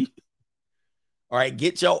story. All right.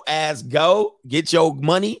 Get your ass go, get your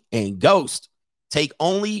money and ghost. Take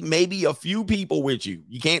only maybe a few people with you.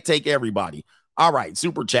 You can't take everybody. All right.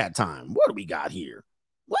 Super chat time. What do we got here?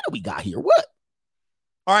 What?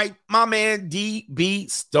 All right. My man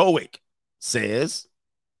DB Stoic says,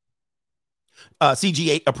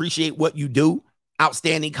 CGA, appreciate what you do.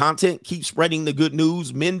 Outstanding content. Keep spreading the good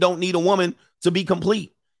news. Men don't need a woman to be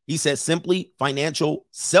complete. He says simply financial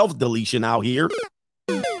self-deletion out here.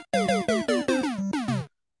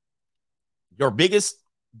 Your biggest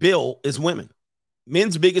bill is women.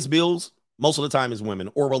 Men's biggest bills most of the time is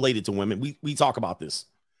women or related to women. We talk about this.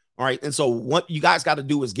 All right. And so what you guys got to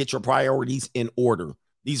do is get your priorities in order.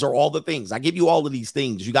 These are all the things. I give you all of these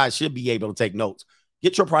things. You guys should be able to take notes.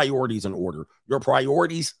 Get your priorities in order. Your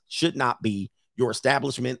priorities should not be your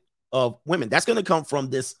establishment of women. That's going to come from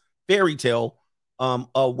this fairy tale,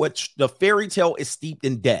 which the fairy tale is steeped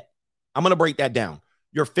in debt. I'm going to break that down.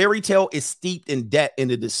 Your fairy tale is steeped in debt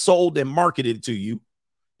and it is sold and marketed to you.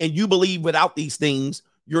 And you believe without these things,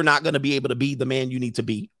 you're not going to be able to be the man you need to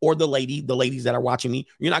be, or the ladies that are watching me.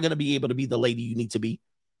 You're not going to be able to be the lady you need to be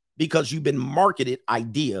because you've been marketed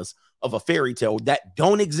ideas of a fairy tale that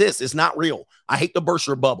don't exist. It's not real. I hate to burst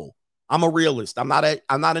your bubble. I'm a realist. I'm not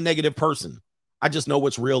a negative person. I just know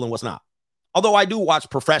what's real and what's not. Although I do watch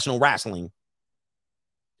professional wrestling.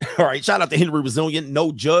 All right. Shout out to Henry Resilient.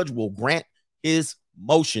 No judge will grant his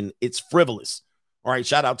motion. It's frivolous. All right.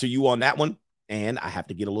 Shout out to you on that one. And I have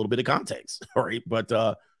to get a little bit of context. All right. But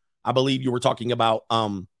I believe you were talking about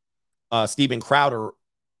Steven Crowder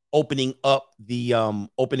opening up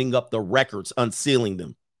the records, unsealing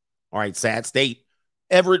them. All right. Sad state.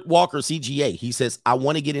 Everett Walker, CGA. He says, I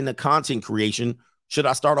want to get into content creation. Should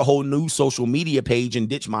I start a whole new social media page and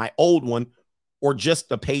ditch my old one, or just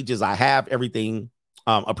the pages I have? Everything.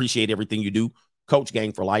 Appreciate everything you do. Coach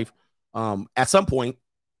Gang for life. At some point,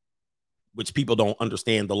 which people don't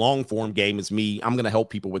understand, the long form game is me. I'm going to help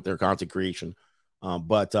people with their content creation.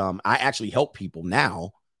 But I actually help people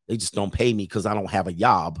now. They just don't pay me because I don't have a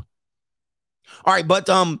job. All right. But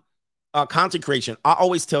content creation, I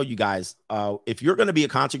always tell you guys, if you're going to be a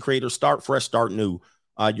content creator, start fresh, start new.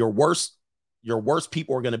 Your worst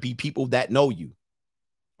people are going to be people that know you.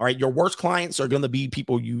 All right. Your worst clients are going to be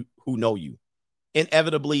people who know you.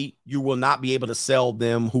 Inevitably, you will not be able to sell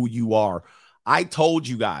them who you are. I told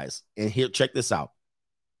you guys, and here, check this out.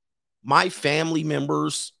 My family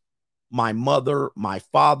members, my mother, my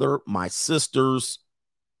father, my sisters,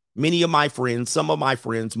 many of my friends, some of my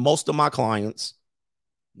friends, most of my clients,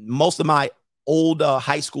 most of my old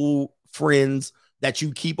high school friends that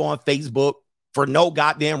you keep on Facebook for no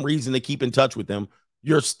goddamn reason to keep in touch with them.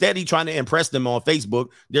 You're steady trying to impress them on Facebook.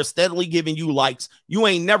 They're steadily giving you likes. You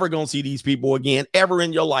ain't never going to see these people again ever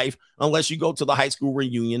in your life unless you go to the high school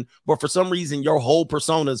reunion. But for some reason, your whole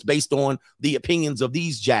persona is based on the opinions of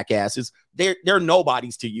these jackasses. They're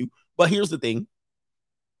nobodies to you. But here's the thing.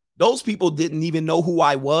 Those people didn't even know who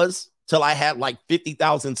I was till I had like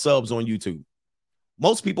 50,000 subs on YouTube.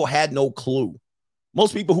 Most people had no clue.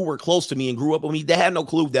 Most people who were close to me and grew up with me, they had no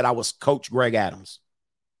clue that I was Coach Greg Adams.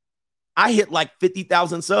 I hit like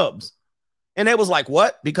 50,000 subs. And it was like,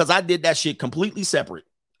 what? Because I did that shit completely separate.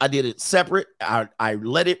 I did it separate. I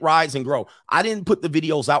let it rise and grow. I didn't put the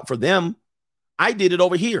videos out for them. I did it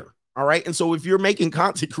over here. All right. And so if you're making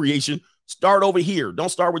content creation, start over here. Don't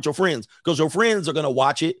start with your friends, because your friends are going to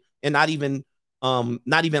watch it and not even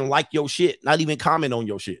like your shit, not even comment on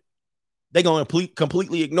your shit. They're going to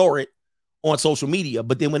completely ignore it on social media.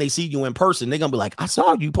 But then when they see you in person, they're going to be like, I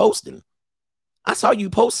saw you posting. I saw you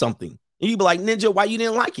post something. And you be like, Ninja, why you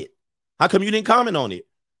didn't like it? How come you didn't comment on it?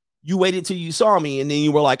 You waited till you saw me, and then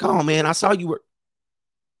you were like, oh, man, I saw you were.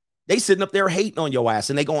 They sitting up there hating on your ass,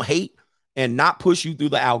 and they going to hate and not push you through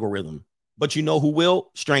the algorithm. But you know who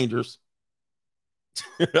will? Strangers.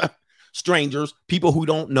 Strangers, people who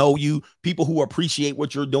don't know you, people who appreciate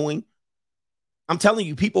what you're doing. I'm telling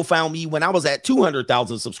you, people found me when I was at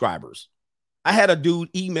 200,000 subscribers. I had a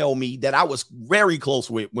dude email me that I was very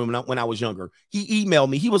close with when I was younger. He emailed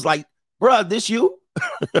me. He was like, bruh, this you?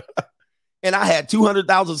 And I had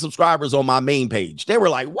 200,000 subscribers on my main page. They were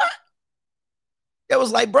like, what? It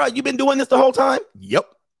was like, bruh, you been doing this the whole time? Yep.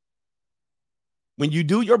 When you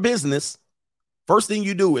do your business, first thing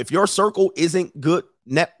you do, if your circle isn't good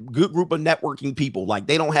group of networking people, like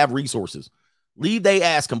they don't have resources, leave they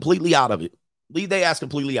ass completely out of it. Leave they ass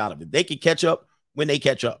completely out of it. They can catch up when they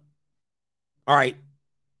catch up. All right.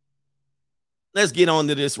 Let's get on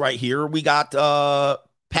to this right here. We got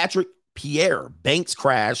Patrick Pierre. Banks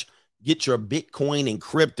crash. Get your Bitcoin and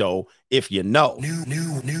crypto if you know.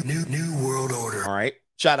 New world order. All right.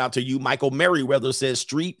 Shout out to you. Michael Merriweather says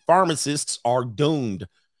street pharmacists are doomed.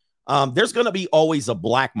 There's going to be always a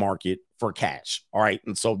black market for cash. All right.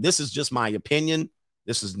 And so this is just my opinion.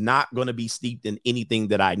 This is not going to be steeped in anything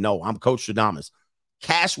that I know. I'm Coach Shadamas.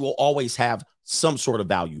 Cash will always have some sort of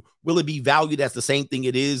value. Will it be valued as the same thing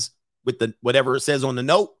it is with the whatever it says on the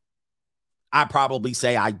note? I probably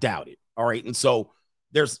say I doubt it. All right. And so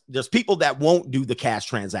there's people that won't do the cash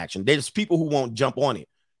transaction. There's people who won't jump on it,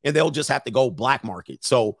 and they'll just have to go black market.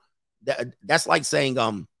 So that's like saying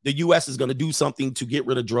the U.S. is going to do something to get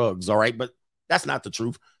rid of drugs. All right. But that's not the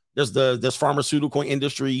truth. There's pharmaceutical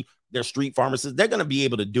industry. There's street pharmacists. They're going to be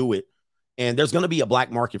able to do it. And there's going to be a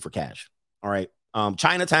black market for cash. All right.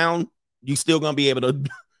 Chinatown, you're still going to be able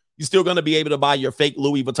to buy your fake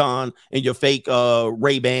Louis Vuitton and your fake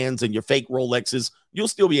Ray-Bans and your fake Rolexes. You'll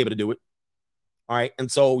still be able to do it. All right.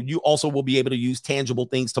 And so you also will be able to use tangible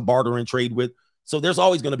things to barter and trade with. So there's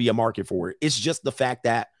always going to be a market for it. It's just the fact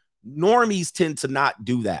that normies tend to not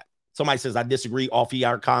do that. Somebody says, I disagree. All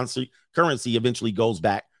fiat currency eventually goes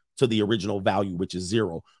back to the original value, which is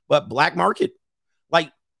zero. But black market,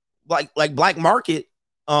 like black market,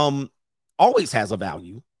 always has a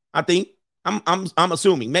value. I think I'm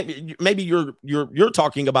assuming maybe you're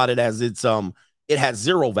talking about it as it has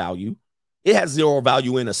zero value. It has zero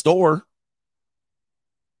value in a store,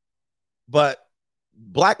 but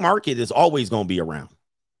black market is always going to be around.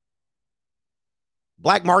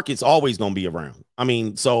 Black market's always going to be around. I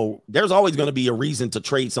mean, so there's always going to be a reason to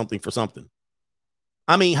trade something for something.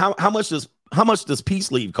 I mean, how much does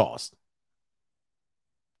peace leave cost?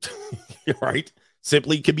 Right?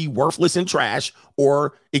 Simply could be worthless and trash,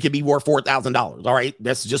 or it could be worth $4,000. All right.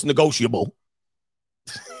 That's just negotiable.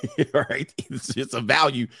 All right. It's a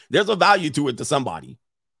value. There's a value to it to somebody.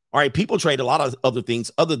 All right. People trade a lot of other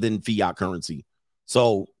things other than fiat currency.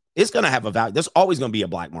 So it's going to have a value. There's always going to be a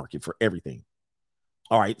black market for everything.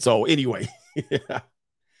 All right. So anyway,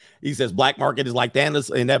 he says black market is like that.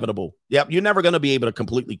 It's inevitable. Yep. You're never going to be able to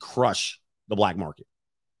completely crush the black market.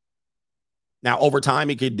 Now, over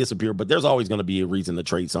time, it could disappear, but there's always going to be a reason to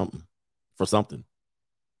trade something for something.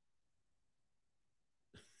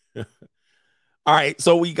 All right.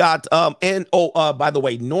 So we got, by the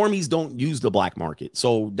way, normies don't use the black market.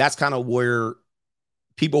 So that's kind of where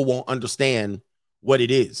people won't understand what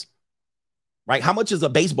it is, right? How much is a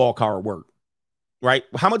baseball card worth, right?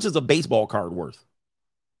 How much is a baseball card worth?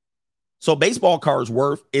 So baseball cards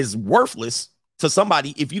is worthless to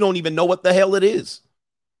somebody if you don't even know what the hell it is.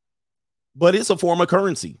 But it's a form of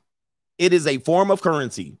currency. It is a form of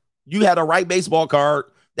currency. You had a right baseball card,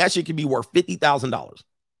 that shit could be worth $50,000.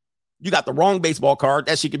 You got the wrong baseball card,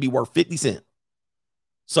 that shit could be worth 50 cents.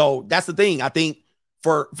 So that's the thing. I think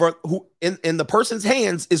for who in the person's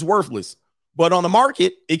hands is worthless, but on the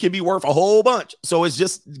market, it can be worth a whole bunch. So it's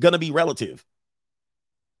just gonna be relative.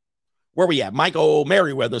 Where we at? Michael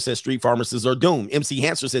Merriweather says street pharmacists are doomed. MC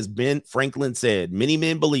Hanser says Ben Franklin said many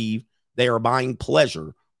men believe they are buying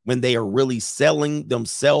pleasure when they are really selling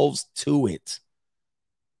themselves to it.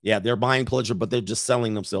 Yeah, they're buying pleasure, but they're just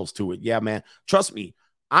selling themselves to it. Yeah, man. Trust me,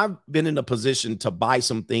 I've been in a position to buy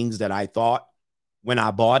some things that I thought when I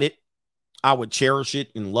bought it, I would cherish it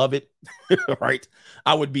and love it, right?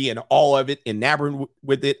 I would be in awe of it, enamored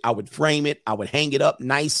with it. I would frame it. I would hang it up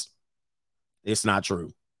nice. It's not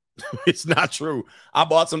true. It's not true. I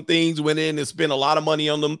bought some things, went in and spent a lot of money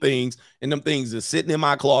on them things, and them things are sitting in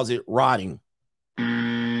my closet rotting.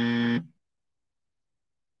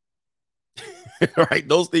 Right?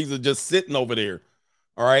 Those things are just sitting over there.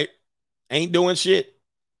 All right. Ain't doing shit.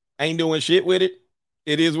 Ain't doing shit with it.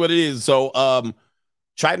 It is what it is. So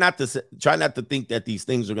try not to think that these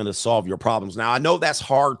things are going to solve your problems. Now, I know that's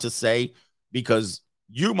hard to say because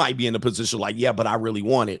you might be in a position like, yeah, but I really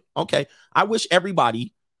want it. Okay. I wish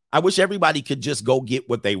everybody could just go get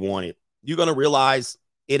what they wanted. You're going to realize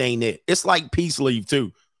it ain't it. It's like peace leave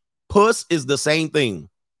too. Puss is the same thing.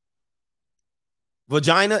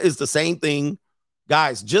 Vagina is the same thing.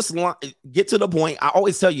 Guys, just get to the point. I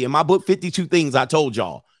always tell you in my book, 52 Things I Told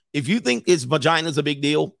Y'all. If you think it's vagina is a big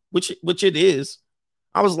deal, which it is,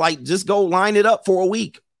 I was like, just go line it up for a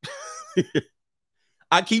week.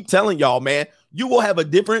 I keep telling y'all, man, you will have a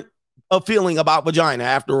different feeling about vagina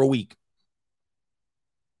after a week.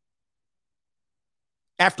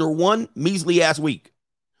 After one measly ass week,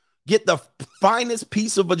 get the finest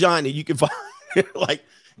piece of vagina you can find. Like,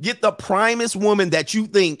 get the primest woman that you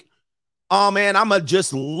think, oh man, I'ma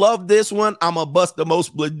just love this one. I'ma bust the most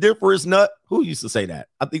splendiferous nut. Who used to say that?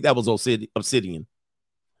 I think that was Obsidian.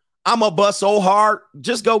 I'ma bust so hard.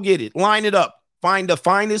 Just go get it. Line it up. Find the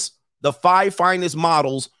five finest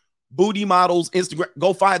models, booty models, Instagram.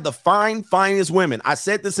 Go find the finest women. I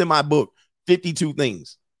said this in my book, 52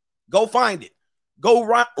 Things. Go find it. Go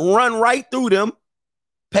run right through them.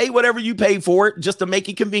 Pay whatever you pay for it just to make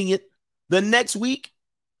it convenient. The next week,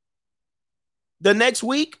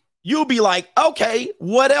 you'll be like, okay,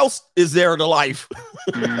 what else is there to life?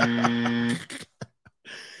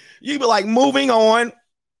 You'll be like, moving on.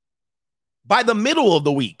 By the middle of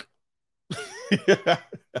the week,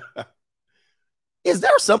 is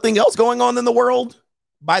there something else going on in the world?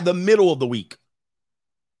 By the middle of the week.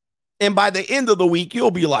 And by the end of the week,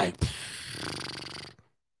 you'll be like,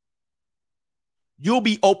 you'll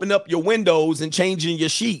be opening up your windows and changing your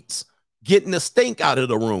sheets, getting the stink out of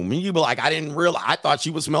the room. And you'll be like, I didn't realize, I thought she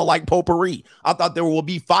would smell like potpourri. I thought there would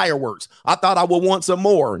be fireworks. I thought I would want some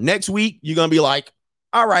more. Next week, you're going to be like,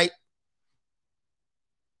 all right.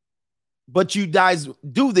 But you guys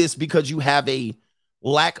do this because you have a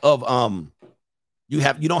lack of, you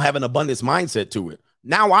don't have an abundance mindset to it.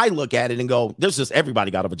 Now I look at it and go, there's just everybody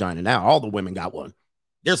got a vagina now. All the women got one.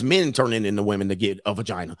 There's men turning into women to get a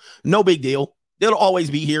vagina. No big deal. They'll always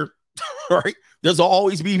be here. Right? There's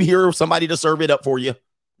always be here somebody to serve it up for you.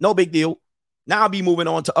 No big deal. Now I'll be moving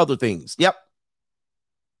on to other things. Yep.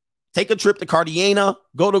 Take a trip to Cartagena,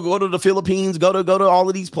 go to the Philippines, go to all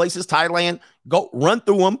of these places, Thailand, go run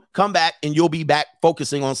through them, come back, and you'll be back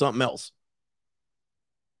focusing on something else.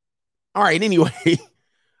 All right, anyway.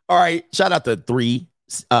 All right, shout out to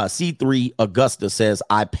C3 Augusta says,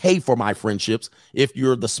 I pay for my friendships. If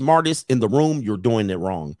you're the smartest in the room, you're doing it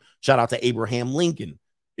wrong. Shout out to Abraham Lincoln.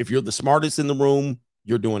 If you're the smartest in the room,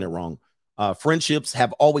 you're doing it wrong. Friendships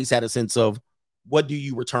have always had a sense of, what do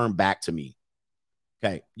you return back to me?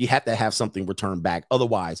 Okay, you have to have something returned back.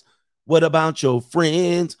 Otherwise, what about your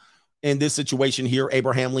friends? In this situation here,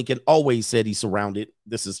 Abraham Lincoln always said he surrounded,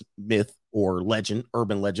 this is myth or legend,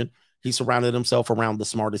 urban legend, he surrounded himself around the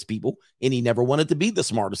smartest people, and he never wanted to be the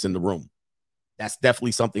smartest in the room. That's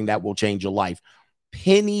definitely something that will change your life.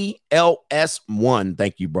 Penny LS1,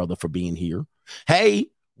 thank you, brother, for being here. Hey,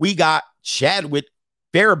 we got Chadwick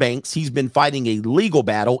Fairbanks. He's been fighting a legal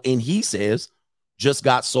battle, and he says, just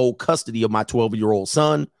got sole custody of my 12-year-old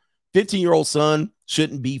son. 15-year-old son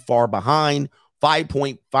shouldn't be far behind.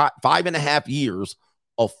 5.5 years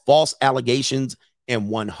of false allegations and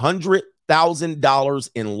 $100,000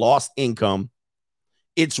 in lost income.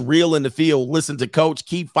 It's real in the field. Listen to coach.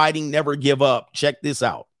 Keep fighting. Never give up. Check this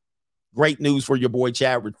out. Great news for your boy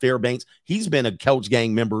Chadwick Fairbanks. He's been a Coach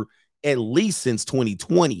Gang member at least since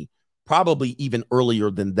 2020, probably even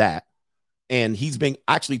earlier than that. And he's been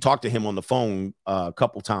actually talked to him on the phone a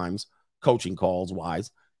couple times, coaching calls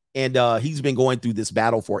wise. And he's been going through this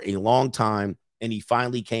battle for a long time, and he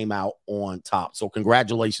finally came out on top. So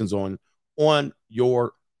congratulations on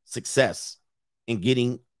your success in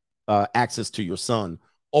getting access to your son,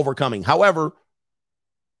 overcoming. However,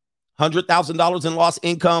 $100,000 in lost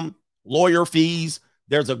income, lawyer fees,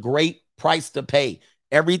 there's a great price to pay.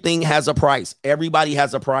 Everything has a price. Everybody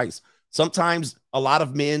has a price. Sometimes a lot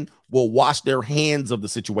of men will wash their hands of the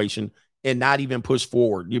situation and not even push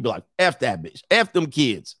forward. You'd be like, F that bitch, F them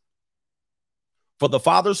kids. For the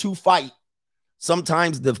fathers who fight,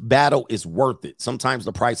 sometimes the battle is worth it. Sometimes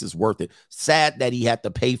the price is worth it. Sad that he had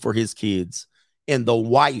to pay for his kids, and the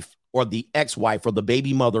wife or the ex-wife or the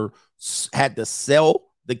baby mother had to sell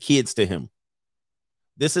the kids to him.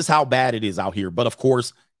 This is how bad it is out here. But of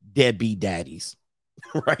course, deadbeat daddies,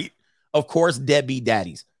 right? Of course, deadbeat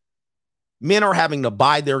daddies. Men are having to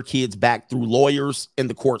buy their kids back through lawyers and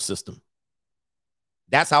the court system.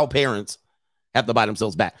 That's how parents have to buy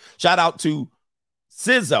themselves back. Shout out to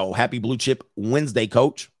Sizzo. Happy Blue Chip Wednesday,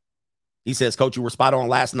 Coach. He says, Coach, you were spot on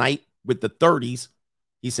last night with the 30s.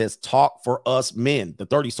 He says, talk for us men. The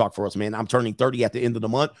 30s talk for us men. I'm turning 30 at the end of the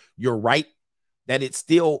month. You're right that it's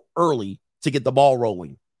still early to get the ball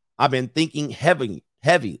rolling. I've been thinking heavily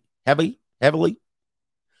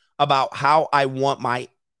about how I want my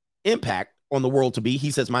impact on the world to be.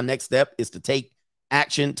 He says, my next step is to take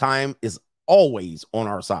action. Time is always on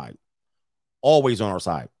our side. Always on our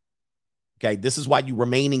side. Okay, this is why you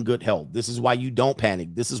remain in good health. This is why you don't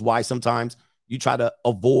panic. This is why sometimes you try to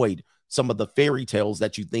avoid some of the fairy tales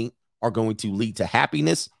that you think are going to lead to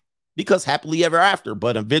happiness, because happily ever after,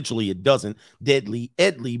 but eventually it doesn't. Deadly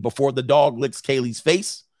Edley, before the dog licks Kaylee's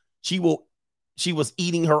face, she was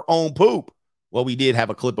eating her own poop. Well, we did have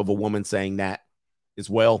a clip of a woman saying that as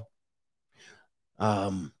well.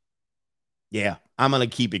 Yeah, I'm going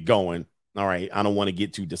to keep it going. All right, I don't want to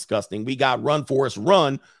get too disgusting. We got Run Forest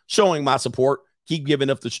Run showing my support. Keep giving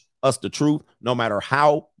us the truth, no matter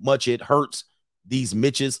how much it hurts these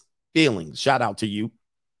Mitch's feelings. Shout out to you.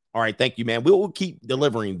 All right, thank you, man. We'll keep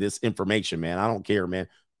delivering this information, man. I don't care, man.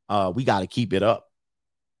 We got to keep it up.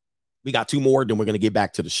 We got 2 more, then we're going to get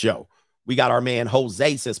back to the show. We got our man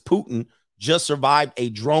Jose says Putin just survived a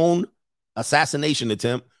drone assassination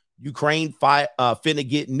attempt. Ukraine finna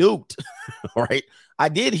get nuked. All right. I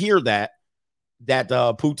did hear that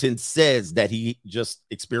Putin says that he just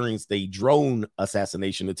experienced a drone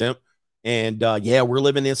assassination attempt. And yeah, we're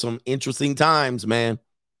living in some interesting times, man.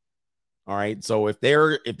 All right. So if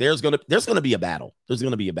there's going to be a battle. There's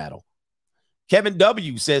going to be a battle. Kevin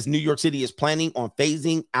W says New York City is planning on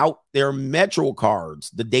phasing out their Metro cards.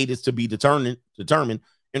 The date is to be determined.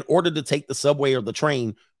 In order to take the subway or the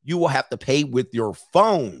train, you will have to pay with your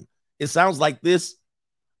phone. It sounds like this.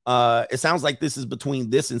 Is between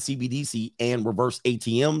this and CBDC and reverse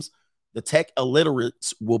ATMs. The tech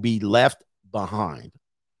illiterates will be left behind.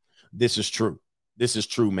 This is true. This is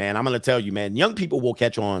true, man. I'm going to tell you, man, young people will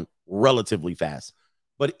catch on relatively fast.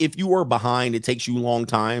 But if you are behind, it takes you a long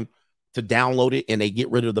time to download it, and they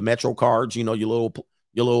get rid of the Metro cards, you know, your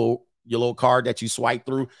little card that you swipe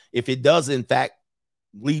through. If it does, in fact,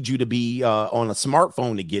 lead you to be on a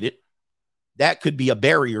smartphone to get it, that could be a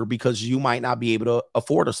barrier because you might not be able to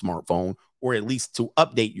afford a smartphone, or at least to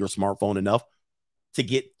update your smartphone enough to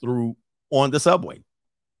get through on the subway.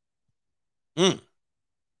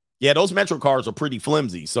 Yeah, those Metro cards are pretty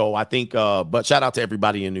flimsy. So I think, but shout out to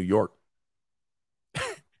everybody in New York.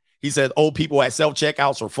 He said, old people at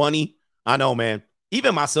self-checkouts are funny. I know, man.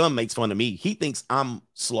 Even my son makes fun of me. He thinks I'm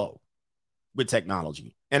slow with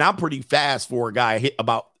technology. And I'm pretty fast for a guy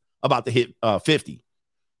about to hit 50.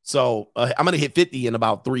 So I'm going to hit 50 in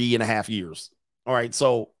about 3.5 years. All right.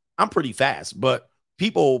 So I'm pretty fast, but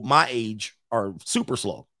people my age are super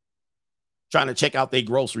slow trying to check out their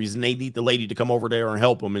groceries, and they need the lady to come over there and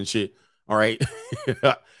help them and shit. All right.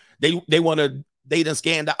 They done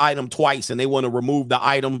scanned the item twice and they want to remove the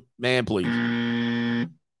item. Man, please.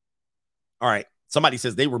 All right. Somebody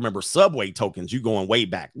says they remember subway tokens. You going way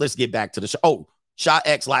back. Let's get back to the show. Oh, Shot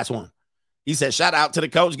X, last one. He said, shout out to the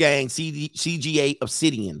Coach Gang, CGA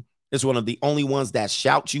Obsidian. It's one of the only ones that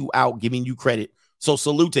shout you out, giving you credit. So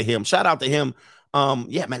salute to him. Shout out to him.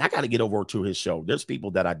 Yeah, man, I got to get over to his show. There's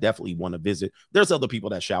people that I definitely want to visit. There's other people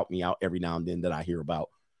that shout me out every now and then that I hear about.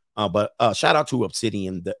 But shout out to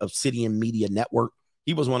Obsidian, the Obsidian Media Network.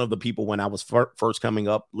 He was one of the people when I was first coming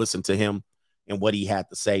up, listen to him and what he had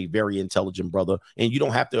to say. Very intelligent brother. And you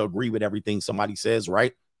don't have to agree with everything somebody says,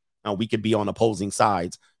 right? We could be on opposing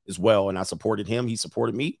sides as well. And I supported him. He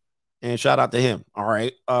supported me. And shout out to him. All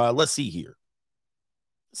right. Let's see here.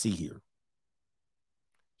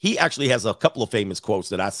 He actually has a couple of famous quotes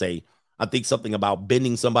that I say I think something about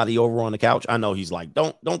bending somebody over on the couch. I know he's like,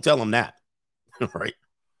 don't tell him that. Right.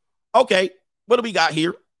 Okay. What do we got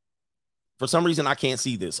here? For some reason, I can't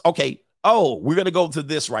see this. Okay. Oh, we're going to go to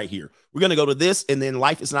this right here. We're going to go to this, and then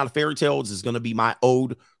Life is Not a Fairy Tale. This is going to be my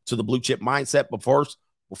ode to the blue chip mindset. But first,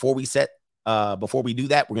 before we do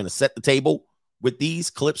that, we're going to set the table with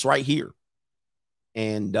these clips right here.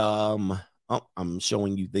 And I'm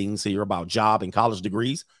showing you things here about job and college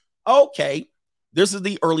degrees. Okay. This is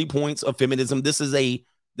the early points of feminism. This is a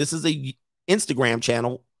Instagram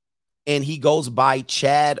channel, and he goes by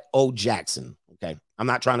Chad O. Jackson. Okay. I'm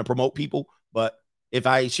not trying to promote people, but if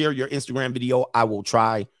I share your Instagram video, I will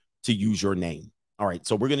try to use your name. All right.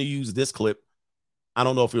 So we're going to use this clip. I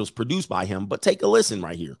don't know if it was produced by him, but take a listen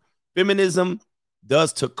right here. Feminism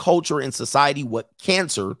does to culture and society what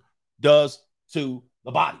cancer does to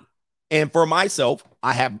the body. And for myself,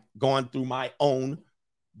 I have gone through my own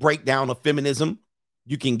breakdown of feminism.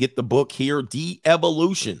 You can get the book here,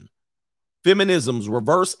 De-Evolution, Feminism's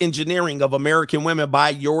Reverse Engineering of American Women by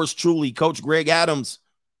yours truly, Coach Greg Adams.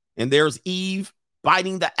 And there's Eve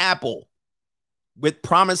biting the apple with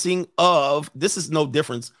promising of, this is no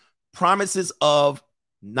difference, promises of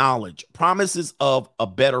knowledge, promises of a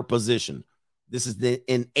better position. This is the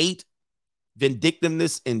innate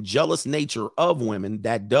vindictiveness and jealous nature of women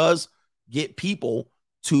that does get people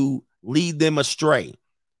to lead them astray.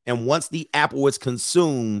 And once the apple is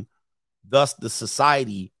consumed, thus the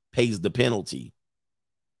society pays the penalty.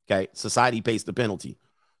 Okay, society pays the penalty.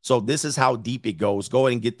 So this is how deep it goes. Go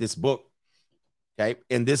ahead and get this book. Okay,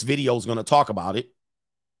 and this video is going to talk about it.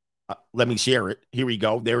 Let me share it. Here we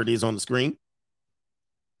go. There it is on the screen.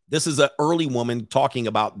 This is an early woman talking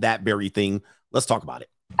about that very thing. Let's talk about it.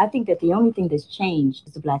 I think that the only thing that's changed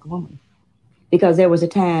is the Black woman. Because there was a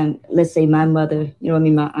time, let's say my mother,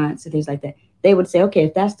 my aunts and things like that, they would say, okay,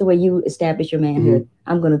 if that's the way you establish your manhood,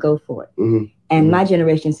 I'm going to go for it. And my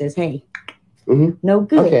generation says, hey, no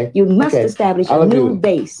good. Okay. You must establish a new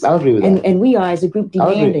base. I'll agree with that. And we are, as a group,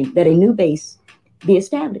 demanding that a new base be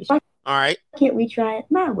established. All right. Why can't we try it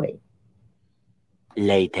my way?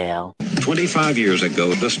 Later. 25 years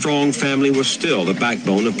ago, the strong family was still the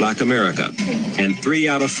backbone of Black America, and 3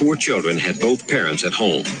 out of 4 children had both parents at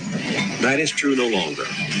home. That is true no longer.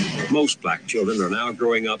 Most Black children are now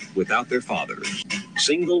growing up without their fathers.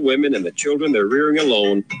 Single women and the children they're rearing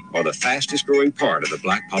alone are the fastest growing part of the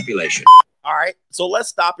Black population. All right, so let's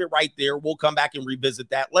stop it right there. We'll come back and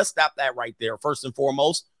revisit that. Let's stop that right there. First and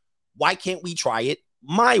foremost, why can't we try it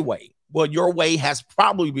my way? Well, your way has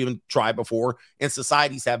probably been tried before, and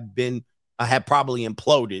societies have probably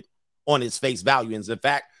imploded on its face value. And in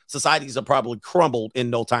fact, societies have probably crumbled in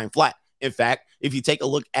no time flat. In fact, if you take a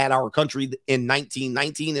look at our country in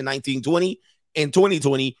 1919 and 1920, in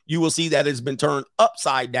 2020, you will see that it's been turned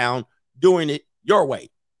upside down, doing it your way.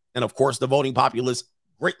 And of course, the voting populace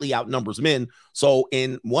greatly outnumbers men. So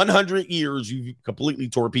in 100 years, you completely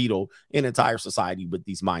torpedo an entire society with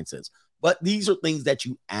these mindsets. But these are things that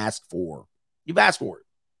you ask for. You've asked for it,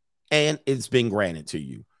 and it's been granted to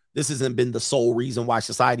you. This hasn't been the sole reason why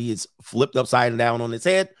society is flipped upside down on its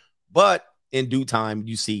head, but in due time,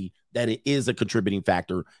 you see that it is a contributing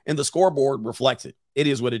factor, and the scoreboard reflects it. It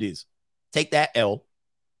is what it is. Take that L,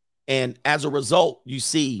 and as a result, you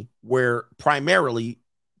see where primarily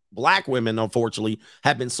Black women, unfortunately,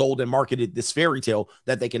 have been sold and marketed this fairy tale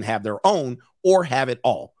that they can have their own or have it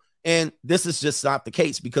all. And this is just not the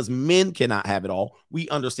case because men cannot have it all. We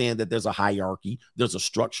understand that there's a hierarchy, there's a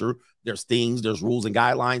structure, there's things, there's rules and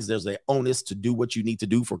guidelines, there's the onus to do what you need to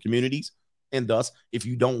do for communities. And thus, if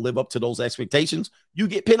you don't live up to those expectations, you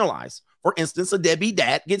get penalized. For instance, a deadbeat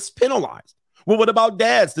dad gets penalized. Well, what about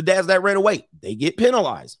dads? The dads that ran away, they get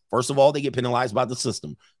penalized. First of all, they get penalized by the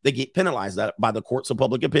system. They get penalized by the courts of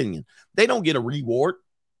public opinion. They don't get a reward.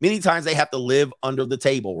 Many times they have to live under the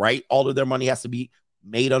table, right? All of their money has to be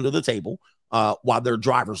made under the table while their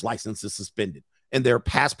driver's license is suspended and their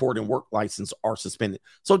passport and work license are suspended.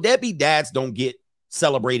 So deadbeat dads don't get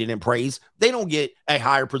celebrated and praised. They don't get a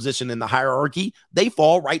higher position in the hierarchy. They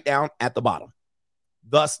fall right down at the bottom.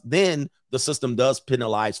 Thus, then the system does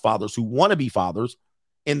penalize fathers who want to be fathers,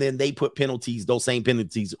 and then they put penalties, those same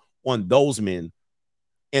penalties on those men.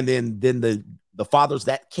 And then the fathers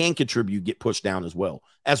that can contribute get pushed down as well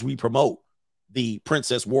as we promote the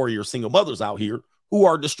princess warrior single mothers out here who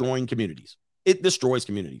are destroying communities. It destroys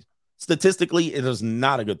communities. Statistically, it is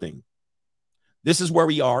not a good thing. This is where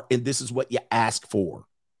we are, and this is what you ask for.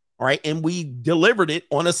 All right, and we delivered it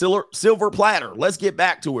on a silver platter. Let's get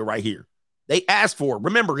back to it right here. They asked for it.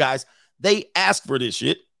 Remember, guys, they asked for this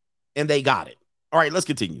shit, and they got it. All right, let's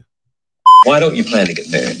continue. Why don't you plan to get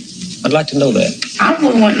married? I'd like to know that. I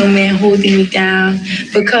wouldn't want no man holding me down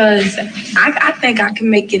because I think I can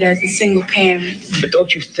make it as a single parent. But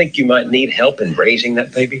don't you think you might need help in raising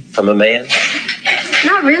that baby from a man?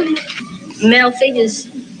 Not really. Male figures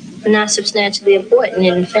are not substantially important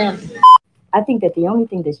in the family. I think that the only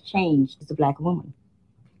thing that's changed is the black woman.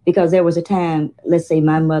 Because there was a time, let's say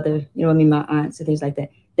my mother, my aunts and things like that,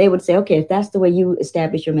 they would say, okay, if that's the way you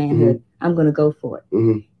establish your manhood, I'm going to go for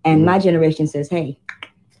it. And my generation says, hey,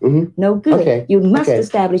 no good. Okay. You must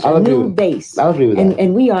establish a new base. I'll agree with that.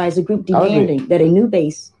 And we are, as a group, demanding that a new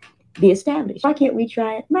base be established. Why can't we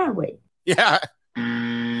try it my way? Yeah.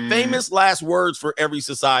 Famous last words for every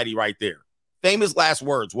society right there. Famous last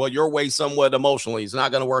words. Well, your way somewhat emotionally is not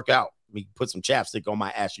going to work out. Let me put some chapstick on my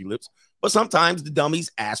ashy lips. But sometimes the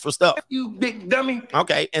dummies ask for stuff. You big dummy.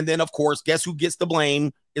 Okay. And then, of course, guess who gets the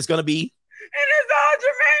blame? It's going to be. And it's all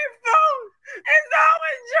Jermaine's fault. It's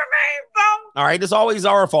always Jermaine's fault. All right. It's always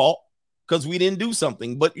our fault because we didn't do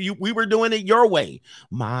something. But we were doing it your way.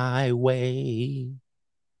 My way.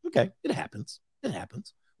 Okay. It happens. It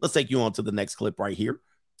happens. Let's take you on to the next clip right here.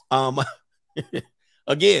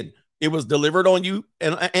 Again, it was delivered on you.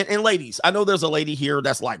 And ladies, I know there's a lady here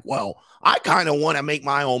that's like, well, I kind of want to make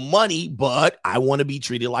my own money, but I want to be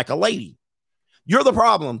treated like a lady. You're the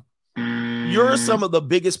problem. You're some of the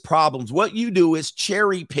biggest problems. What you do is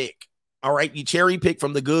cherry pick. All right. You cherry pick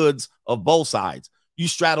from the goods of both sides. You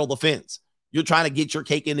straddle the fence. You're trying to get your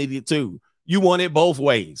cake and eat it too. You want it both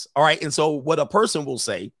ways. All right. And so what a person will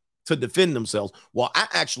say to defend themselves, well,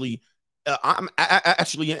 I'm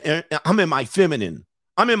in my feminine.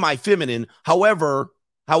 I'm in my feminine. However,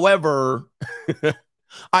 I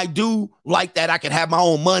do like that I can have my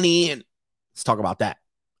own money. And let's talk about that.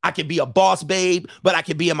 I can be a boss babe, but I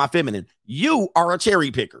can be in my feminine. You are a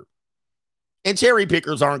cherry picker. And cherry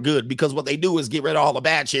pickers aren't good because what they do is get rid of all the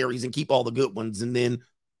bad cherries and keep all the good ones. And then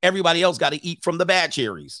everybody else got to eat from the bad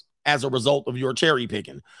cherries as a result of your cherry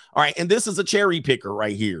picking. All right. And this is a cherry picker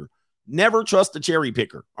right here. Never trust a cherry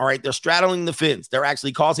picker. All right. They're straddling the fence. They're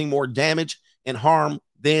actually causing more damage and harm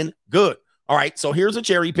than good. All right. So here's a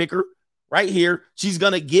cherry picker right here. She's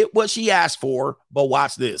going to get what she asked for, but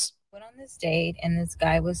watch this. Went on this date and this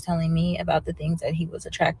guy was telling me about the things that he was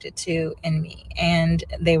attracted to in me. And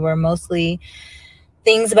they were mostly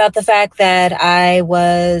things about the fact that I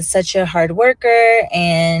was such a hard worker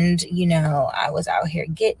and, I was out here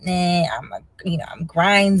getting it. I'm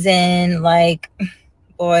grinding like,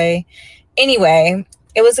 boy. Anyway,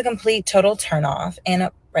 it was a complete total turnoff and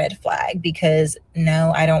a red flag because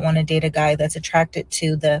no, I don't want to date a guy that's attracted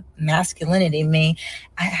to the masculinity in me.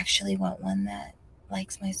 I actually want one that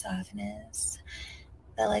likes my softness,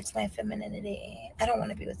 that likes my femininity. I don't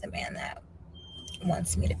want to be with a man that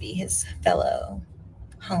wants me to be his fellow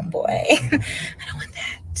homeboy. I don't want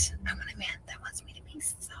that. I want a man that wants me to be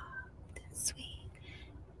soft and sweet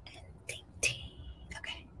and dainty.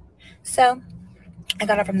 Okay. So I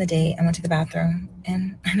got up from the date. I went to the bathroom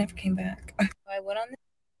and I never came back. I went on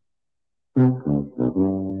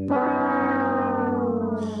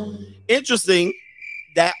Interesting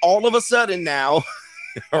that all of a sudden now,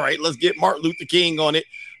 all right, let's get Martin Luther King on it.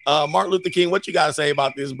 Martin Luther King, what you got to say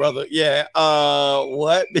about this, brother? Yeah.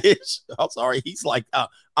 What, bitch? I'm sorry. He's like,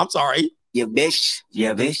 I'm sorry. Yeah, bitch.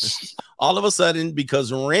 Yeah, bitch. All of a sudden,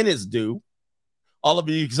 because rent is due, all of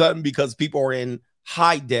a sudden, because people are in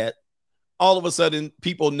high debt, all of a sudden,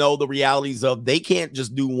 people know the realities of they can't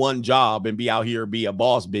just do one job and be out here and be a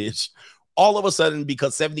boss bitch. All of a sudden,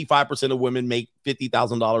 because 75% of women make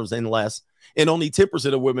 $50,000 and less, and only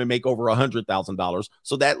 10% of women make over $100,000.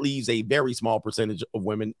 So that leaves a very small percentage of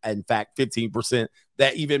women, in fact, 15%,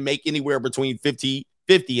 that even make anywhere between $50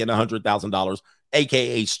 and $100,000,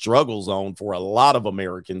 aka struggle zone for a lot of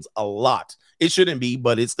Americans. A lot. It shouldn't be,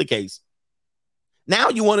 but it's the case. Now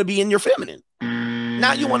you want to be in your feminine.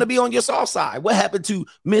 Now you want to be on your soft side. What happened to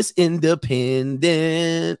Miss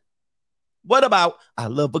Independent? What about I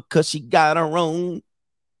love her because she got her own?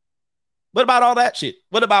 What about all that shit?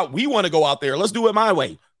 What about we want to go out there? Let's do it my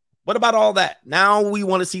way. What about all that? Now we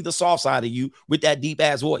want to see the soft side of you with that deep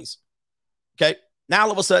ass voice. Okay. Now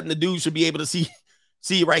all of a sudden the dude should be able to see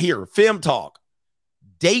right here. Fem talk.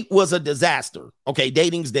 Date was a disaster. Okay.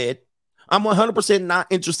 Dating's dead. I'm 100% not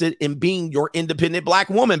interested in being your independent black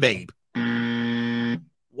woman, babe.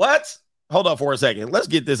 What? Hold on for a second. Let's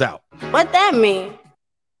get this out. What that mean?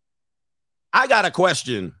 I got a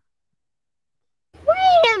question.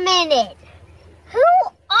 Wait a minute. Who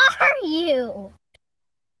are you?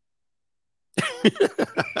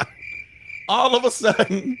 All of a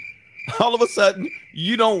sudden,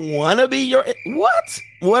 you don't want to be your... What?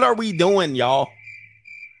 What are we doing, y'all?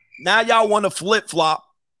 Now y'all want to flip-flop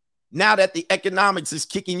Now that the economics is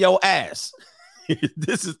kicking your ass.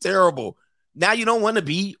 This is terrible. Now you don't want to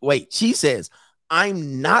be, wait, she says,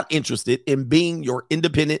 I'm not interested in being your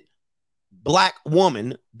independent black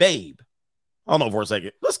woman, babe. Hold on for a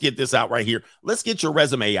second. Let's get this out right here. Let's get your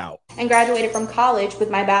resume out. And graduated from college with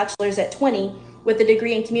my bachelor's at 20 with a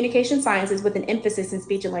degree in communication sciences with an emphasis in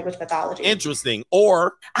speech and language pathology. Interesting.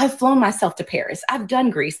 Or I've flown myself to Paris. I've done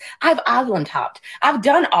Greece. I've island hopped. I've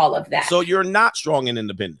done all of that. So you're not strong and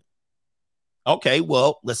independent. Okay,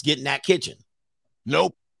 well, let's get in that kitchen.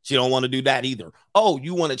 Nope. She don't want to do that either. Oh,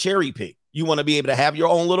 you want to cherry pick. You want to be able to have your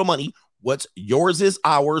own little money. What's yours is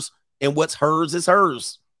ours, and what's hers is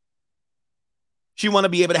hers. She want to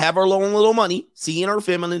be able to have her own little money, seeing her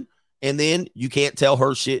feminine, and then you can't tell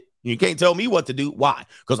her shit. You can't tell me what to do. Why?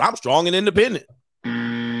 Because I'm strong and independent.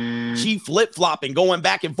 She flip-flopping, going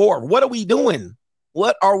back and forth. What are we doing?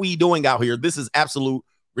 What are we doing out here? This is absolute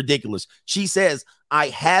ridiculous. She says, I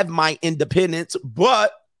have my independence,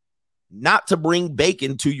 but not to bring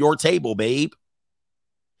bacon to your table, babe.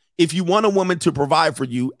 If you want a woman to provide for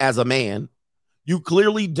you as a man, you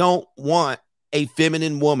clearly don't want a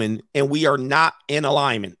feminine woman, and we are not in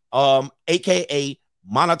alignment. AKA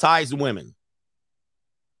monetized women.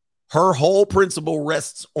 Her whole principle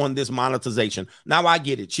rests on this monetization. Now I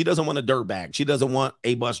get it. She doesn't want a dirtbag. She doesn't want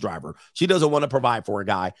a bus driver. She doesn't want to provide for a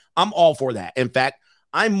guy. I'm all for that. In fact,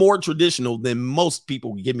 I'm more traditional than most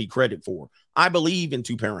people give me credit for. I believe in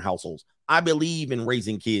two-parent households. I believe in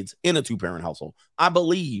raising kids in a two-parent household. I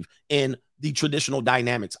believe in the traditional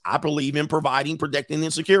dynamics. I believe in providing, protecting,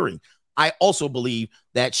 and securing. I also believe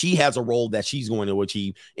that she has a role that she's going to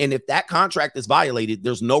achieve. And if that contract is violated,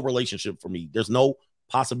 there's no relationship for me. There's no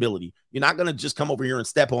possibility. You're not going to just come over here and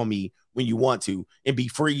step on me when you want to and be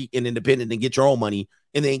free and independent and get your own money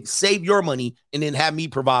and then save your money and then have me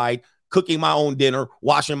provide cooking my own dinner,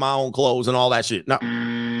 washing my own clothes and all that shit. No, it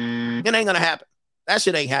ain't going to happen. That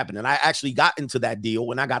shit ain't happening. I actually got into that deal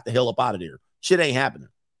when I got the hell up out of there. Shit ain't happening.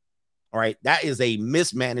 All right. That is a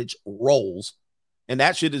mismanaged roles. And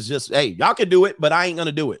that shit is just, hey, y'all can do it, but I ain't going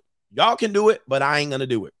to do it. Y'all can do it, but I ain't going to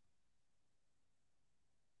do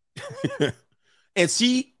it. And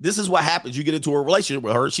see, this is what happens. You get into a relationship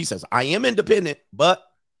with her. She says, I am independent, but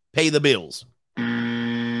pay the bills.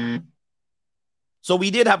 So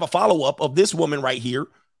we did have a follow-up of this woman right here.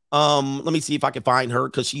 Let me see if I can find her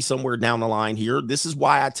because she's somewhere down the line here. This is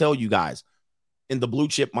why I tell you guys in the blue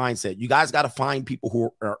chip mindset, you guys got to find people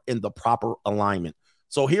who are in the proper alignment.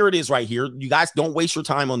 So here it is right here. You guys don't waste your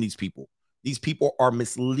time on these people. These people are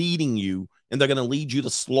misleading you and they're going to lead you to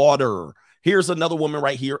slaughter. Here's another woman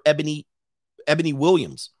right here, Ebony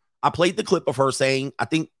Williams. I played the clip of her saying, I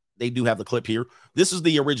think they do have the clip here. This is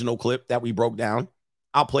the original clip that we broke down.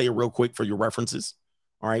 I'll play it real quick for your references.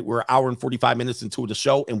 All right. We're an hour and 45 minutes into the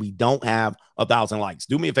show and we don't have 1,000 likes.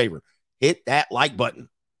 Do me a favor. Hit that like button.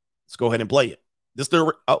 Let's go ahead and play it.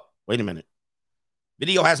 Oh, wait a minute.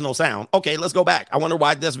 Video has no sound. Okay, let's go back. I wonder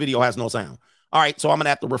why this video has no sound. All right. So I'm going to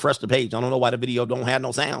have to refresh the page. I don't know why the video don't have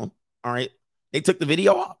no sound. All right. They took the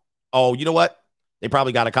video off. Oh, you know what? They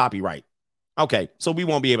probably got a copyright. Okay, so we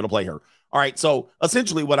won't be able to play her. All right, so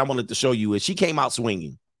essentially what I wanted to show you is she came out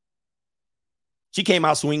swinging. She came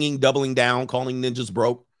out swinging, doubling down, calling ninjas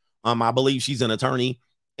broke. I believe she's an attorney,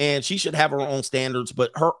 and she should have her own standards,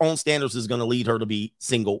 but her own standards is going to lead her to be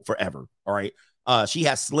single forever, all right? She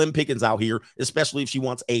has slim pickings out here, especially if she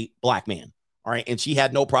wants a black man, all right? And she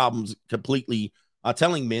had no problems completely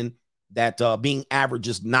telling men that being average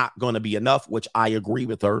is not going to be enough, which I agree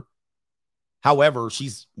with her. However,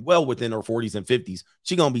 she's well within her 40s and 50s.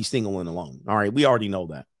 She's going to be single and alone. All right. We already know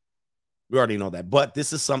that. But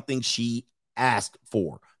this is something she asked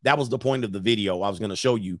for. That was the point of the video I was going to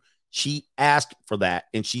show you. She asked for that,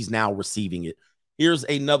 and she's now receiving it. Here's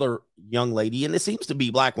another young lady, and it seems to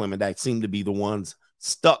be black women that seem to be the ones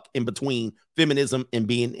stuck in between feminism and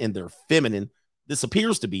being in their feminine. This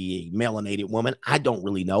appears to be a melanated woman. I don't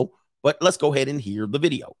really know, but let's go ahead and hear the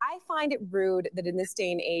video. I find it rude that in this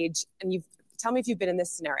day and age, and tell me if you've been in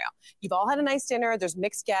this scenario. You've all had a nice dinner. There's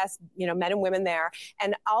mixed guests, men and women there.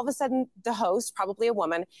 And all of a sudden, the host, probably a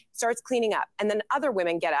woman, starts cleaning up. And then other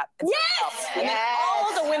women get up. And then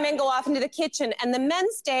all the women go off into the kitchen. And the men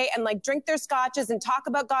stay and drink their scotches and talk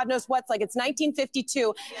about God knows what's like it's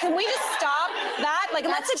 1952. Can we just stop that?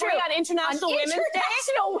 Let's agree on International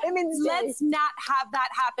Women's Day. Let's not have that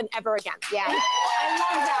happen ever again. Yeah. I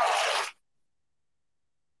love that.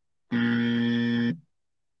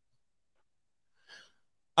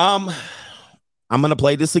 I'm going to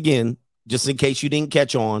play this again, just in case you didn't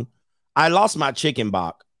catch on. I lost my chicken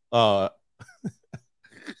box.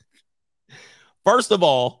 First of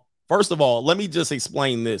all, let me just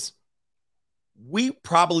explain this. we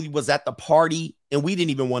probably was at the party and we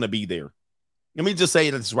didn't even want to be there. Let me just say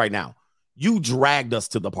this right now. You dragged us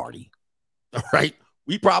to the party. All right.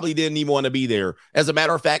 We probably didn't even want to be there. As a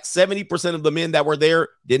matter of fact, 70% of the men that were there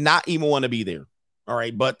did not even want to be there. All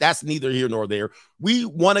right. But that's neither here nor there. We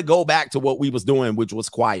want to go back to what we was doing, which was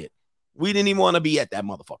quiet. We didn't even want to be at that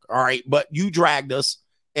motherfucker. All right. But you dragged us.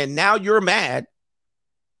 And now you're mad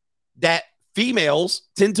that females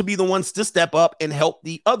tend to be the ones to step up and help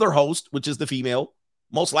the other host, which is the female,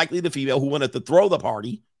 most likely the female who wanted to throw the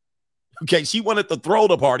party. Okay, she wanted to throw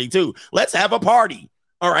the party too. Let's have a party.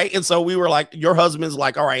 All right. And so we were like, your husband's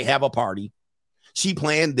like, all right, have a party. She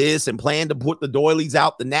planned this and planned to put the doilies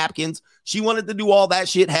out, the napkins. She wanted to do all that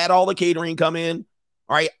shit, had all the catering come in.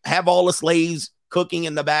 All right, have all the slaves cooking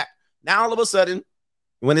in the back. Now, all of a sudden,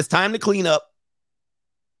 when it's time to clean up,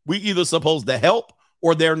 we either supposed to help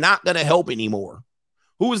or they're not going to help anymore.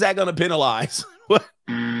 Who is that going to penalize?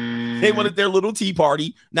 They wanted their little tea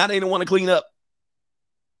party. Now they don't want to clean up.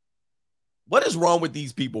 What is wrong with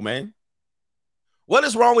these people, man? What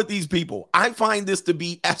is wrong with these people? I find this to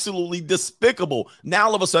be absolutely despicable. Now,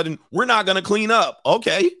 all of a sudden, we're not going to clean up.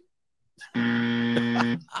 Okay.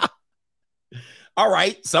 All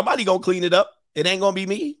right. Somebody going to clean it up. It ain't going to be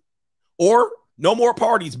me. Or no more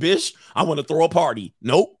parties, bitch. I want to throw a party.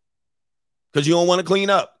 Nope. Because you don't want to clean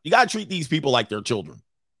up. You got to treat these people like they're children.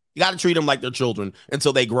 You got to treat them like they're children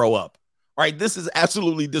until they grow up. All right. This is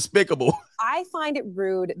absolutely despicable. I find it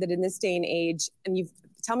rude that in this day and age, and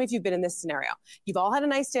tell me if you've been in this scenario. You've all had a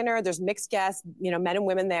nice dinner. There's mixed guests, men and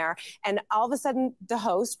women there. And all of a sudden, the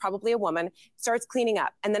host, probably a woman, starts cleaning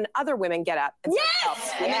up. And then other women get up and start to help.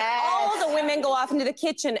 And then all the women go off into the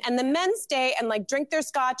kitchen. And the men stay and drink their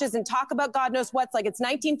scotches and talk about God knows what's like it's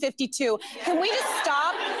 1952. Can we just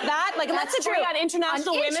stop that? Let's agree on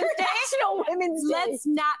International Women's Day. Let's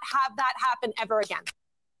not have that happen ever again.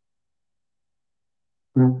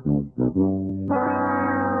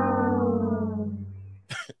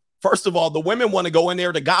 First of all, the women want to go in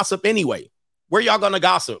there to gossip anyway. Where y'all going to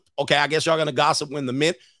gossip? Okay, I guess y'all going to gossip when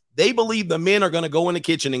they believe the men are going to go in the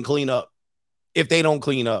kitchen and clean up. If they don't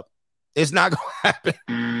clean up, it's not going to happen.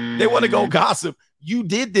 They want to go gossip. You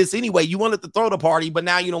did this anyway. You wanted to throw the party, but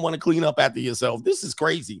now you don't want to clean up after yourself. This is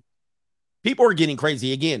crazy. People are getting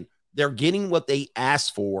crazy. Again, they're getting what they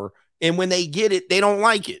asked for. And when they get it, they don't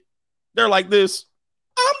like it. They're like this.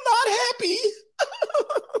 I'm not happy.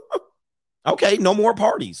 Okay, no more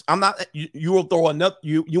parties. I'm not. You will throw another.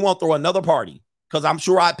 You won't throw another party because I'm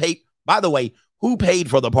sure I paid. By the way, who paid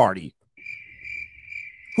for the party?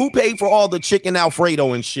 Who paid for all the chicken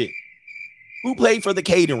Alfredo and shit? Who paid for the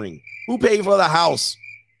catering? Who paid for the house?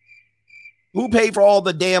 Who paid for all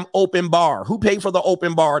the damn open bar? Who paid for the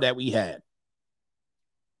open bar that we had?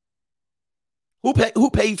 Who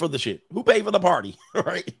paid for the shit? Who paid for the party? All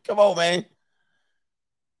right, come on, man.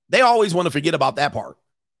 They always want to forget about that part.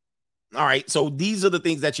 All right, so these are the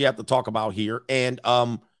things that you have to talk about here, and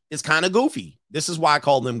it's kind of goofy. This is why I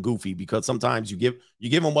call them goofy, because sometimes you give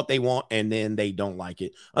them what they want, and then they don't like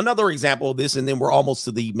it. Another example of this, and then we're almost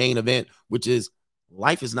to the main event, which is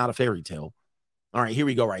life is not a fairy tale. All right, here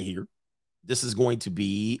we go right here. This is going to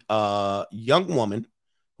be a young woman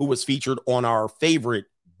who was featured on our favorite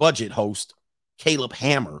budget host, Caleb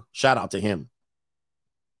Hammer. Shout out to him.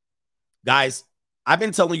 Guys, I've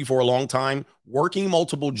been telling you for a long time, working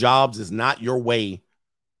multiple jobs is not your way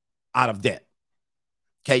out of debt.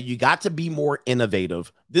 Okay, you got to be more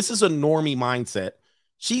innovative. This is a normie mindset.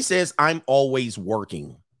 She says, I'm always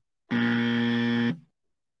working.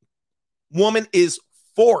 Woman is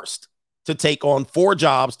forced to take on 4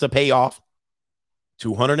 jobs to pay off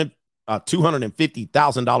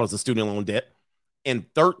 $250,000 of student loan debt and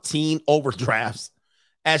 13 overdrafts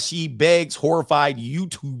as she begs horrified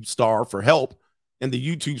YouTube star for help. And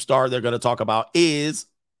the YouTube star they're going to talk about is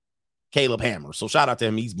Caleb Hammer. So shout out to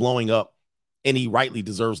him. He's blowing up, and he rightly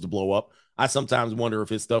deserves to blow up. I sometimes wonder if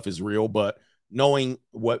his stuff is real, but knowing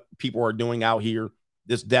what people are doing out here,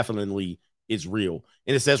 this definitely is real.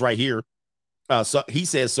 And it says right here, so he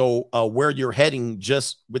says, where you're heading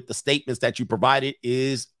just with the statements that you provided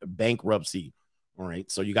is bankruptcy. All right.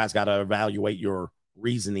 So you guys got to evaluate your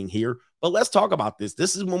reasoning here. But let's talk about this.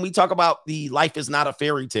 This is when we talk about the life is not a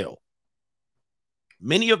fairy tale.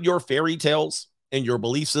 Many of your fairy tales and your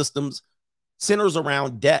belief systems centers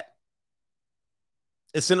around debt.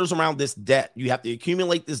 It centers around this debt. You have to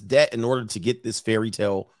accumulate this debt in order to get this fairy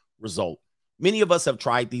tale result. Many of us have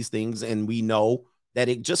tried these things, and we know that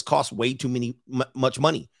it just costs way too much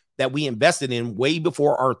money that we invested in way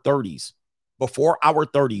before our 30s. Before our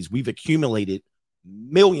 30s, we've accumulated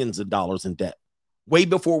millions of dollars in debt way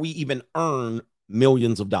before we even earn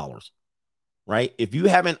millions of dollars, right? If you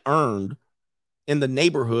haven't earned in the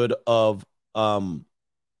neighborhood of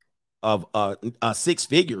 6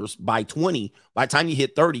 figures by 20. By the time you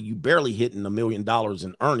hit 30, you barely hitting $1 million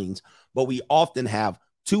in earnings. But we often have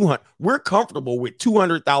 200. We're comfortable with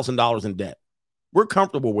 $200,000 in debt. We're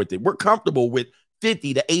comfortable with it. We're comfortable with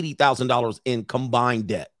 $50,000 to $80,000 in combined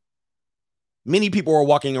debt. Many people are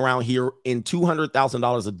walking around here in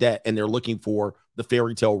 $200,000 of debt, and they're looking for the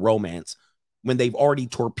fairy tale romance when they've already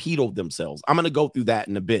torpedoed themselves. I'm going to go through that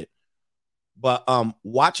in a bit. But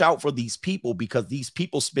watch out for these people, because these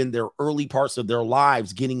people spend their early parts of their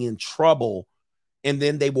lives getting in trouble, and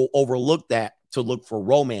then they will overlook that to look for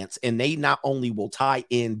romance. And they not only will tie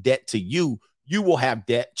in debt to you, you will have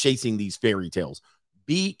debt chasing these fairy tales.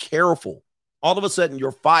 Be careful. All of a sudden,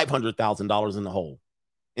 you're $500,000 in the hole.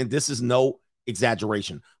 And this is no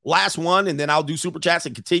exaggeration. Last one, and then I'll do super chats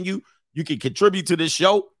and continue. You can contribute to this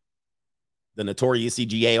show. The Notorious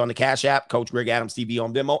CGA on the Cash App, Coach Greg Adams TV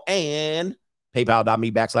on Venmo, and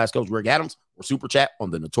PayPal.me/Coach Greg Adams, or super chat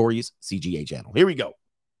on the Notorious CGA channel. Here we go.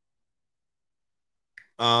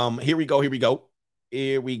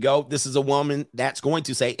 Here we go. This is a woman that's going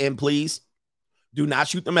to say, and please do not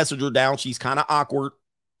shoot the messenger down. She's kind of awkward.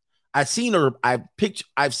 I've seen her. I've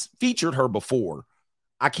featured her before.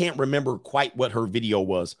 I can't remember quite what her video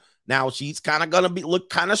was. Now she's kind of going to look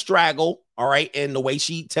kind of straggle. All right. And the way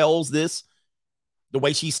she tells this, the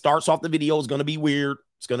way she starts off the video is going to be weird.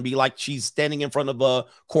 It's going to be like she's standing in front of a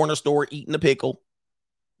corner store eating a pickle.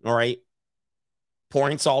 All right.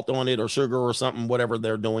 Pouring salt on it or sugar or something, whatever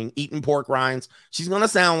they're doing, eating pork rinds. She's going to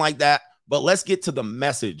sound like that, but let's get to the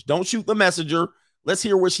message. Don't shoot the messenger. Let's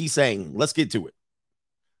hear what she's saying. Let's get to it.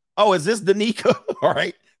 Oh, is this Danica? All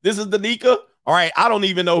right. This is Danica. All right. I don't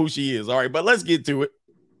even know who she is. All right. But let's get to it.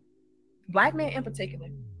 Black men in particular.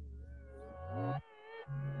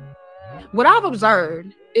 What I've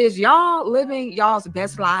observed is y'all living y'all's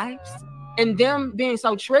best lives, and them being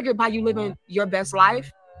so triggered by you living your best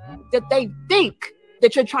life that they think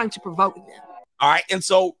that you're trying to provoke them. All right. And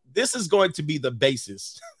so this is going to be the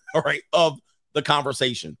basis, all right, of the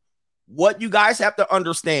conversation. What you guys have to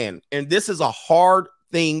understand, and this is a hard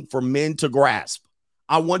thing for men to grasp.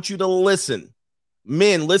 I want you to listen.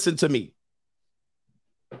 Men, listen to me.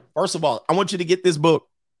 First of all, I want you to get this book,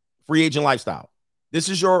 Free Agent Lifestyle. This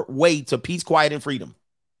is your way to peace, quiet, and freedom.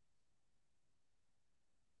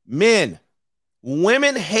 Men,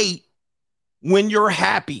 women hate when you're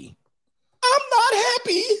happy. I'm not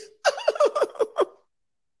happy.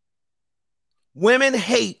 Women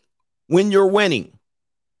hate when you're winning.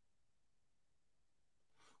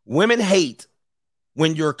 Women hate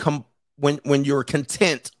when you're when you're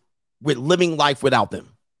content with living life without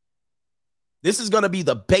them. This is going to be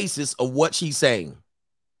the basis of what she's saying.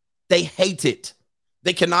 They hate it.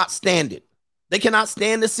 They cannot stand it. They cannot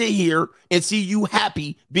stand to sit here and see you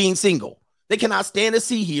happy being single. They cannot stand to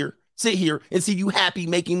sit here and see you happy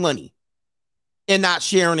making money and not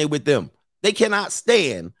sharing it with them. They cannot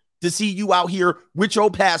stand to see you out here with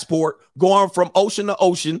your passport going from ocean to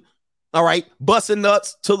ocean, all right, busting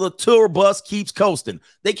nuts till the tour bus keeps coasting.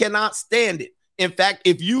 They cannot stand it. In fact,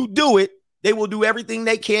 if you do it, they will do everything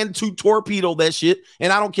they can to torpedo that shit.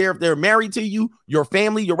 And I don't care if they're married to you, your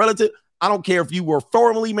family, your relative. I don't care if you were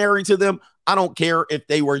formally married to them. I don't care if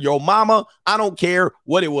they were your mama. I don't care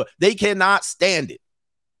what it was. They cannot stand it.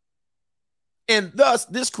 And thus,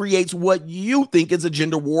 this creates what you think is a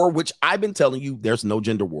gender war, which I've been telling you there's no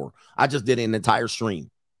gender war. I just did an entire stream.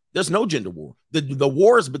 There's no gender war. The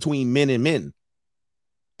war is between men and men.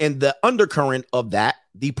 And the undercurrent of that,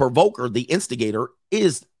 the provoker, the instigator,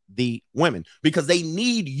 is the women, because they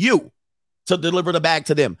need you to deliver the bag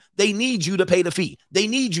to them. They need you to pay the fee. They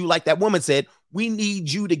need you, like that woman said, we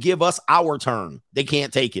need you to give us our turn. They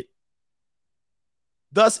can't take it.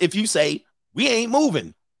 Thus, if you say, we ain't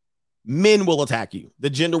moving, men will attack you. The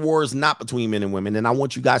gender war is not between men and women, and I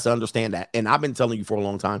want you guys to understand that. And I've been telling you for a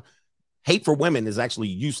long time, hate for women is actually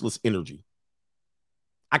useless energy.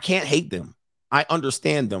 I can't hate them. I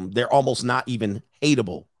understand them. They're almost not even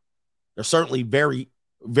hateable. They're certainly very,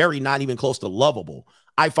 very not even close to lovable.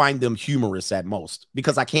 I find them humorous at most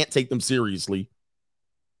because I can't take them seriously.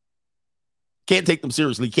 Can't take them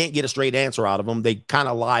seriously. Can't get a straight answer out of them. They kind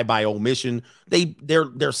of lie by omission.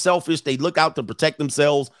 They're selfish. They look out to protect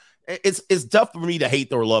themselves. It's tough for me to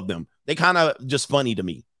hate or love them. They kind of just funny to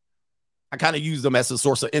me. I kind of use them as a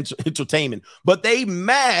source of entertainment, but they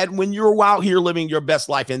mad when you're out here living your best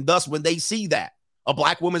life. And thus, when they see that a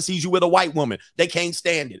black woman sees you with a white woman, they can't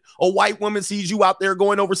stand it. A white woman sees you out there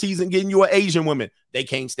going overseas and getting you an Asian woman, they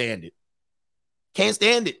can't stand it. Can't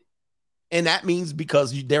stand it. And that means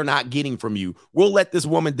because they're not getting from you. We'll let this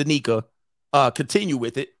woman, Danica, continue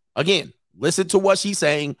with it. Again, listen to what she's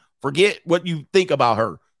saying. Forget what you think about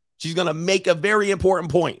her. She's going to make a very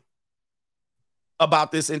important point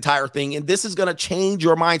about this entire thing. And this is going to change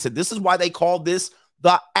your mindset. This is why they call this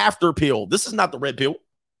the after pill. This is not the red pill.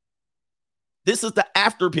 This is the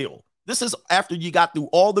after pill. This is after you got through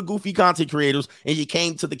all the goofy content creators and you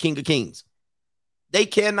came to the King of Kings. They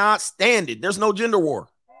cannot stand it. There's no gender war.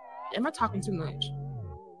 Am I talking too much?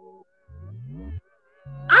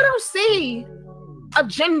 I don't see a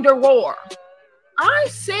gender war. I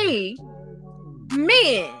see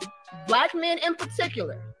men, black men in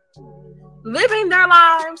particular, living their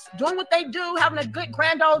lives, doing what they do, having a good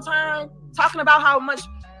grand old time, talking about how much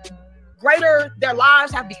greater their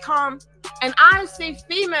lives have become. And I see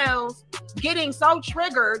females getting so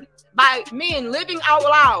triggered by men living out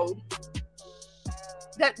loud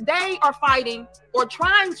that they are fighting or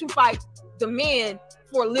trying to fight the men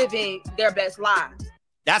for living their best lives.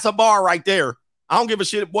 That's a bar right there. I don't give a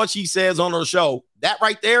shit what she says on her show. That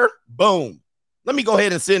right there, boom. Let me go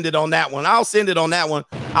ahead and send it on that one. I'll send it on that one.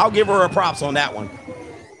 I'll give her a props on that one.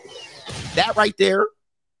 That right there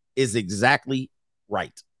is exactly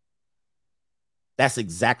right. That's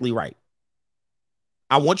exactly right.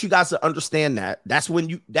 I want you guys to understand that. That's when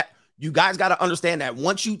you guys got to understand that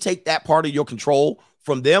once you take that part of your control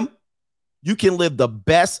from them, you can live the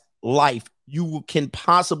best life you can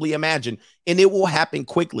possibly imagine. And it will happen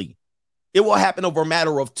quickly. It will happen over a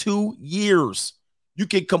matter of 2 years. You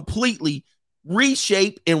can completely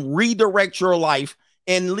reshape and redirect your life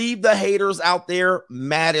and leave the haters out there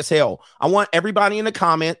mad as hell. I want everybody in the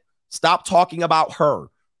comment, stop talking about her.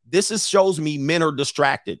 This shows me men are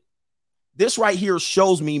distracted. This right here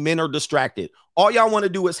shows me men are distracted. All y'all want to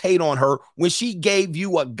do is hate on her when she gave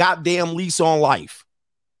you a goddamn lease on life.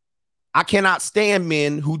 I cannot stand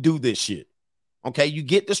men who do this shit. Okay, you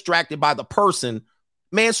get distracted by the person.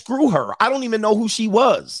 Man, screw her. I don't even know who she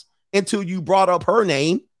was until you brought up her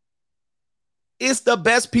name. It's the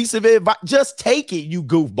best piece of advice. Just take it, you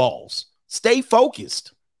goofballs. Stay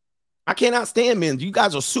focused. I cannot stand men. You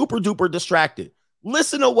guys are super duper distracted.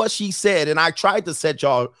 Listen to what she said, and I tried to set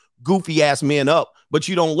y'all goofy ass men up, but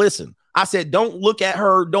you don't listen. I said, don't look at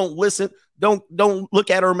her. Don't listen. Don't look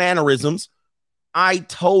at her mannerisms. I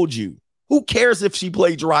told you. Who cares if she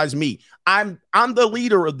plagiarized me? I'm the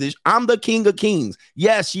leader of this. I'm the King of Kings.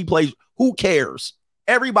 Yes, she plays. Who cares?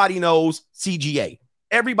 Everybody knows CGA.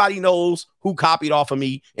 Everybody knows who copied off of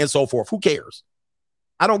me and so forth. Who cares?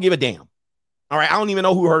 I don't give a damn. All right. I don't even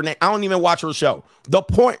know who her name. I don't even watch her show. The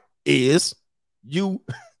point is you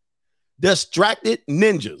distracted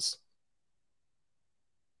ninjas.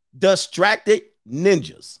 Distracted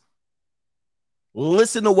ninjas.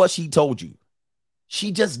 Listen to what she told you.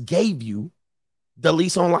 She just gave you the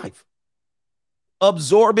lease on life.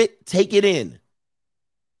 Absorb it. Take it in.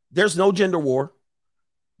 There's no gender war.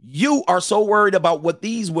 You are so worried about what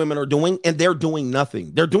these women are doing, and they're doing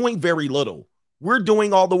nothing. They're doing very little. We're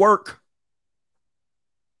doing all the work.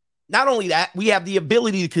 Not only that, we have the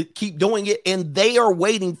ability to keep doing it, and they are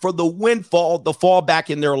waiting for the windfall to fall back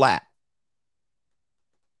in their lap.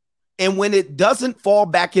 And when it doesn't fall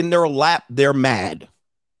back in their lap, they're mad.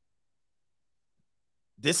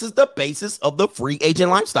 This is the basis of the free agent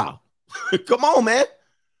lifestyle. Come on, man.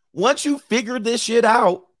 Once you figure this shit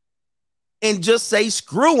out and just say,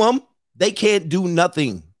 screw them, they can't do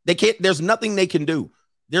nothing. They can't, there's nothing they can do.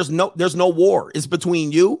 There's no war. It's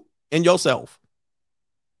between you and yourself.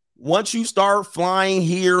 Once you start flying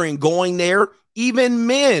here and going there, even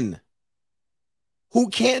men who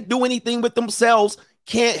can't do anything with themselves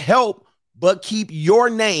can't help but keep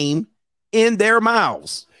your name in their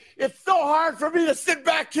mouths. It's so hard for me to sit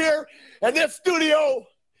back here in this studio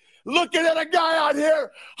looking at a guy out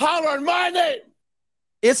here hollering my name.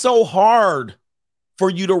 It's so hard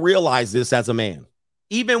for you to realize this as a man.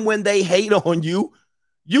 Even when they hate on you,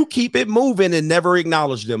 you keep it moving and never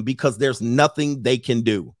acknowledge them because there's nothing they can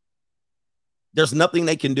do. There's nothing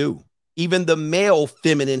they can do. Even the male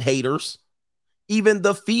feminine haters, even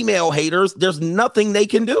the female haters, there's nothing they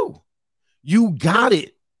can do. You got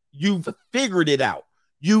it. You've figured it out.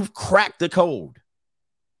 You've cracked the code.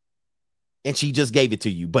 And she just gave it to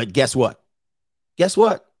you. But guess what? Guess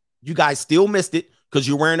what? You guys still missed it because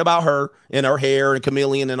you're worrying about her and her hair and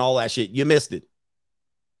chameleon and all that shit. You missed it.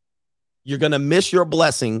 You're going to miss your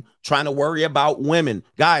blessing trying to worry about women.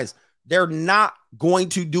 Guys, they're not going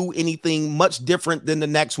to do anything much different than the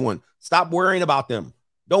next one. Stop worrying about them.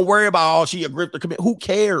 Don't worry about, oh, she a grifter. Who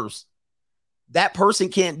cares? That person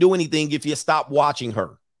can't do anything if you stop watching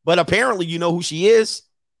her. But apparently you know who she is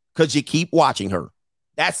because you keep watching her.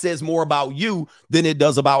 That says more about you than it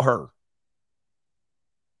does about her.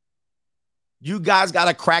 You guys got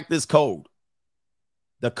to crack this code.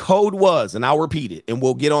 The code was, and I'll repeat it, and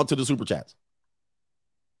we'll get on to the super chats.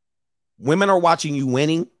 Women are watching you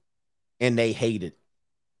winning, and they hate it.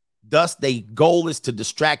 Thus, their goal is to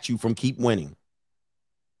distract you from keep winning.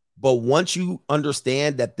 But once you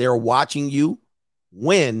understand that they're watching you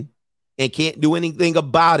win and can't do anything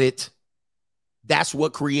about it, that's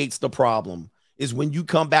what creates the problem, is when you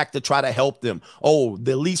come back to try to help them. Oh,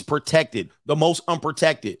 the least protected, the most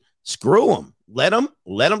unprotected. Screw them. Let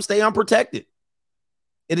them stay unprotected.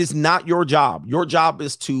 It is not your job. Your job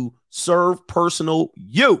is to serve personal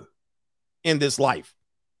you in this life.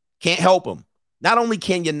 Can't help them. Not only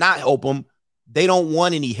can you not help them, they don't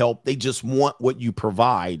want any help. They just want what you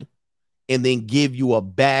provide and then give you a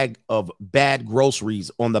bag of bad groceries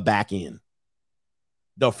on the back end.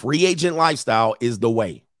 The free agent lifestyle is the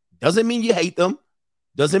way. Doesn't mean you hate them.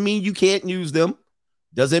 Doesn't mean you can't use them.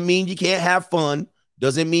 Doesn't mean you can't have fun.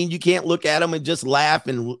 Doesn't mean you can't look at them and just laugh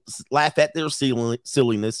at their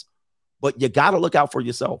silliness. But you got to look out for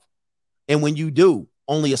yourself. And when you do,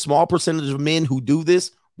 only a small percentage of men who do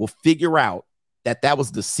this will figure out that that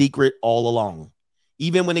was the secret all along.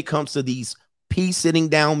 Even when it comes to these sitting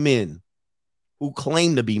down men who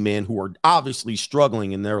claim to be men who are obviously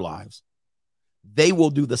struggling in their lives, they will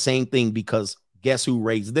do the same thing because guess who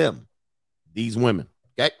raised them? These women.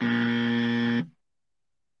 Okay.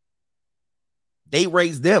 They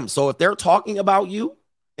raised them. So if they're talking about you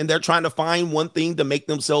and they're trying to find one thing to make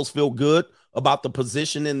themselves feel good about the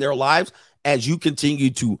position in their lives, as you continue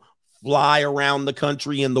to fly around the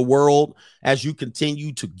country and the world, as you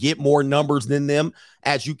continue to get more numbers than them,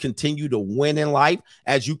 as you continue to win in life,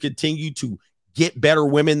 as you continue to get better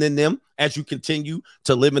women than them, as you continue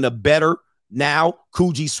to live in a better now,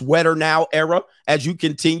 Coogee sweater now era, as you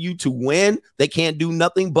continue to win, they can't do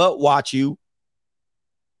nothing but watch you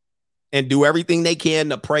and do everything they can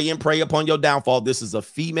to pray and prey upon your downfall. This is a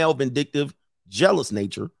female, vindictive, jealous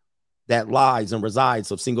nature that lies and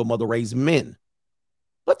resides of single mother raised men.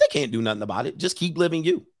 But they can't do nothing about it. Just keep living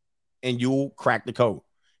you and you'll crack the code.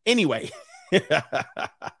 Anyway.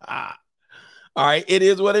 All right. It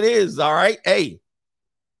is what it is. All right. Hey,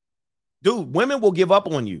 dude, women will give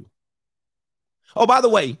up on you. Oh, by the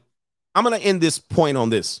way, I'm going to end this point on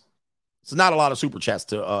this. It's not a lot of super chats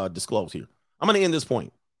to disclose here. I'm going to end this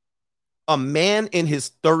point. A man in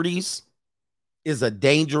his 30s is a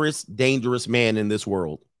dangerous, dangerous man in this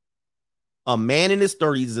world. A man in his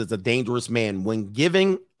 30s is a dangerous man when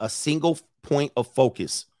given a single point of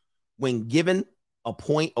focus, when given a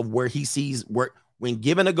point of where he sees, when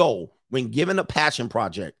given a goal, when given a passion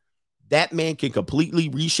project, that man can completely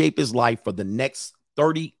reshape his life for the next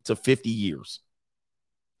 30 to 50 years.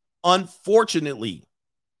 Unfortunately,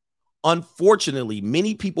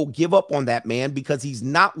 many people give up on that man because he's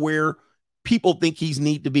not where people think he's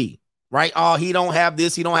need to be, right? Oh, he don't have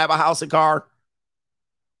this. He don't have a house and car.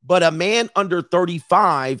 But a man under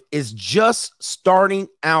 35 is just starting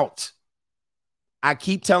out. I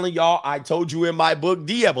keep telling y'all, I told you in my book,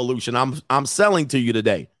 De-Evolution, I'm selling to you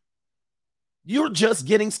today. You're just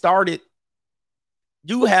getting started.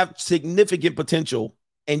 You have significant potential,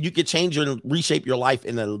 and you can change and reshape your life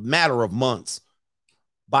in a matter of months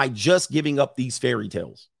by just giving up these fairy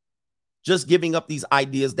tales. Just giving up these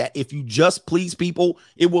ideas that if you just please people,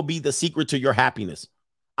 it will be the secret to your happiness.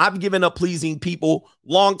 I've given up pleasing people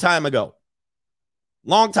long time ago,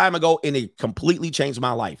 and it completely changed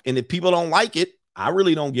my life. And if people don't like it, I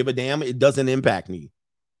really don't give a damn. It doesn't impact me.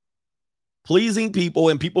 Pleasing people,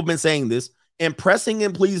 and people have been saying this, impressing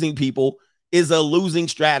and pleasing people is a losing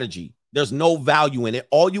strategy. There's no value in it.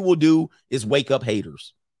 All you will do is wake up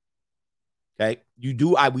haters. Okay. We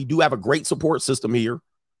do have a great support system here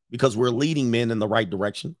because we're leading men in the right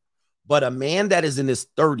direction. But a man that is in his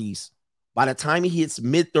 30s, by the time he hits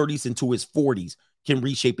mid-30s into his 40s, can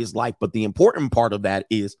reshape his life. But the important part of that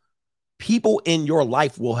is people in your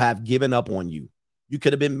life will have given up on you. You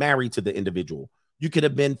could have been married to the individual. You could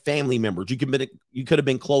have been family members. You could have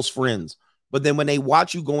been close friends. But then when they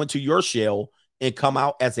watch you go into your shell and come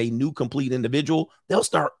out as a new, complete individual, they'll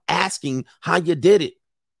start asking how you did it.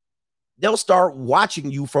 They'll start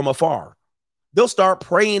watching you from afar. They'll start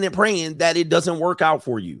praying and praying that it doesn't work out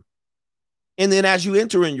for you. And then as you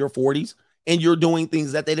enter in your 40s and you're doing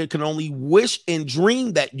things that they can only wish and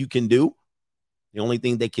dream that you can do, the only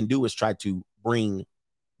thing they can do is try to bring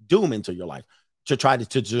doom into your life, to try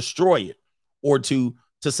to destroy it, or to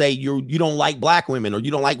say you don't like black women, or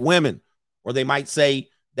you don't like women, or they might say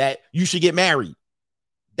that you should get married.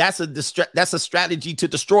 That's a strategy to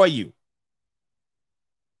destroy you.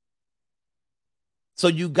 So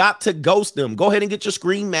you got to ghost them. Go ahead and get your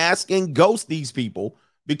screen mask and ghost these people,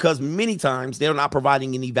 because many times they're not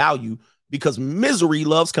providing any value, because misery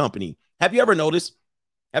loves company. Have you ever noticed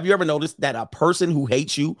Have you ever noticed that a person who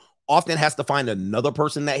hates you often has to find another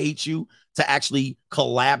person that hates you to actually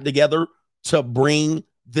collab together to bring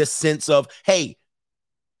this sense of, hey,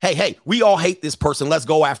 we all hate this person. Let's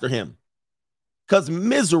go after him. Because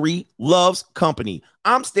misery loves company.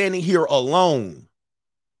 I'm standing here alone.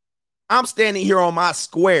 I'm standing here on my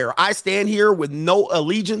square. I stand here with no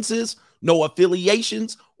allegiances, no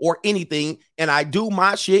affiliations or anything. And I do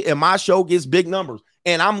my shit and my show gets big numbers.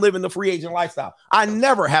 And I'm living the free agent lifestyle. I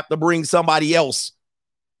never have to bring somebody else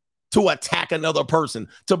to attack another person,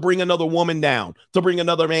 to bring another woman down, to bring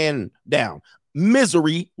another man down.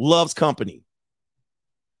 Misery loves company.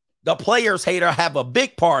 The players hater have a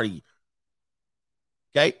big party.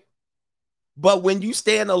 Okay. But when you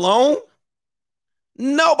stand alone,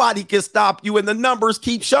 nobody can stop you and the numbers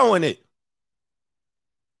keep showing it.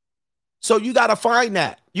 So you got to find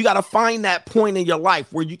that. You got to find that point in your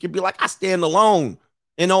life where you can be like, I stand alone.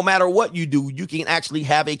 And no matter what you do, you can actually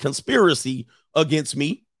have a conspiracy against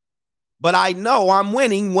me. But I know I'm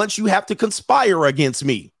winning once you have to conspire against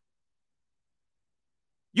me.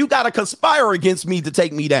 You got to conspire against me to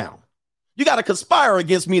take me down. You got to conspire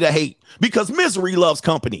against me to hate because misery loves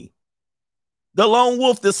company. The lone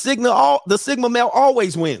wolf, the Sigma male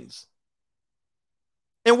always wins.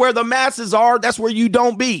 And where the masses are, that's where you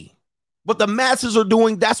don't be. What the masses are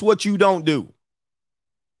doing, that's what you don't do.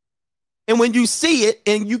 And when you see it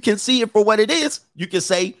and you can see it for what it is, you can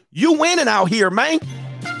say, you winning out here, man.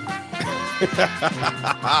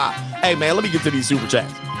 Hey, man, let me get to these super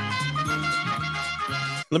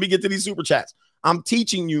chats. I'm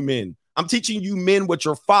teaching you men. I'm teaching you men what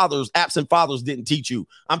your fathers, absent fathers, didn't teach you.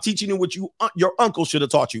 I'm teaching you what your uncle should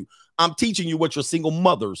have taught you. I'm teaching you what your single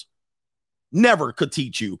mothers never could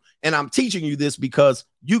teach you. And I'm teaching you this because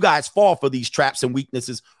you guys fall for these traps and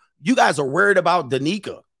weaknesses. You guys are worried about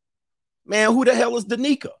Danica. Man, who the hell is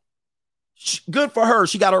Danica? Good for her.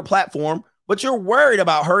 She got her platform, but you're worried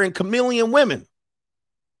about her and chameleon women,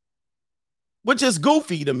 which is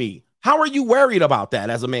goofy to me. How are you worried about that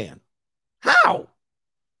as a man? How?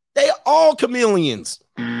 They all chameleons.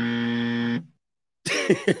 Why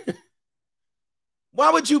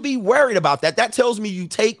would you be worried about that? That tells me you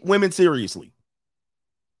take women seriously.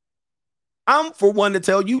 I'm for one to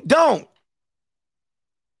tell you, don't.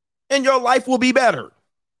 And your life will be better.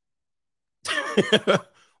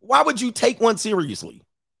 Why would you take one seriously?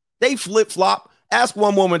 They flip-flop. Ask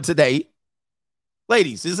one woman today.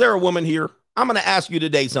 Ladies, is there a woman here? I'm going to ask you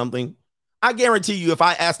today something. I guarantee you if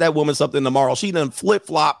I ask that woman something tomorrow, she done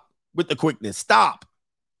flip-flop with the quickness. Stop.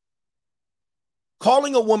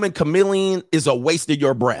 Calling a woman chameleon is a waste of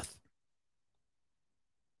your breath.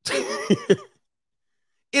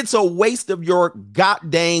 It's a waste of your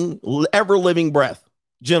goddamn ever-living breath,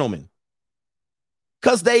 gentlemen.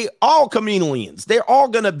 Because they all chameleons. They're all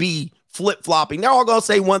going to be flip-flopping. They're all going to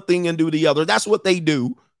say one thing and do the other. That's what they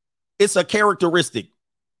do. It's a characteristic,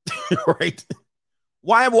 right?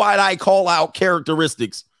 Why would I call out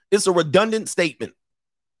characteristics? It's a redundant statement.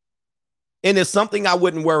 And it's something I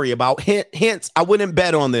wouldn't worry about. Hence, I wouldn't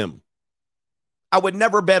bet on them. I would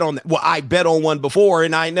never bet on them. Well, I bet on one before,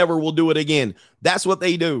 and I never will do it again. That's what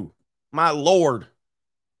they do. My Lord.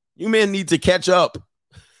 You men need to catch up.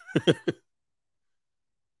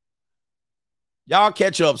 Y'all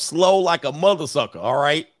catch up slow like a mother sucker, all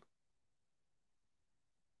right?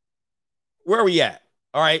 Where are we at?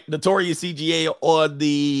 All right, Notorious CGA on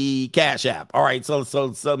the Cash App. All right, so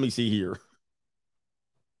let me see here.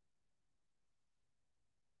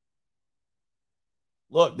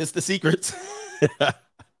 Look, this the secrets.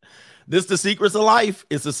 This the secrets of life.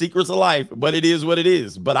 It's the secrets of life, but it is what it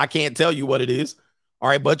is. But I can't tell you what it is. All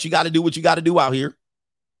right, but you got to do what you got to do out here.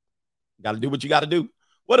 Got to do what you got to do.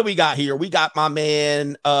 What do we got here? We got my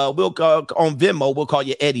man, we'll call on Venmo, we'll call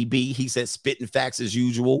you Eddie B. He says spitting facts as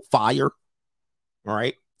usual, fire. All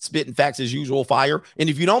right, spitting facts as usual, fire. And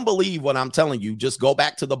if you don't believe what I'm telling you, just go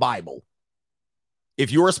back to the Bible.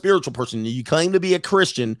 If you're a spiritual person and you claim to be a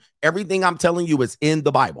Christian, everything I'm telling you is in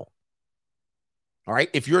the Bible. All right,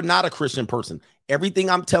 if you're not a Christian person, everything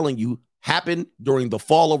I'm telling you happened during the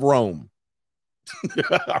fall of Rome.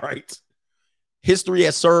 All right. History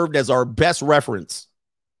has served as our best reference.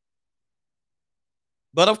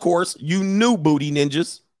 But of course, you knew booty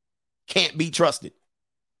ninjas can't be trusted.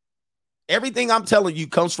 Everything I'm telling you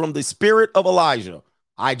comes from the spirit of Elijah.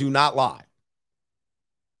 I do not lie.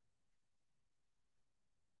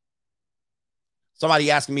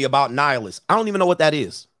 Somebody asking me about nihilists. I don't even know what that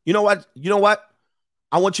is. You know what?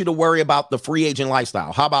 I want you to worry about the free agent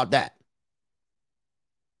lifestyle. How about that?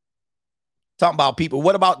 Talking about people.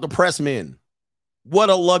 What about depressed men? What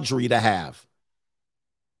a luxury to have.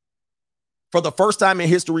 For the first time in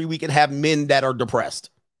history, we can have men that are depressed.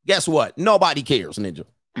 Guess what? Nobody cares, Ninja.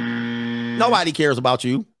 Nobody cares about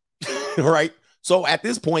you. Right? So at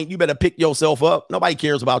this point, you better pick yourself up. Nobody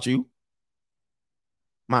cares about you.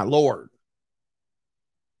 My Lord.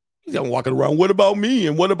 He's walking around. What about me?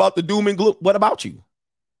 And what about the doom and gloom? What about you?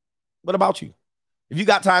 What about you? If you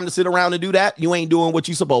got time to sit around and do that, you ain't doing what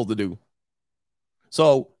you're supposed to do.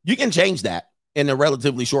 So you can change that in a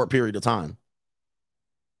relatively short period of time.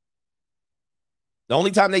 The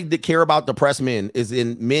only time they care about depressed men is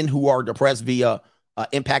in men who are depressed via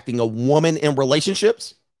impacting a woman in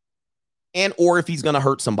relationships and or if he's going to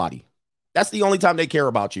hurt somebody. That's the only time they care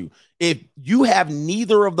about you. If you have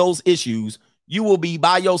neither of those issues, you will be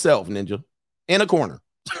by yourself, Ninja, in a corner.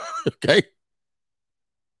 Okay?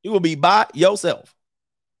 You will be by yourself.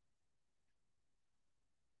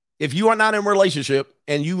 If you are not in a relationship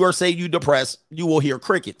and you are, say, you depressed, you will hear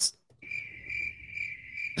crickets.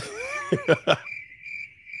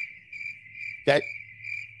 Okay?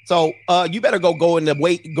 So you better go in the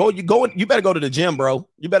weight. You better go to the gym, bro.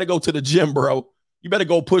 You better go to the gym, bro. You better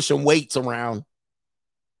go push some weights around.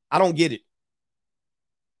 I don't get it.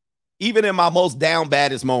 Even in my most down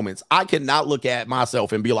baddest moments, I cannot look at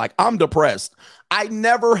myself and be like, I'm depressed. I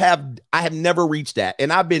have never reached that.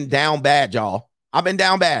 And I've been down bad, y'all. I've been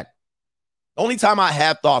down bad. The only time I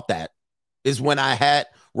have thought that is when I had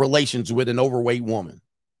relations with an overweight woman.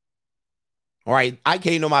 All right. I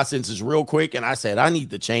came to my senses real quick and I said, I need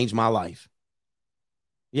to change my life.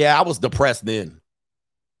 Yeah, I was depressed then.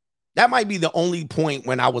 That might be the only point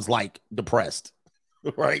when I was like depressed,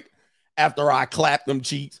 right? After I clapped them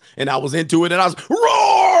cheeks and I was into it and I was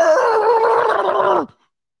roar!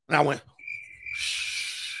 And I went,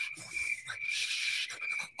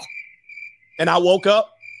 and I woke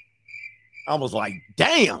up. I was like,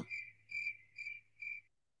 damn,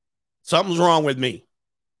 something's wrong with me.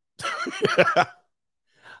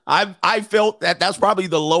 I felt that's probably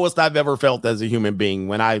the lowest I've ever felt as a human being,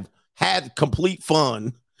 when I've had complete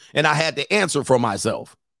fun and I had to answer for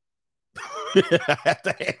myself. I had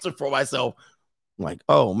to answer for myself. I'm like,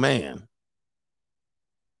 oh man.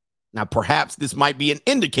 Now perhaps this might be an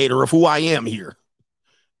indicator of who I am here,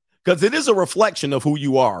 because it is a reflection of who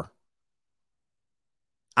you are.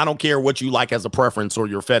 I don't care what you like as a preference or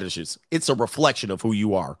your fetishes. It's a reflection of who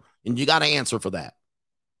you are. And you got to answer for that.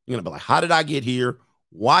 You're going to be like, how did I get here?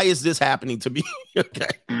 Why is this happening to me? Okay.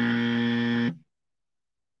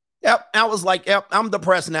 Yep. I was like, yep, I'm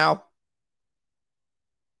depressed now.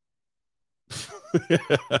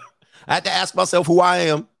 I had to ask myself who I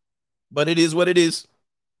am, but it is what it is.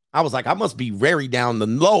 I was like, I must be very down the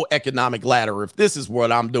low economic ladder if this is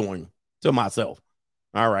what I'm doing to myself.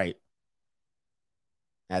 All right.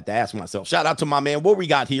 I had to ask myself. Shout out to my man. What we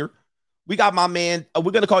got here? We got my man.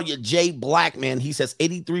 We're going to call you Jay Blackman. He says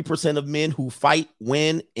 83% of men who fight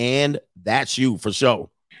win, and that's you for sure.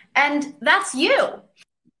 And that's you.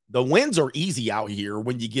 The wins are easy out here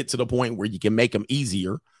when you get to the point where you can make them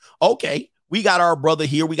easier. Okay. We got our brother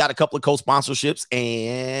here. We got a couple of co-sponsorships,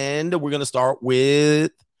 and we're going to start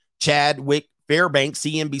with Chadwick Fairbanks,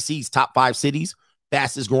 CNBC's top 5 cities,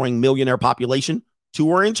 fastest growing millionaire population.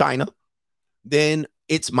 2 are in China. Then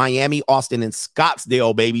it's Miami, Austin, and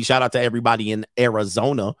Scottsdale, baby. Shout out to everybody in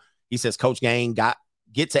Arizona. He says, Coach Gang,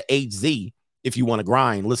 get to HZ if you want to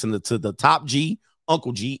grind. Listen to the Top G,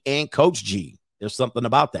 Uncle G, and Coach G. There's something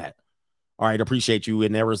about that. All right, appreciate you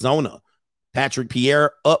in Arizona. Patrick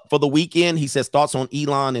Pierre up for the weekend. He says, thoughts on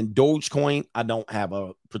Elon and Dogecoin. I don't have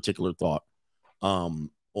a particular thought on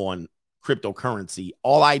cryptocurrency.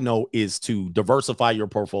 All I know is to diversify your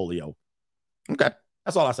portfolio. Okay,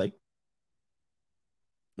 that's all I say.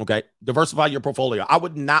 Okay, diversify your portfolio. I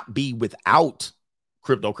would not be without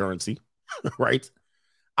cryptocurrency, right?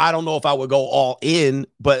 I don't know if I would go all in,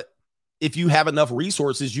 but if you have enough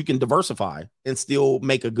resources, you can diversify and still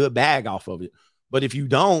make a good bag off of it. But if you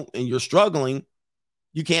don't and you're struggling,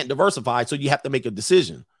 you can't diversify, so you have to make a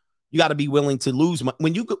decision. You got to be willing to lose money.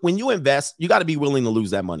 When you invest, you got to be willing to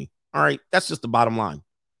lose that money. All right, that's just the bottom line.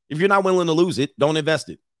 If you're not willing to lose it, don't invest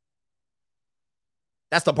it.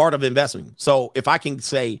 That's the part of investing. So if I can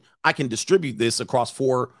say I can distribute this across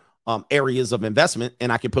 4 areas of investment,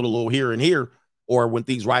 and I can put a little here and here, or when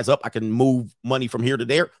things rise up, I can move money from here to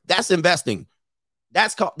there. That's investing.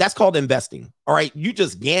 That's called investing. All right. You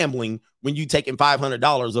just gambling when you taking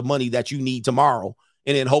 $500 of money that you need tomorrow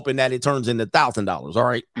and then hoping that it turns into $1,000. All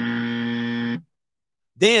right.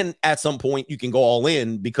 Then at some point you can go all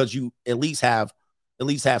in because you at least have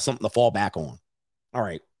something to fall back on. All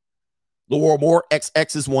right. Laura Moore,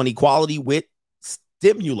 XX is one, equality with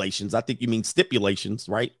stimulations. I think you mean stipulations,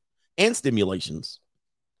 right? And stimulations.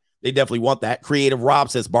 They definitely want that. Creative Rob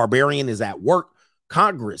says Barbarian is at work.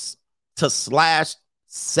 Congress to slash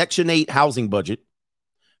Section 8 housing budget,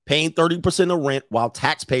 paying 30% of rent while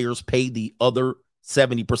taxpayers pay the other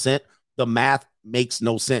 70%. The math makes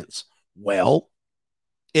no sense. Well,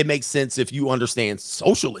 it makes sense if you understand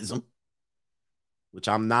socialism, which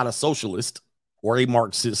I'm not a socialist or a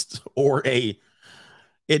Marxist or it's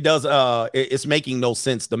making no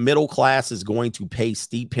sense. The middle class is going to pay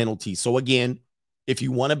steep penalties. So again, if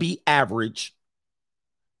you want to be average,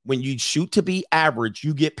 when you shoot to be average,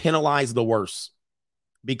 you get penalized the worst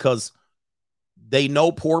because they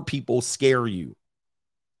know poor people scare you.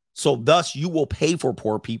 So thus you will pay for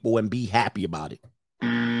poor people and be happy about it.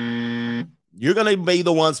 You're going to be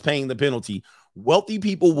the ones paying the penalty. Wealthy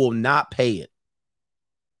people will not pay it.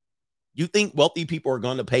 You think wealthy people are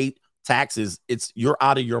going to pay taxes? You're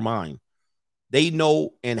out of your mind. They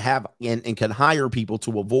know and can hire people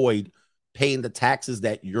to avoid paying the taxes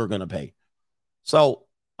that you're going to pay. So,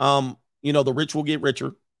 the rich will get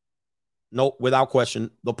richer. No, without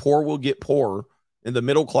question. The poor will get poorer, and the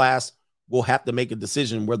middle class will have to make a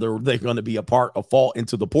decision whether they're going to be fall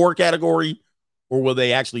into the poor category, or will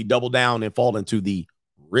they actually double down and fall into the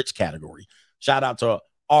rich category. Shout out to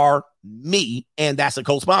me, and that's a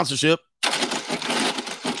co-sponsorship.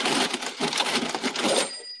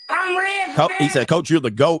 He said, Coach, you're the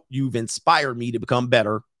GOAT. You've inspired me to become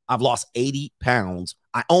better. I've lost 80 pounds.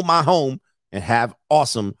 I own my home and have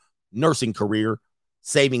awesome nursing career,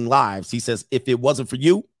 saving lives. He says, if it wasn't for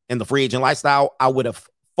you and the free agent lifestyle, I would have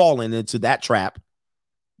fallen into that trap,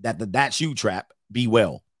 that shoe trap. Be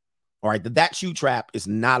well. All right. That shoe trap is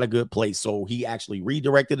not a good place. So he actually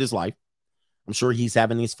redirected his life. I'm sure he's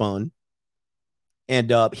having his fun,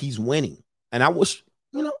 and he's winning. And I wish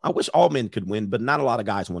all men could win, but not a lot of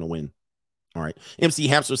guys want to win. All right. MC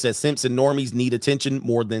Hamster says Simpson normies need attention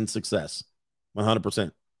more than success. 100%.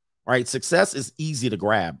 All right. Success is easy to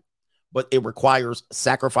grab, but it requires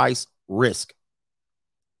sacrifice, risk.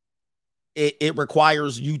 It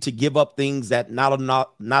requires you to give up things that not a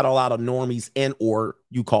lot of normies or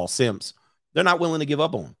you call simps, they're not willing to give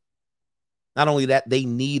up on. Not only that, they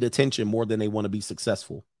need attention more than they want to be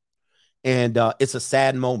successful. And it's a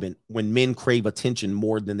sad moment when men crave attention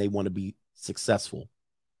more than they want to be successful.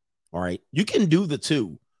 All right. You can do the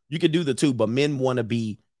two. But men want to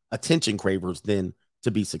be attention cravers than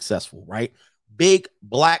to be successful, right? Big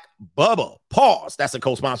Black Bubba. Pause. That's a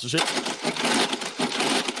co-sponsorship.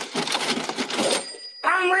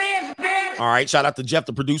 I'm rich, bitch. All right. Shout out to Jeff,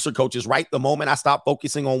 the producer. Coach is right. The moment I stopped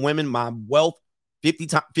focusing on women, my wealth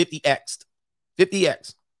 50x.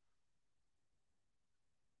 50x.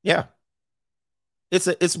 Yeah.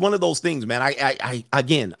 It's one of those things, man.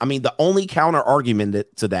 Again, the only counter argument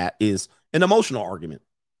to that is an emotional argument,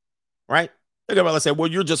 right? Think about it, let's say, well,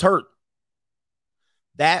 you're just hurt.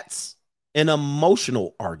 That's an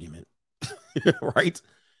emotional argument, right?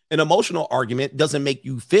 An emotional argument doesn't make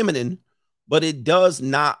you feminine, but it does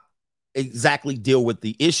not exactly deal with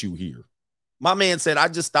the issue here. My man said, I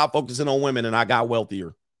just stopped focusing on women and I got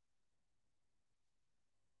wealthier.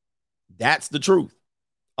 That's the truth.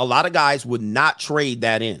 A lot of guys would not trade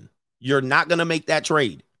that in. You're not going to make that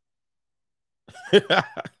trade.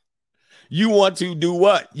 You want to do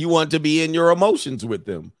what? You want to be in your emotions with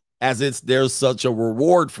them, there's such a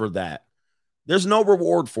reward for that. There's no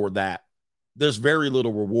reward for that. There's very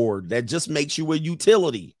little reward. That just makes you a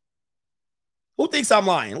utility. Who thinks I'm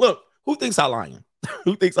lying? Look, who thinks I'm lying?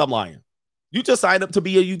 Who thinks I'm lying? You just signed up to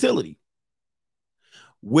be a utility,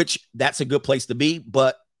 which that's a good place to be,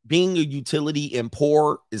 but being a utility and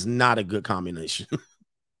poor is not a good combination.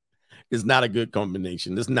 It's not a good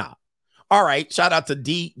combination. It's not. All right. Shout out to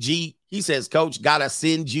DG. He says, Coach, gotta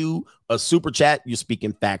send you a super chat. You're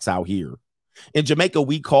speaking facts out here. In Jamaica,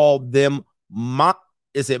 we call them mama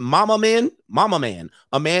man? Mama man.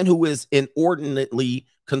 A man who is inordinately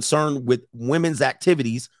concerned with women's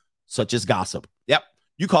activities, such as gossip. Yep.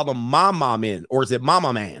 You call them mama men, or is it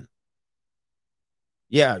mama man?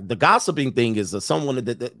 Yeah, the gossiping thing is someone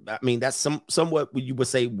that's somewhat you would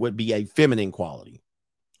say would be a feminine quality.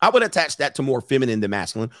 I would attach that to more feminine than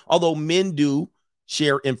masculine, although men do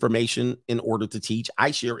share information in order to teach.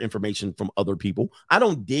 I share information from other people. I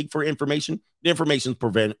don't dig for information. The information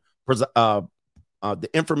the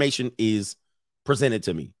information is presented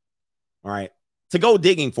to me. All right. To go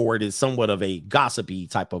digging for it is somewhat of a gossipy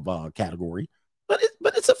type of category, but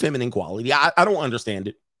it's a feminine quality. I don't understand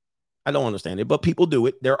it. I don't understand it, but people do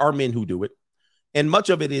it. There are men who do it. And much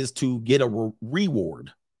of it is to get a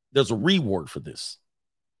reward. There's a reward for this.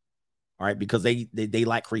 All right, because they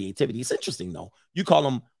like creativity. It's interesting, though. You call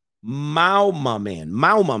them Mauma man.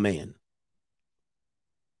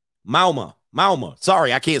 Mauma.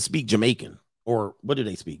 Sorry, I can't speak Jamaican. Or what do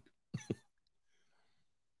they speak?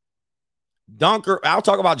 Donker, I'll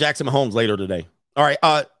talk about Jackson Mahomes later today. All right.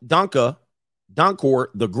 Donkor,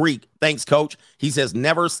 the Greek. Thanks, coach. He says,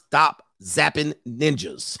 never stop zapping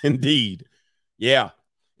ninjas. Indeed. Yeah.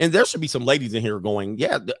 And there should be some ladies in here going,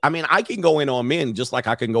 yeah, I mean, I can go in on men just like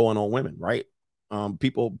I can go in on women, right?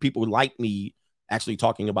 People like me actually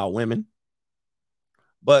talking about women.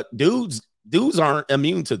 But dudes aren't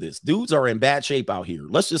immune to this. Dudes are in bad shape out here.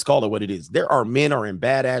 Let's just call it what it is. There are men are in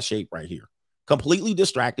badass shape right here. Completely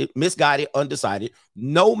distracted, misguided, undecided.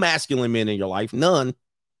 No masculine men in your life. None.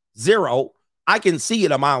 Zero. I can see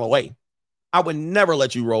it a mile away. I would never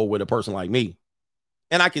let you roll with a person like me.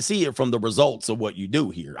 And I can see it from the results of what you do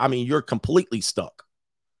here. I mean, you're completely stuck.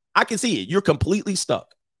 I can see it. You're completely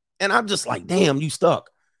stuck. And I'm just like, damn, you stuck.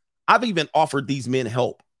 I've even offered these men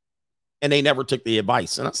help. And they never took the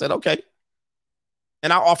advice. And I said, okay.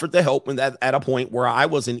 And I offered the help and that at a point where I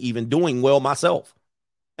wasn't even doing well myself.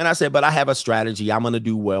 And I said, but I have a strategy. I'm going to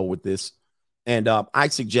do well with this. And I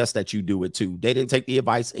suggest that you do it too. They didn't take the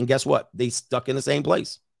advice. And guess what? They stuck in the same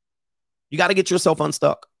place. You got to get yourself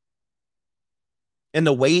unstuck. And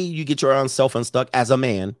the way you get yourself unstuck as a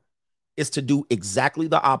man is to do exactly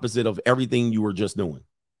the opposite of everything you were just doing.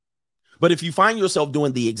 But if you find yourself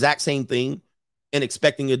doing the exact same thing and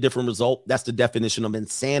expecting a different result, that's the definition of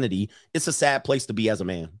insanity. It's a sad place to be as a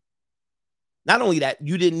man. Not only that,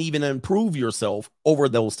 you didn't even improve yourself over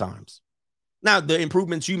those times. Now, the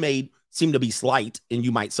improvements you made seem to be slight, and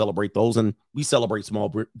you might celebrate those, and we celebrate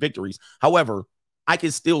small victories. However, I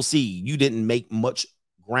can still see you didn't make much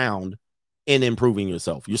ground in improving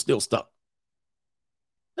yourself. You're still stuck.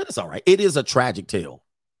 That's all right. It is a tragic tale.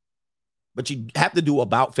 But you have to do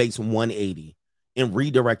about face 180 and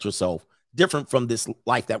redirect yourself different from this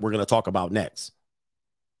life that we're going to talk about next.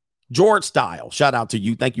 George Style, shout out to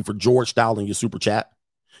you. Thank you for George Style in your super chat.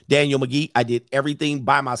 Daniel McGee, I did everything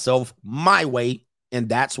by myself my way, and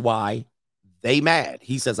that's why they mad.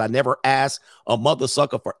 He says, I never asked a mother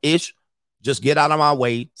sucker for ish. Just get out of my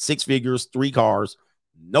way. 6 figures, 3 cars,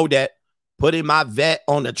 no debt. Putting my vet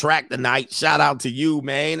on the track tonight. Shout out to you,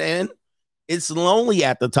 man. And it's lonely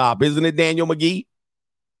at the top, isn't it, Daniel McGee?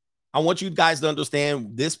 I want you guys to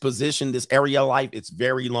understand this position, this area of life, it's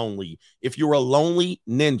very lonely. If you're a lonely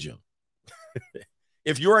ninja,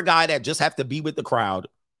 if you're a guy that just have to be with the crowd,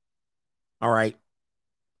 all right,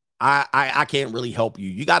 I can't really help you.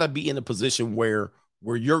 You got to be in a position where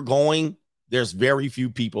you're going, there's very few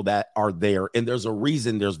people that are there. And there's a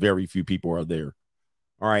reason there's very few people are there.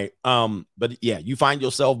 All right. But yeah, you find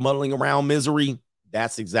yourself muddling around misery.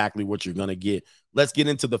 That's exactly what you're going to get. Let's get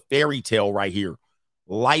into the fairy tale right here.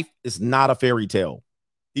 Life is not a fairy tale.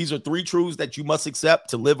 These are 3 truths that you must accept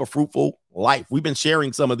to live a fruitful life. We've been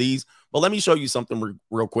sharing some of these, but let me show you something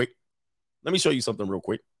real quick.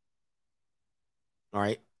 All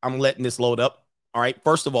right. I'm letting this load up. All right.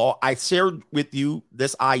 First of all, I shared with you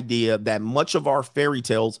this idea that much of our fairy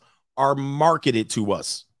tales are marketed to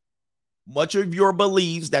us. Much of your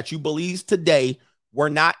beliefs that you believe today were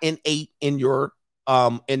not innate in your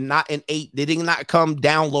and not innate. They did not come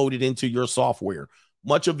downloaded into your software.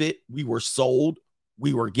 Much of it we were sold,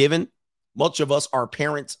 we were given. Much of us, our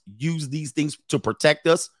parents, use these things to protect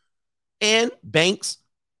us. And banks,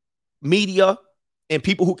 media, and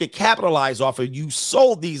people who could capitalize off of you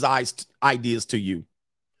sold these ideas to you.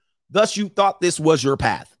 Thus, you thought this was your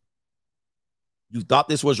path. You thought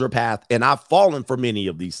this was your path, and I've fallen for many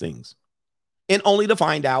of these things. And only to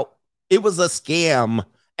find out it was a scam,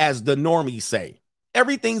 as the normies say.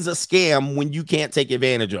 Everything's a scam when you can't take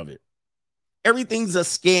advantage of it. Everything's a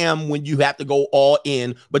scam when you have to go all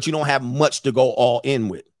in, but you don't have much to go all in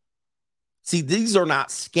with. See, these are not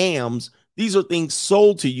scams. These are things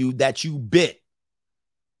sold to you that you bit.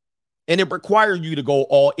 And it required you to go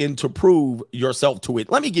all in to prove yourself to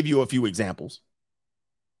it. Let me give you a few examples.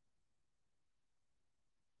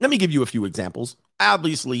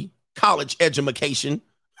 Obviously, college education,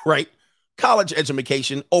 right? College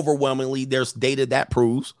education, overwhelmingly, there's data that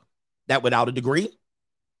proves that without a degree,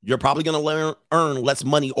 you're probably going to earn less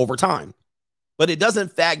money over time. But it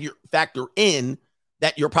doesn't factor in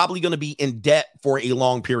that you're probably going to be in debt for a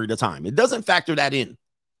long period of time. It doesn't factor that in.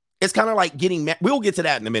 It's kind of like we'll get to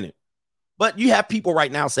that in a minute. But you have people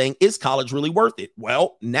right now saying, is college really worth it?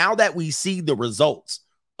 Well, now that we see the results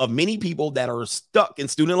of many people that are stuck in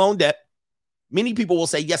student loan debt, many people will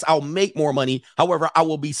say, yes, I'll make more money. However, I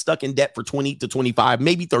will be stuck in debt for 20 to 25,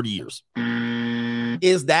 maybe 30 years.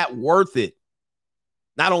 Is that worth it?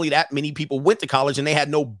 Not only that, many people went to college and they had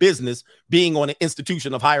no business being on an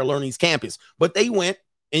institution of higher learning's campus, but they went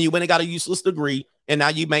and you went and got a useless degree. And now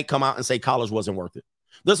you may come out and say college wasn't worth it.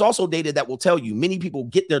 There's also data that will tell you many people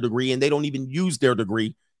get their degree and they don't even use their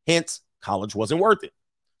degree. Hence, college wasn't worth it.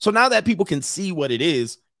 So now that people can see what it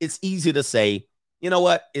is, it's easy to say, you know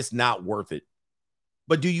what? It's not worth it.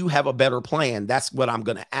 But do you have a better plan? That's what I'm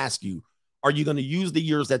going to ask you. Are you going to use the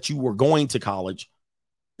years that you were going to college,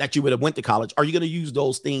 that you would have went to college? Are you going to use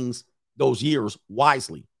those things, those years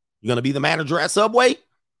wisely? You're going to be the manager at Subway?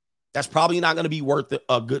 That's probably not going to be worth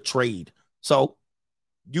a good trade. So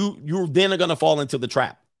you then are going to fall into the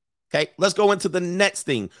trap. Okay, let's go into the next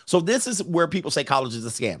thing. So this is where people say college is a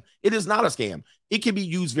scam. It is not a scam. It can be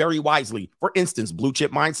used very wisely. For instance, blue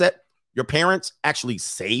chip mindset. Your parents actually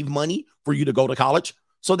save money for you to go to college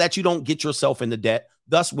so that you don't get yourself into debt.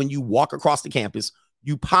 Thus, when you walk across the campus,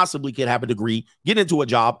 you possibly could have a degree, get into a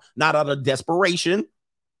job, not out of desperation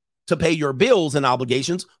to pay your bills and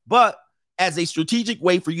obligations, but as a strategic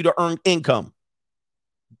way for you to earn income.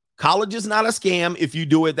 College is not a scam if you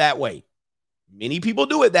do it that way. Many people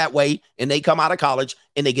do it that way, and they come out of college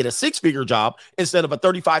and they get a six-figure job instead of a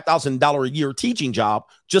 $35,000 a year teaching job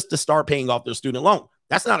just to start paying off their student loan.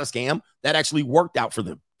 That's not a scam. That actually worked out for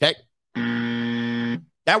them, okay?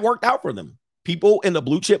 That worked out for them. People in the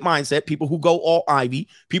blue chip mindset, people who go all Ivy,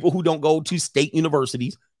 people who don't go to state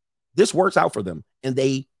universities, this works out for them, and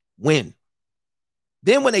they win.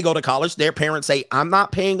 Then when they go to college, their parents say, I'm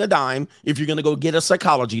not paying a dime if you're going to go get a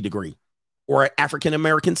psychology degree or an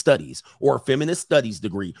African-American studies or a feminist studies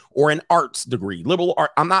degree or an arts degree, liberal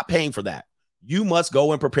art. I'm not paying for that. You must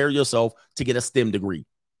go and prepare yourself to get a STEM degree.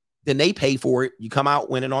 Then they pay for it. You come out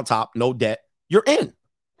winning on top, no debt. You're in.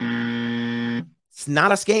 It's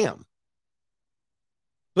not a scam.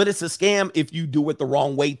 But it's a scam if you do it the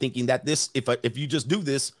wrong way, thinking that this, if you just do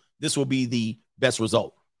this, this will be the best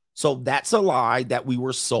result. So that's a lie that we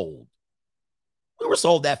were sold. We were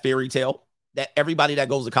sold that fairy tale that everybody that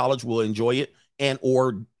goes to college will enjoy it and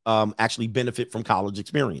or actually benefit from college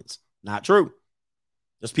experience. Not true.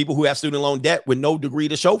 There's people who have student loan debt with no degree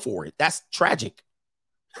to show for it. That's tragic.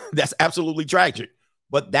 That's absolutely tragic.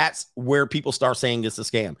 But that's where people start saying it's a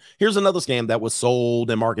scam. Here's another scam that was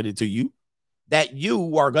sold and marketed to you that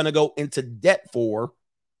you are going to go into debt for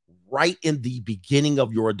right in the beginning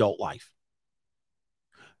of your adult life.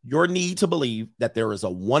 Your need to believe that there is a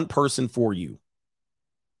one person for you.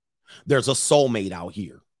 There's a soulmate out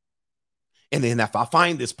here. And then if I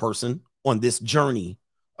find this person on this journey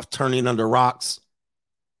of turning under rocks,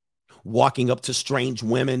 walking up to strange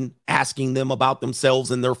women, asking them about themselves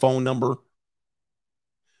and their phone number,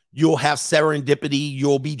 you'll have serendipity.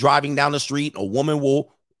 You'll be driving down the street. A woman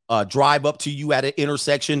will drive up to you at an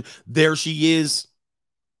intersection. There she is.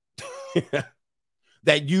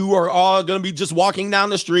 That you are all going to be just walking down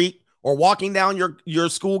the street or walking down your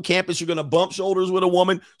school campus. You're going to bump shoulders with a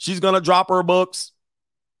woman. She's going to drop her books.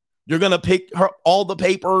 You're going to pick her all the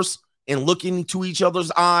papers and look into each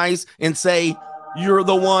other's eyes and say, you're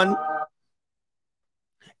the one.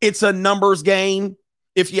 It's a numbers game.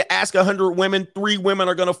 If you ask 100 women, 3 women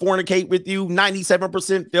are going to fornicate with you.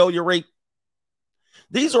 97% failure rate.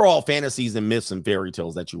 These are all fantasies and myths and fairy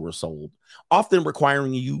tales that you were sold, often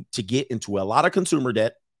requiring you to get into a lot of consumer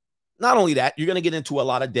debt. Not only that, you're going to get into a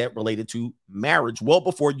lot of debt related to marriage well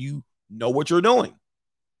before you know what you're doing.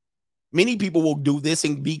 Many people will do this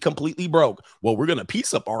and be completely broke. Well, we're going to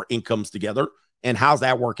piece up our incomes together. And how's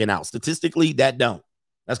that working out? Statistically, that don't.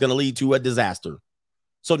 That's going to lead to a disaster.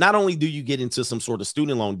 So not only do you get into some sort of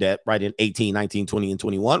student loan debt right in 18, 19, 20, and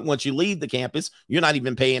 21, once you leave the campus, you're not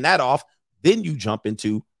even paying that off. Then you jump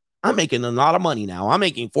into, I'm making a lot of money now. I'm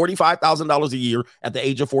making $45,000 a year at the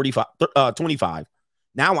age of 25.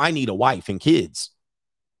 Now I need a wife and kids.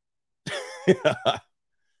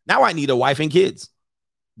 Now I need a wife and kids.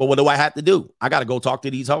 But what do I have to do? I got to go talk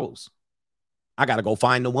to these hoes. I got to go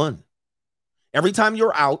find the one. Every time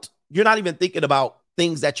you're out, you're not even thinking about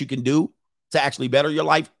things that you can do to actually better your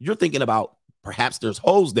life. You're thinking about perhaps there's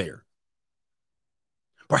hoes there.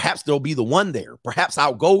 Perhaps there'll be the one there. Perhaps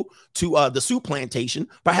I'll go to the soup plantation.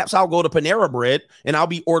 Perhaps I'll go to Panera Bread and I'll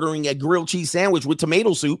be ordering a grilled cheese sandwich with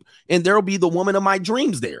tomato soup and there'll be the woman of my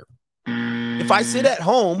dreams there. If I sit at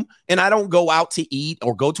home and I don't go out to eat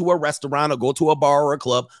or go to a restaurant or go to a bar or a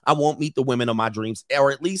club, I won't meet the women of my dreams,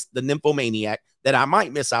 or at least the nymphomaniac that I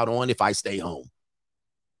might miss out on if I stay home.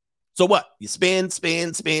 So what? You spend.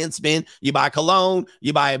 You buy cologne,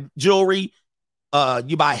 you buy jewelry,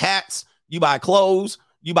 you buy hats, you buy clothes,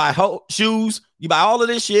 you buy shoes, you buy all of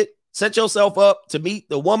this shit. Set yourself up to meet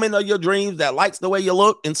the woman of your dreams that likes the way you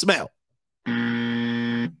look and smell.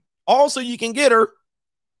 Also, you can get her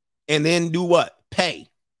and then do what? Pay.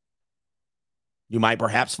 You might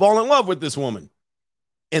perhaps fall in love with this woman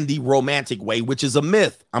in the romantic way, which is a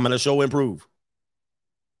myth. I'm going to show and prove.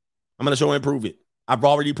 It. I've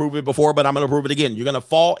already proved it before, but I'm going to prove it again. You're going to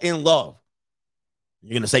fall in love.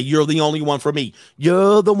 You're going to say, you're the only one for me.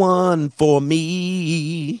 You're the one for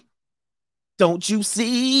me. Don't you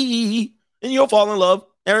see? And you'll fall in love.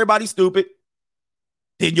 Everybody's stupid.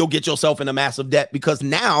 Then you'll get yourself in a massive debt because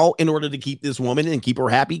now, in order to keep this woman and keep her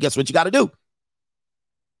happy, guess what you got to do?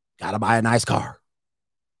 Got to buy a nice car.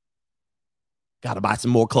 Got to buy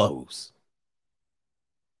some more clothes.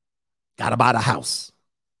 Got to buy the house.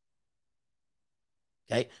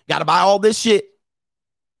 Okay? Got to buy all this shit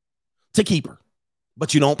to keep her.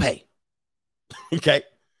 But you don't pay. Okay?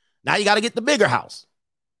 Now you got to get the bigger house.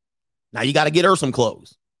 Now you got to get her some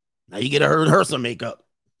clothes. Now you get her some makeup.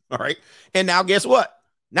 All right? And now guess what?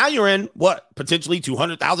 Now you're in what? Potentially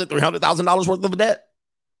 $200,000, $300,000 worth of debt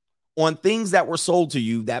on things that were sold to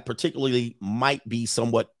you that particularly might be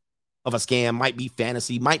somewhat of a scam, might be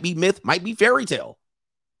fantasy, might be myth, might be fairy tale.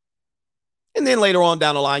 And then later on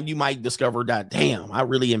down the line, you might discover that, damn, I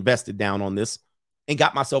really invested down on this and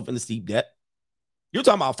got myself into steep debt. You're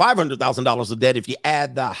talking about $500,000 of debt if you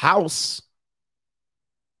add the house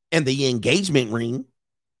and the engagement ring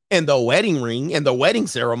and the wedding ring and the wedding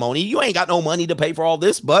ceremony. You ain't got no money to pay for all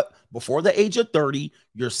this, but before the age of 30,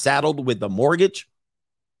 you're saddled with the mortgage,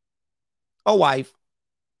 a wife,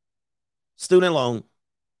 student loan,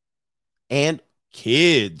 and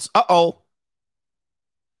kids.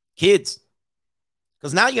 Kids.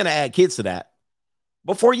 Because now you're going to add kids to that.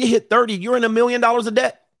 Before you hit 30, you're in $1 million of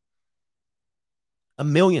debt. $1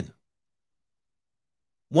 million.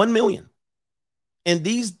 1 million. And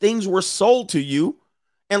these things were sold to you.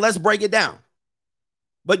 And let's break it down.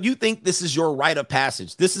 But you think this is your rite of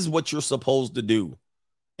passage. This is what you're supposed to do.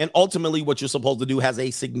 And ultimately, what you're supposed to do has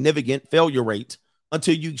a significant failure rate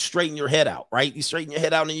until you straighten your head out, right? You straighten your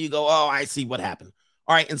head out and you go, oh, I see what happened.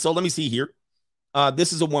 All right. And so let me see here.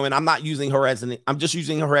 This is a woman. I'm not using her I'm just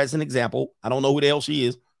using her as an example. I don't know who the hell she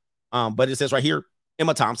is. But it says right here,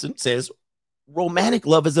 Emma Thompson says, romantic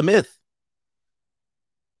love is a myth.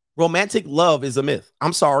 Romantic love is a myth.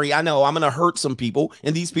 I'm sorry. I know I'm going to hurt some people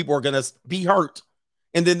and these people are going to be hurt.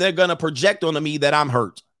 And then they're going to project onto me that I'm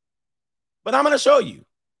hurt. But I'm going to show you.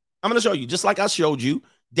 Just like I showed you,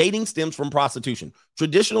 dating stems from prostitution.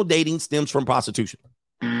 Traditional dating stems from prostitution.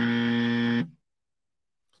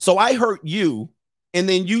 So I hurt you and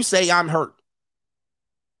then you say I'm hurt.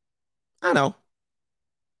 I know.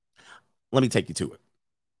 Let me take you to it.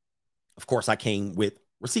 Of course, I came with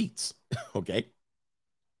receipts. Okay.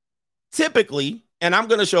 Typically, and I'm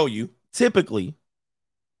going to show you, typically,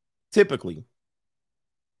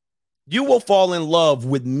 you will fall in love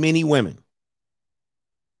with many women.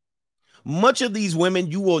 Much of these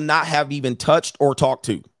women you will not have even touched or talked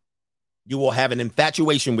to. You will have an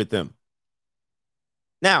infatuation with them.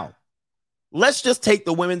 Now, let's just take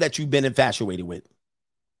the women that you've been infatuated with.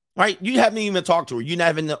 Right? You haven't even talked to her. You're not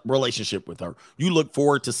having a relationship with her. You look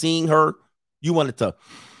forward to seeing her. You wanted to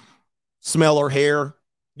smell her hair.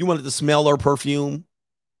 You wanted to smell her perfume.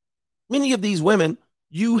 Many of these women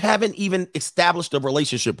you haven't even established a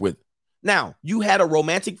relationship with. Now, you had a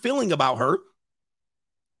romantic feeling about her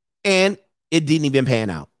and it didn't even pan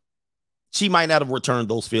out. She might not have returned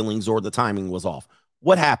those feelings or the timing was off.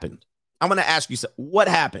 What happened? I'm going to ask you, what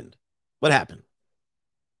happened? What happened?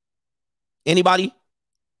 Anybody?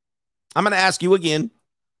 I'm going to ask you again.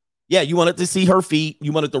 Yeah, you wanted to see her feet.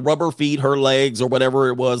 You wanted to rub her feet, her legs, or whatever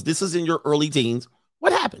it was. This is in your early teens.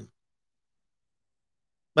 What happened?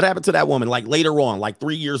 What happened to that woman? Like later on, like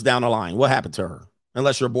 3 years down the line, what happened to her?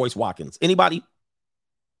 Unless you're Boyce Watkins. Anybody?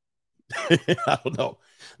 I don't know.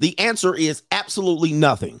 The answer is absolutely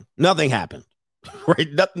nothing. Nothing happened. Right?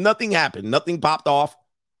 Nothing happened. Nothing popped off.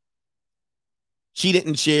 She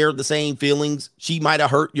didn't share the same feelings. She might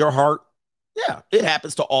have hurt your heart. Yeah, it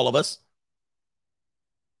happens to all of us.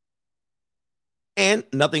 And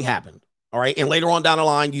nothing happened. All right. And later on down the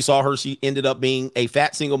line, you saw her. She ended up being a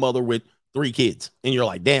fat single mother with 3 kids. And you're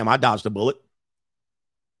like, damn, I dodged a bullet.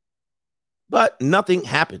 But nothing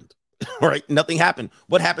happened. All right. Nothing happened.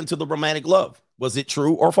 What happened to the romantic love? Was it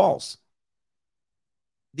true or false?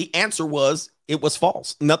 The answer was it was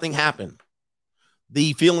false. Nothing happened.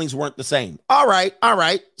 The feelings weren't the same. All right. All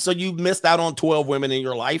right. So you missed out on 12 women in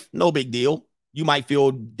your life. No big deal. You might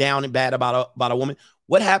feel down and bad about a woman.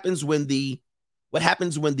 What happens when the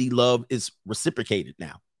love is reciprocated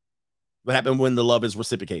now? What happened when the love is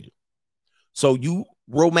reciprocated? So you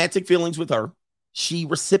romantic feelings with her. She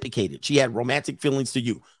reciprocated. She had romantic feelings to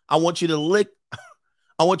you. I want you to look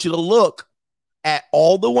at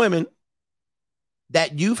all the women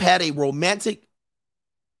that you've had a romantic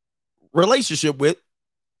relationship with.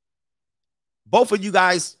 Both of you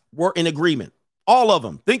guys were in agreement. All of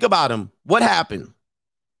them. Think about them. What happened?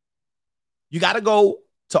 You got to go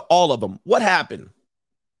to all of them. What happened?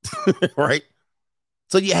 Right?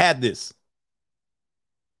 So you had this.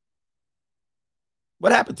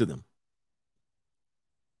 What happened to them?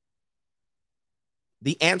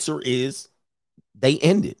 The answer is they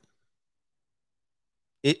ended.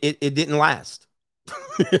 It didn't last.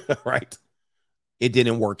 Right? It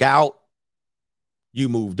didn't work out. You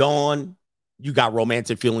moved on. You got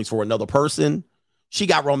romantic feelings for another person. She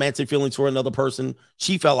got romantic feelings for another person.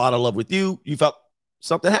 She fell out of love with you. You felt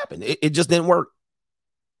something happened. It just didn't work.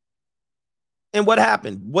 And what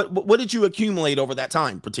happened? What did you accumulate over that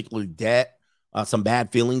time? Particularly debt, some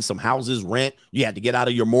bad feelings, some houses, rent. You had to get out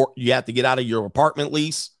of your apartment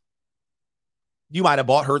lease. You might have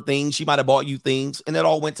bought her things. She might have bought you things, and it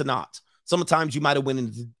all went to naught. Sometimes you might have went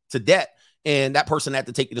into debt, and that person had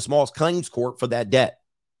to take you to small claims court for that debt.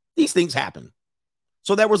 These things happen.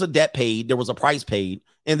 So there was a debt paid, there was a price paid,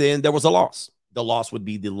 and then there was a loss. The loss would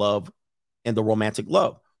be the love and the romantic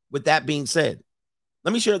love. With that being said,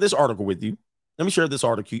 let me share this article with you. Let me share this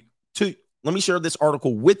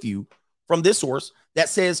article with you from this source that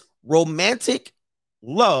says romantic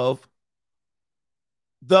love,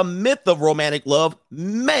 the myth of romantic love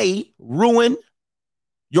may ruin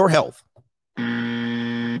your health.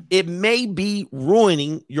 It may be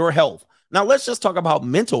ruining your health. Now, let's just talk about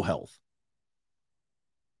mental health.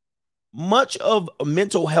 Much of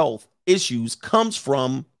mental health issues comes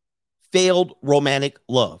from failed romantic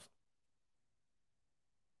love.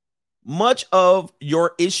 Much of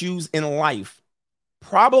your issues in life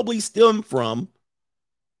probably stem from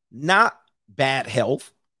not bad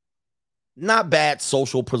health, not bad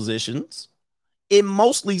social positions. It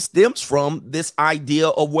mostly stems from this idea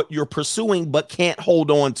of what you're pursuing but can't hold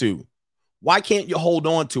on to. Why can't you hold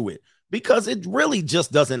on to it? Because it really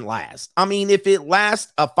just doesn't last. I mean, if it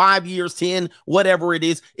lasts 5 years, 10, whatever it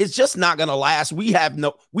is, it's just not going to last.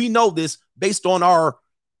 We know this based on our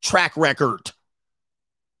track record.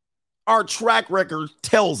 Our track record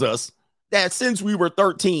tells us that since we were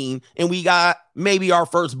 13 and we got maybe our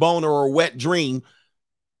first boner or wet dream,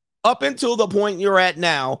 up until the point you're at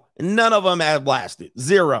now, none of them have lasted.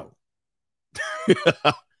 Zero.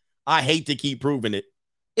 I hate to keep proving it.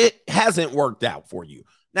 It hasn't worked out for you.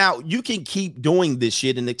 Now, you can keep doing this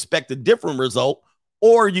shit and expect a different result,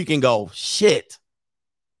 or you can go, shit,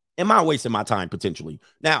 am I wasting my time potentially?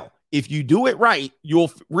 Now, if you do it right,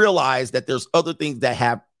 you'll realize that there's other things that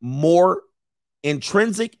have more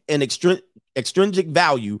intrinsic and extrinsic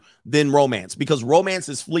value than romance, because romance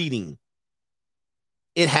is fleeting.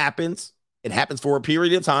 It happens. It happens for a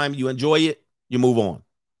period of time. You enjoy it. You move on.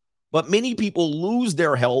 But many people lose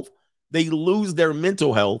their health. They lose their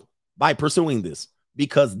mental health by pursuing this,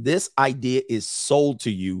 because this idea is sold to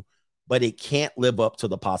you, but it can't live up to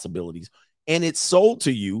the possibilities. And it's sold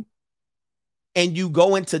to you, and you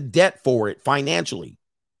go into debt for it financially.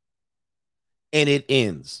 And it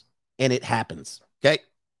ends. And it happens. Okay?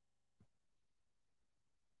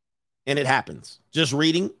 And it happens. Just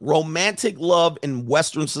reading Romantic Love in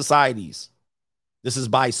Western Societies. This is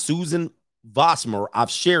by Susan Vosmer. I've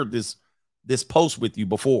shared this post with you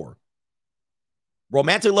before.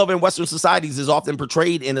 Romantic love in Western societies is often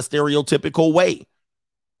portrayed in a stereotypical way.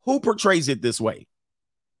 Who portrays it this way?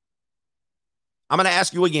 I'm going to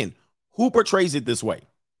ask you again. Who portrays it this way?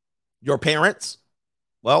 Your parents?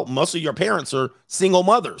 Well, most of your parents are single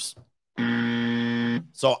mothers.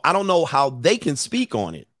 So I don't know how they can speak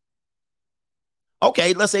on it.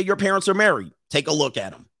 Okay, let's say your parents are married. Take a look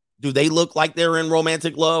at them. Do they look like they're in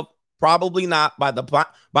romantic love? Probably not. By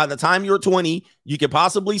the time you're 20, you can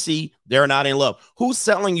possibly see they're not in love. Who's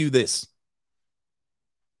selling you this?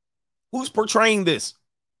 Who's portraying this?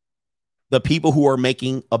 The people who are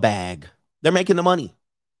making a bag. They're making the money.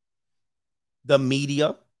 The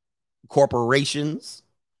media, corporations,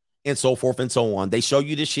 and so forth and so on. They show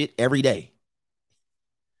you this shit every day.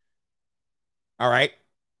 All right?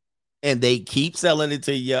 And they keep selling it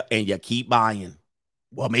to you, and you keep buying.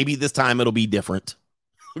 Well, maybe this time it'll be different.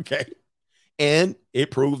 Okay? And it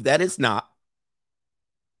proves that it's not.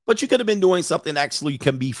 But you could have been doing something that actually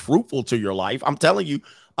can be fruitful to your life. I'm telling you,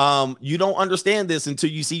 you don't understand this until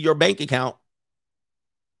you see your bank account.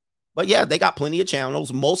 But yeah, they got plenty of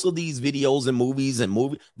channels. Most of these videos and movies,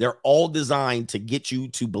 they're all designed to get you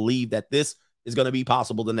to believe that this is going to be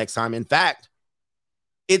possible the next time. In fact,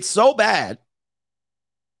 it's so bad.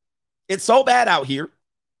 It's so bad out here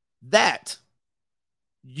that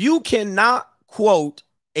you cannot quote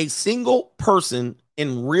a single person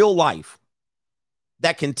in real life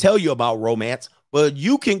that can tell you about romance, but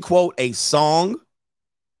you can quote a song,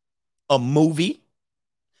 a movie,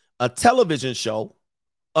 a television show,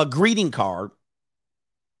 a greeting card,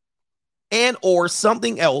 and or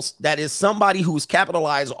something else that is somebody who's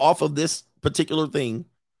capitalized off of this particular thing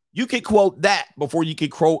You can quote that before you can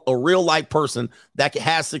quote a real life person that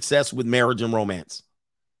has success with marriage and romance.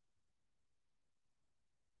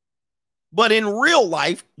 But in real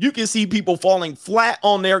life, you can see people falling flat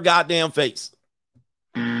on their goddamn face.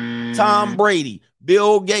 Tom Brady,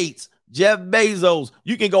 Bill Gates, Jeff Bezos.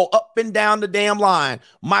 You can go up and down the damn line.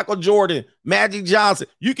 Michael Jordan, Magic Johnson.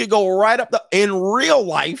 You can go right up in real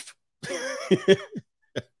life.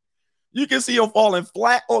 You can see them falling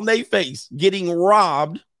flat on their face, getting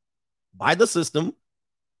robbed by the system.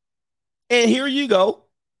 And here you go,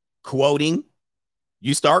 quoting.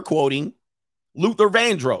 You start quoting Luther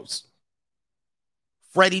Vandross,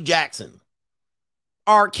 Freddie Jackson,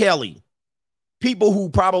 R. Kelly, people who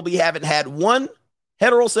probably haven't had one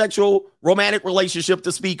heterosexual romantic relationship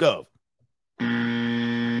to speak of.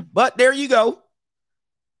 But there you go.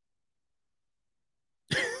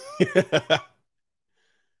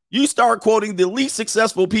 You start quoting the least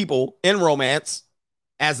successful people in romance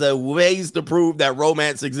as a ways to prove that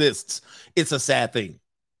romance exists. It's a sad thing.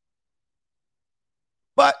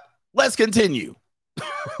 But let's continue.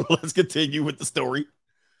 Let's continue with the story.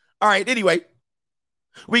 All right, anyway,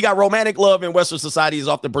 we got romantic love in Western society is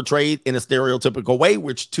often portrayed in a stereotypical way,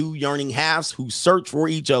 which two yearning halves who search for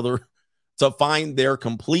each other to find their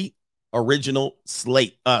complete original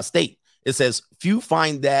state. It says, few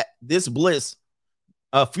find this bliss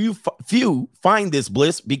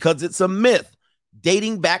because it's a myth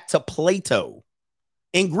dating back to Plato.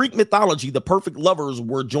 In Greek mythology, the perfect lovers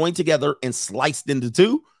were joined together and sliced into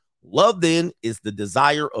two. Love, then, is the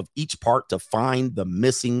desire of each part to find the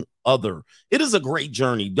missing other. It is a great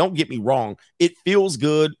journey. Don't get me wrong. It feels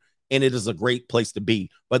good, and it is a great place to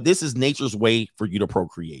be. But this is nature's way for you to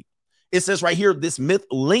procreate. It says right here, this myth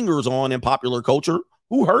lingers on in popular culture.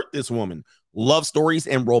 Who hurt this woman? Love stories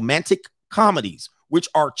and romantic comedies, which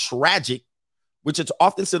are tragic, which is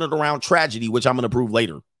often centered around tragedy, which I'm going to prove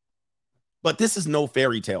later. But this is no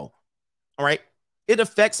fairy tale. All right. It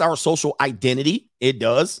affects our social identity. It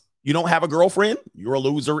does. You don't have a girlfriend, you're a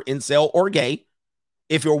loser, incel, or gay.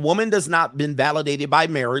 If your woman does not been validated by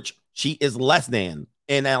marriage, she is less than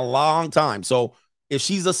in a long time. So if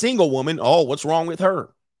she's a single woman, oh, what's wrong with her?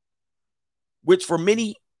 Which for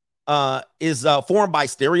many is formed by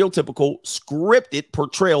stereotypical scripted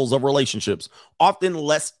portrayals of relationships, often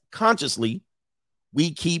less consciously.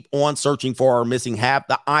 We keep on searching for our missing half,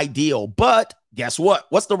 the ideal. But guess what?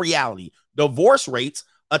 What's the reality? Divorce rates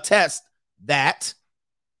attest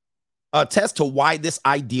to why this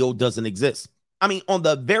ideal doesn't exist. I mean, on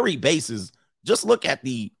the very basis, just look at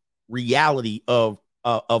the reality of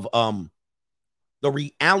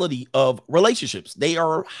relationships. They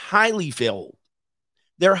are highly failed.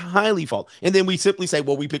 They're highly failed. And then we simply say,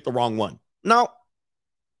 well, we picked the wrong one. No,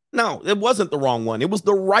 it wasn't the wrong one. It was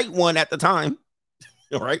the right one at the time.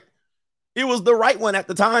 All right. It was the right one at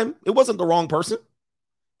the time. It wasn't the wrong person.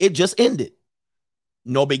 It just ended.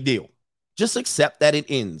 No big deal. Just accept that it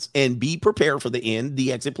ends and be prepared for the end,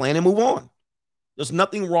 the exit plan, and move on. There's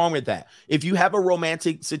nothing wrong with that. If you have a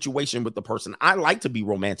romantic situation with the person, I like to be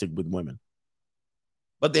romantic with women.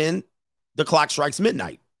 But then the clock strikes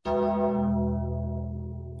midnight.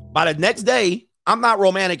 By the next day, I'm not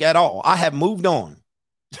romantic at all. I have moved on.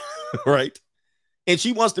 Right? And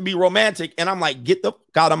she wants to be romantic. And I'm like, get the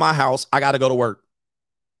fuck out of my house. I got to go to work.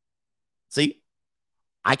 See,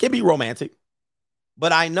 I can be romantic,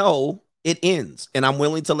 but I know it ends and I'm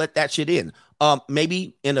willing to let that shit in.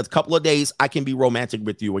 Maybe in a couple of days, I can be romantic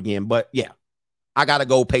with you again. But yeah, I got to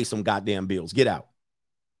go pay some goddamn bills. Get out.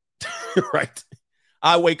 Right.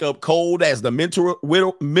 I wake up cold as the middle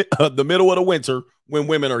of the winter when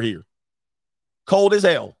women are here. Cold as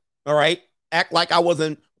hell. All right. Act like I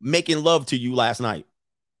wasn't making love to you last night.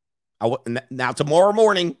 Now tomorrow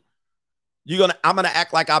morning, I'm gonna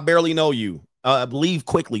act like I barely know you. Leave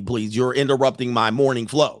quickly, please. You're interrupting my morning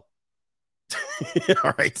flow.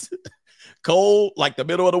 All right. Cold like the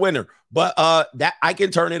middle of the winter. But that I can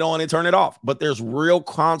turn it on and turn it off. But there's real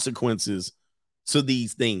consequences to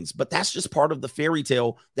these things. But that's just part of the fairy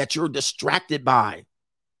tale that you're distracted by.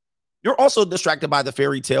 You're also distracted by the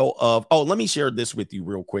fairy tale of, let me share this with you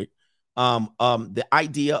real quick. The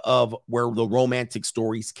idea of where the romantic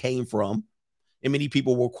stories came from, and many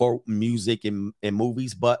people will quote music and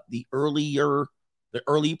movies, but the early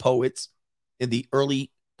poets and the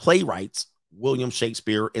early playwrights, William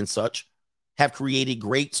Shakespeare and such, have created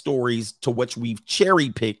great stories to which we've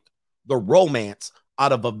cherry-picked the romance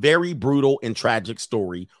out of a very brutal and tragic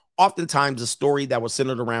story, oftentimes a story that was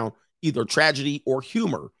centered around either tragedy or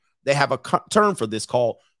humor. They have a term for this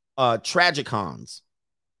called tragicons,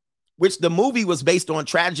 which the movie was based on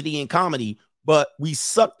tragedy and comedy, but we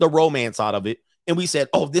sucked the romance out of it And we said,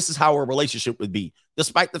 oh, this is how a relationship would be,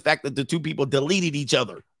 despite the fact that the two people deleted each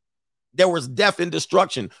other. There was death and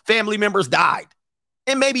destruction. Family members died.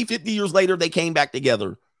 And maybe 50 years later, they came back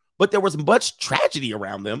together. But there was much tragedy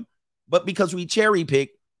around them. But because we cherry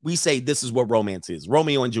pick, we say this is what romance is.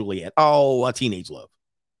 Romeo and Juliet. Oh, a teenage love.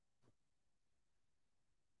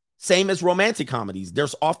 Same as romantic comedies.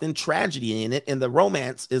 There's often tragedy in it, and the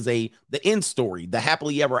romance is the end story, the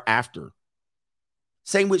happily ever after.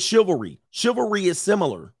 Same with chivalry. Chivalry is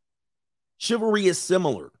similar.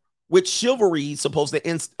 Which chivalry is supposed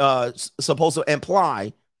to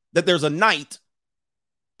imply that there's a knight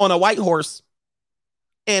on a white horse,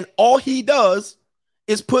 and all he does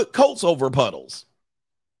is put coats over puddles.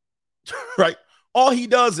 Right? All he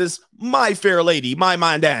does is, my fair lady,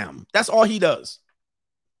 my dam. That's all he does.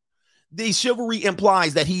 The chivalry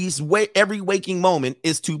implies that every waking moment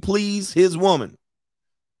is to please his woman.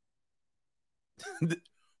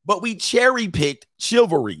 But we cherry picked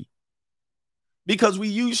chivalry because we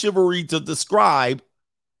use chivalry to describe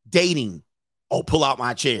dating. Oh, pull out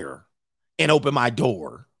my chair and open my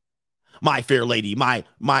door. My fair lady, my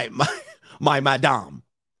madame.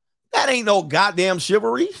 That ain't no goddamn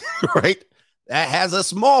chivalry, right? That has a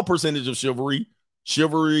small percentage of chivalry.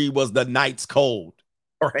 Chivalry was the knight's code,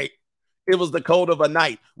 right? It was the code of a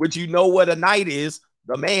knight, which you know what a knight is.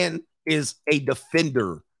 The man is a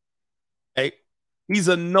defender. Okay? He's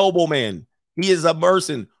a nobleman. He is a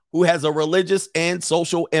person who has a religious and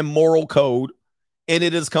social and moral code, and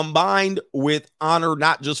it is combined with honor,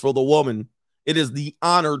 not just for the woman. It is the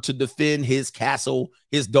honor to defend his castle,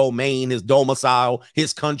 his domain, his domicile,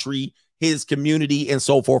 his country, his community, and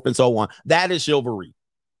so forth and so on. That is chivalry.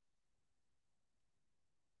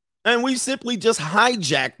 And we simply just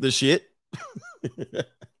hijacked the shit.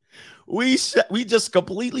 We just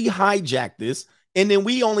completely hijacked this, and then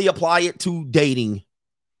we only apply it to dating.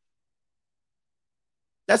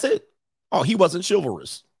 That's it. Oh, he wasn't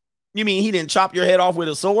chivalrous. You mean he didn't chop your head off with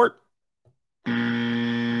a sword?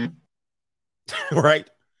 Right?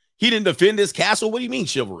 He didn't defend his castle? What do you mean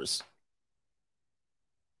chivalrous?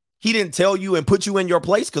 He didn't tell you and put you in your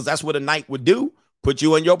place, because that's what a knight would do. Put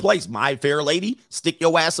you in your place. My fair lady, stick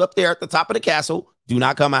your ass up there at the top of the castle. Do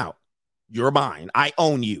not come out. You're mine. I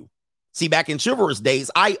own you. See, back in chivalrous days,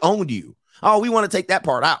 I owned you. Oh, we want to take that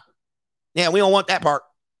part out. Yeah, we don't want that part.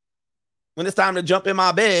 When it's time to jump in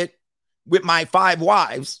my bed with my 5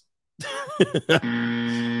 wives,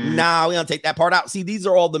 nah, we don't take that part out. See, these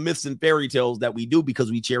are all the myths and fairy tales that we do because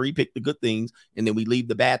we cherry pick the good things and then we leave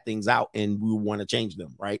the bad things out and we want to change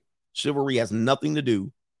them, right? Chivalry has nothing to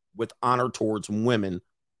do with honor towards women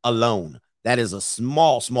alone. That is a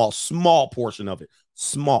small portion of it.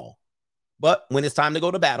 Small. But when it's time to go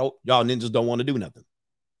to battle, y'all ninjas don't want to do nothing.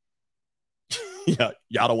 Yeah,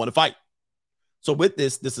 y'all don't want to fight. So with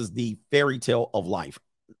this is the fairy tale of life.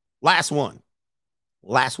 Last one.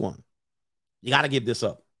 You got to give this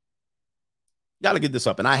up.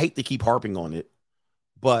 And I hate to keep harping on it,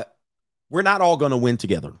 but we're not all going to win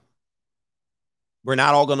together.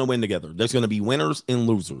 There's going to be winners and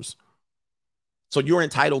losers. So you're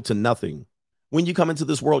entitled to nothing. When you come into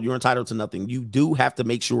this world, you're entitled to nothing. You do have to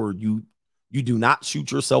make sure you do not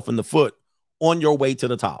shoot yourself in the foot on your way to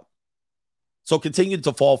the top. So continue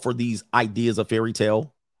to fall for these ideas of fairy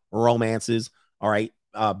tale romances. All right.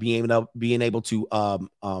 Being able to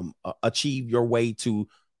achieve your way to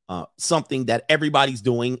something that everybody's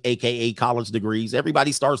doing, aka college degrees.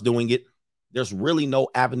 Everybody starts doing it. There's really no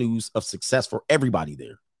avenues of success for everybody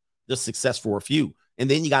there. There's success for a few.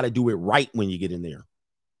 And then you got to do it right when you get in there.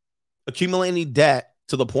 Accumulating debt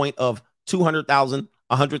to the point of 200,000,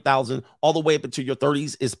 100,000, all the way up into your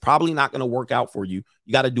 30s is probably not going to work out for you.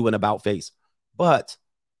 You got to do an about face. But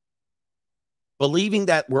believing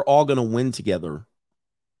that we're all going to win together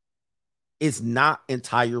is not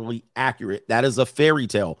entirely accurate. That is a fairy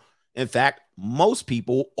tale. In fact, most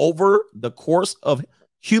people over the course of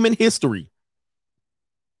human history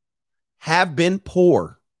have been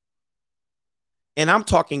poor. And I'm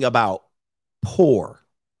talking about poor,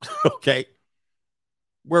 okay?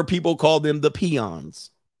 Where people call them the peons.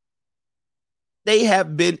 They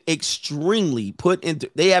have been put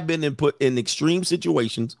in extreme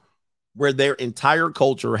situations where their entire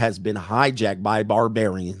culture has been hijacked by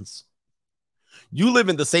barbarians. You live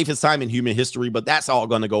in the safest time in human history, but that's all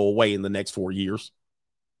going to go away in the next 4 years.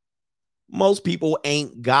 Most people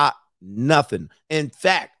ain't got nothing. In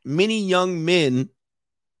fact, many young men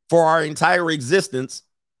for our entire existence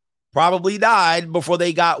probably died before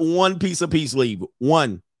they got one piece of peace leave.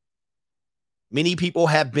 One. Many people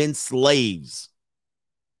have been slaves,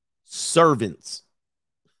 servants,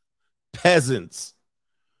 peasants.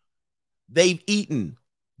 They've eaten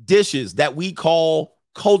dishes that we call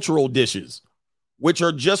cultural dishes, which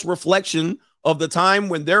are just reflection of the time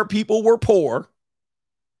when their people were poor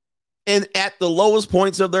and at the lowest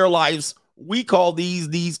points of their lives. We call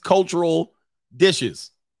these cultural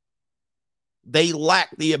dishes. They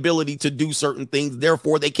lack the ability to do certain things.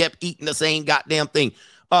 Therefore, they kept eating the same goddamn thing.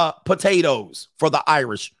 Potatoes for the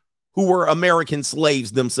Irish, who were American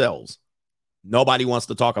slaves themselves. Nobody wants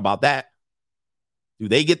to talk about that. Do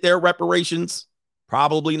they get their reparations?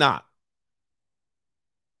 Probably not.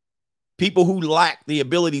 People who lack the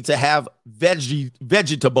ability to have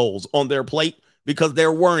vegetables on their plate because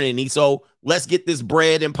there weren't any. So let's get this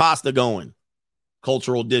bread and pasta going.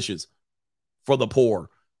 Cultural dishes for the poor.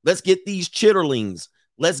 Let's get these chitterlings.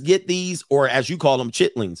 Let's get these, or as you call them,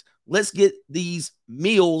 chitlings. Let's get these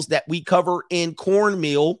meals that we cover in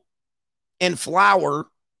cornmeal and flour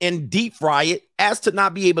and deep fry it as to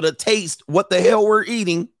not be able to taste what the hell we're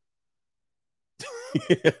eating.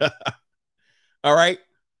 All right.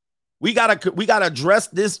 We gotta dress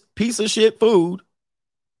this piece of shit food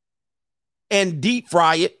and deep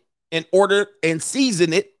fry it and order and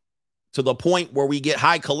season it to the point where we get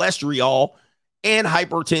high cholesterol and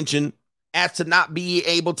hypertension as to not be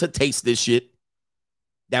able to taste this shit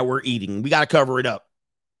that we're eating. We got to cover it up.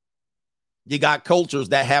 You got cultures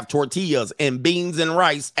that have tortillas and beans and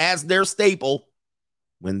rice as their staple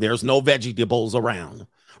when there's no vegetables around,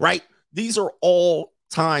 right? These are all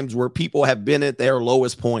times where people have been at their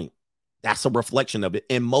lowest point. That's a reflection of it.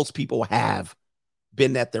 And most people have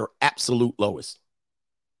been at their absolute lowest.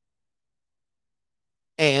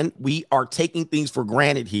 And we are taking things for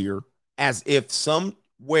granted here as if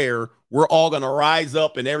somewhere we're all going to rise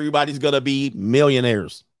up and everybody's going to be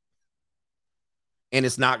millionaires. And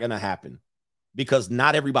it's not going to happen because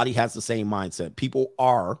not everybody has the same mindset. People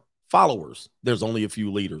are followers. There's only a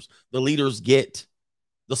few leaders. The leaders get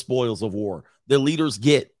the spoils of war. The leaders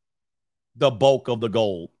get the bulk of the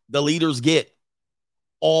gold. The leaders get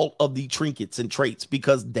all of the trinkets and traits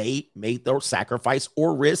because they made their sacrifice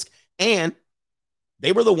or risk, and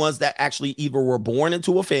they were the ones that actually either were born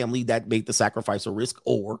into a family that made the sacrifice or risk,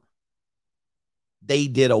 or they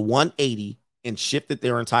did a 180 and shifted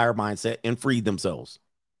their entire mindset and freed themselves.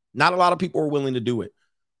 Not a lot of people are willing to do it.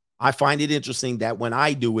 I find it interesting that when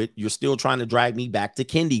I do it, you're still trying to drag me back to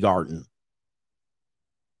kindergarten.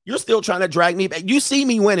 You're still trying to drag me back. You see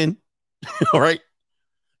me winning, all right?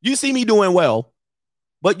 You see me doing well,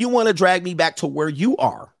 but you want to drag me back to where you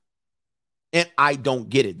are. And I don't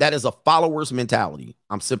get it. That is a follower's mentality.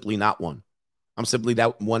 I'm simply not one. I'm simply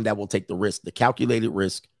that one that will take the risk, the calculated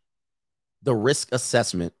risk, the risk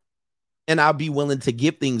assessment, and I'll be willing to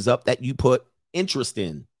give things up that you put interest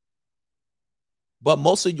in. But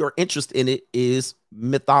most of your interest in it is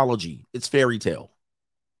mythology. It's fairy tale.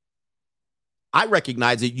 I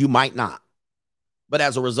recognize it. You might not. But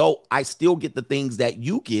as a result, I still get the things that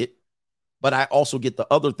you get, but I also get the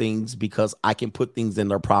other things because I can put things in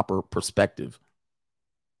their proper perspective.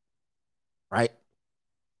 Right?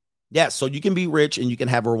 Yes, so you can be rich and you can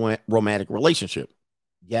have a romantic relationship.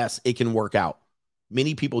 Yes, it can work out.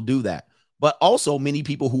 Many people do that. But also many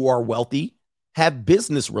people who are wealthy have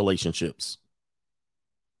business relationships.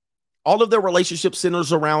 All of their relationship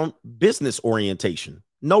centers around business orientation,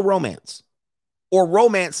 no romance. Or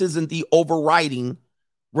romance isn't the overriding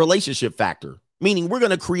relationship factor, meaning we're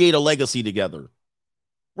going to create a legacy together.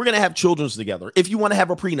 We're going to have children together. If you want to have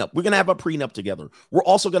a prenup, we're going to have a prenup together. We're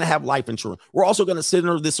also going to have life insurance. We're also going to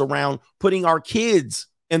center this around putting our kids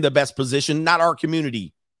in the best position, not our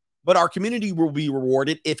community. But our community will be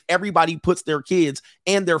rewarded if everybody puts their kids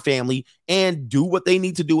and their family and do what they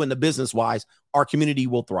need to do in the business-wise. Our community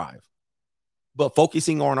will thrive. But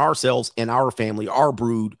focusing on ourselves and our family, our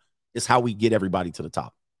brood, is how we get everybody to the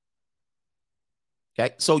top.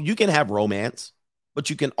 Okay, so you can have romance, but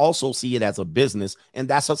you can also see it as a business. And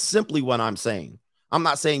that's simply what I'm saying. I'm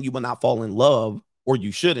not saying you will not fall in love or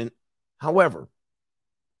you shouldn't. However,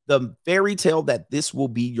 the fairy tale that this will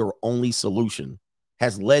be your only solution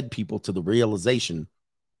has led people to the realization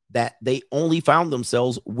that they only found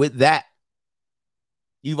themselves with that.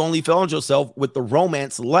 You've only found yourself with the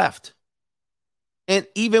romance left. And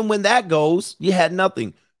even when that goes, you had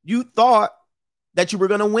nothing. You thought that you were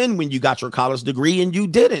going to win when you got your college degree and you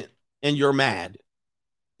didn't. And you're mad.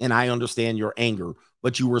 And I understand your anger,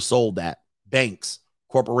 but you were sold that. Banks,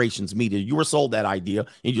 corporations, media, you were sold that idea.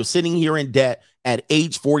 And you're sitting here in debt at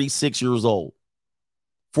age 46 years old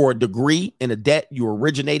for a degree in a debt you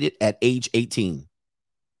originated at age 18.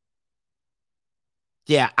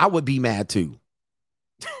 Yeah, I would be mad too.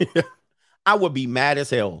 I would be mad as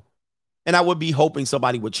hell. And I would be hoping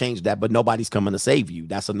somebody would change that, but nobody's coming to save you.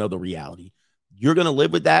 That's another reality. You're going to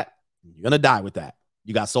live with that. You're going to die with that.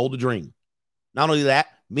 You got sold a dream. Not only that,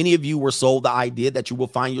 many of you were sold the idea that you will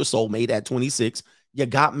find your soulmate at 26. You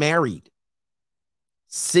got married.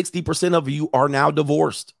 60% of you are now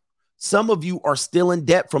divorced. Some of you are still in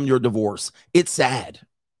debt from your divorce. It's sad.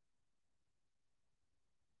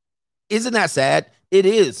 Isn't that sad? It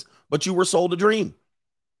is. But you were sold a dream.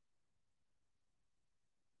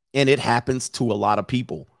 And it happens to a lot of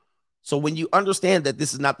people. So when you understand that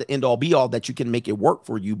this is not the end all be all, that you can make it work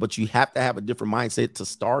for you, but you have to have a different mindset to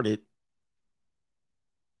start it.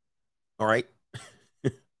 All right.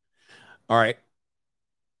 All right.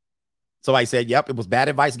 Somebody said, yep, it was bad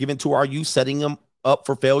advice given to our youth, setting them up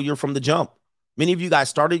for failure from the jump. Many of you guys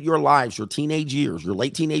started your lives, your teenage years, your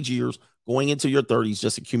late teenage years, going into your 30s,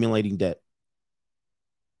 just accumulating debt.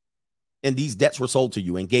 And these debts were sold to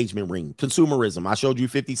you. Engagement ring, consumerism. I showed you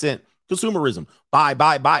 50 Cent. Consumerism.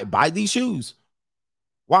 Buy these shoes.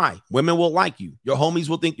 Why? Women will like you. Your homies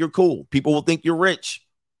will think you're cool. People will think you're rich.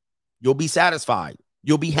 You'll be satisfied.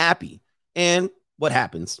 You'll be happy. And what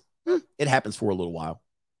happens? It happens for a little while.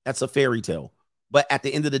 That's a fairy tale. But at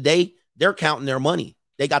the end of the day, they're counting their money.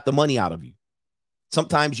 They got the money out of you.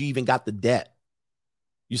 Sometimes you even got the debt.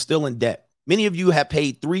 You're still in debt. Many of you have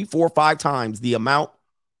paid 3, 4, 5 times the amount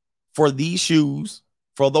for these shoes,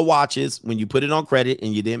 for the watches, when you put it on credit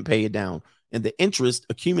and you didn't pay it down. And the interest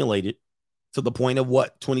accumulated to the point of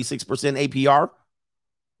what? 26% APR?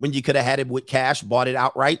 When you could have had it with cash, bought it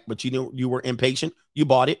outright, but you knew you were impatient. You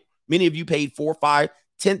bought it. Many of you paid 4, 5,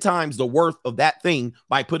 10 times the worth of that thing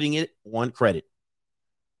by putting it on credit.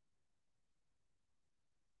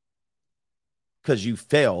 Because you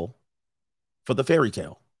fell for the fairy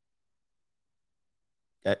tale.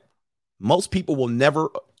 Okay. Most people will never,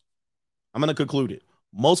 I'm going to conclude it.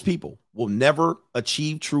 Most people will never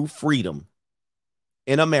achieve true freedom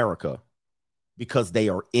in America because they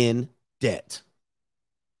are in debt.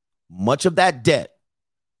 Much of that debt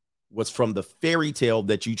was from the fairy tale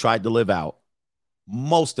that you tried to live out.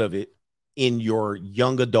 Most of it in your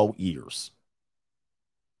young adult years.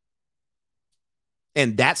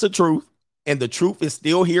 And that's the truth. And the truth is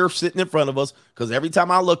still here sitting in front of us, because every time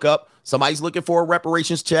I look up, somebody's looking for a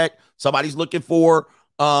reparations check. Somebody's looking for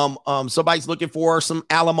some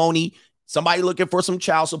alimony. Somebody looking for some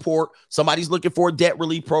child support. Somebody's looking for a debt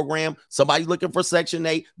relief program. Somebody's looking for Section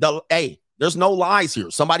 8. There's no lies here.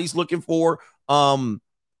 Somebody's looking for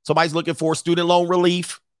student loan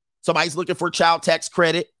relief. Somebody's looking for child tax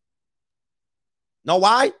credit. Know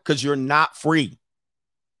why? Because you're not free.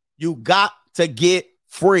 You got to get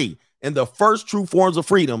free. And the first true forms of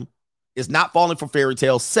freedom is not falling for fairy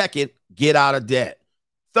tales. Second, get out of debt.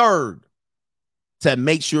 Third, to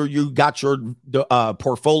make sure you got your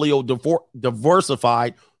portfolio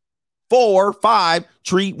diversified. 4, 5,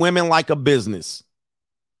 treat women like a business.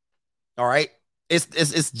 All right.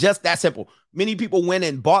 It's just that simple. Many people went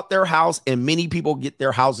and bought their house, and many people get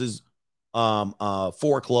their houses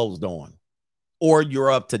foreclosed on, or you're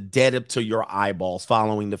up to your eyeballs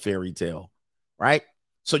following the fairy tale. Right.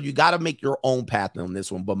 So you got to make your own path on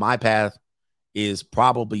this one. But my path is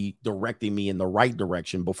probably directing me in the right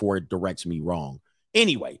direction before it directs me wrong.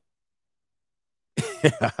 Anyway,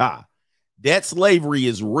 debt slavery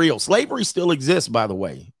is real. Slavery still exists, by the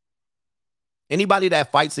way. Anybody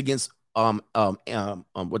that fights against what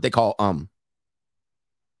they call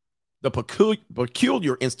the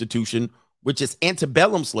peculiar institution, which is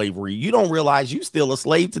antebellum slavery, you don't realize you still a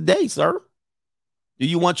slave today, sir. Do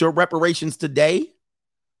you want your reparations today?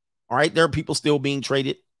 All right, there are people still being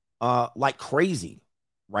traded like crazy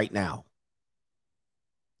right now.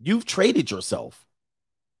 You've traded yourself.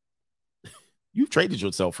 You've traded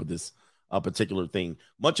yourself for this particular thing.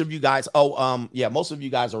 Much of you guys, most of you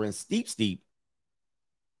guys are in steep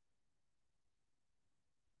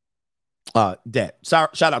debt.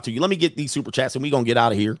 Shout out to you. Let me get these super chats and we're going to get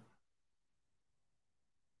out of here.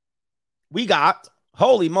 We got,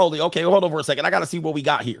 holy moly. Okay, hold on for a second. I got to see what we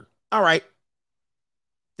got here. All right.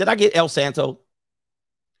 Did I get El Santo?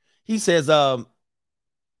 He says,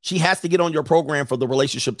 she has to get on your program for the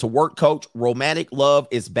relationship to work, coach. Romantic love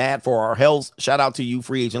is bad for our health. Shout out to you,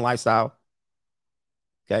 Free Agent Lifestyle.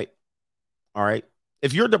 Okay. All right.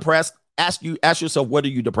 If you're depressed, ask yourself, what are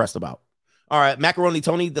you depressed about? All right. Macaroni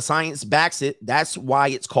Tony, the science backs it. That's why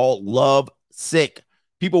it's called love sick.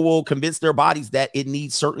 People will convince their bodies that it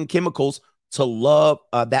needs certain chemicals to love,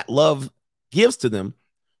 that love gives to them.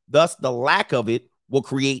 Thus, the lack of it will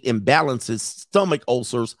create imbalances, stomach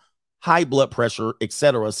ulcers, high blood pressure,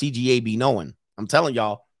 etc. CGA be knowing. I'm telling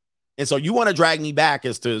y'all. And so you want to drag me back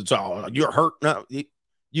as to you're hurt. No,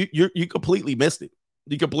 you completely missed it.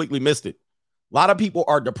 You completely missed it. A lot of people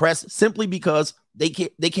are depressed simply because they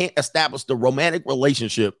can't establish the romantic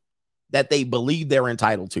relationship that they believe they're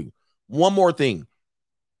entitled to. One more thing.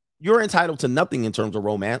 You're entitled to nothing in terms of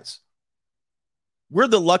romance. We're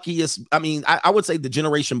the luckiest. I mean, I would say the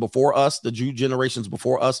generation before us, the Jew generations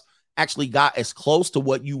before us, actually got as close to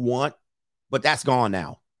what you want, but that's gone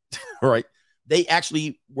now, right? They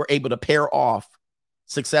actually were able to pair off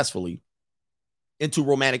successfully into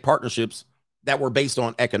romantic partnerships that were based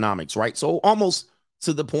on economics, right? So almost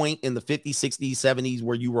to the point in the 50s, 60s, 70s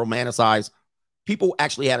where you romanticize, people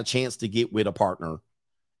actually had a chance to get with a partner.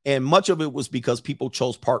 And much of it was because people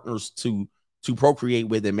chose partners to procreate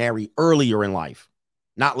with and marry earlier in life,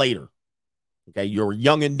 not later. Okay, you're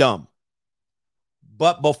young and dumb.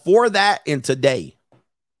 But before that and today,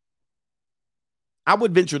 I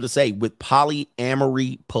would venture to say with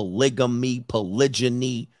polyamory, polygamy,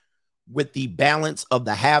 polygyny, with the balance of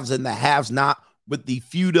the haves and the haves not, with the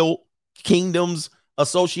feudal kingdoms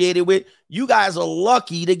associated with, you guys are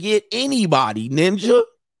lucky to get anybody, Ninja.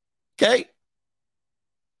 Okay?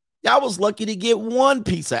 Y'all was lucky to get one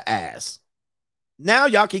piece of ass. Now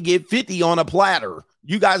y'all can get 50 on a platter.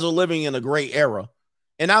 You guys are living in a great era.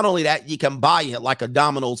 And not only that, you can buy it like a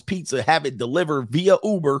Domino's pizza, have it delivered via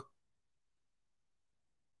Uber.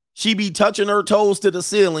 She be touching her toes to the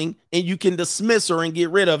ceiling, and you can dismiss her and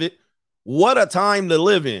get rid of it. What a time to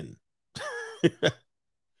live in.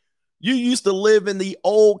 You used to live in the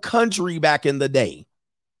old country back in the day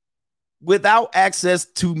without access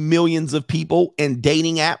to millions of people and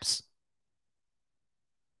dating apps.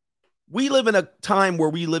 We live in a time where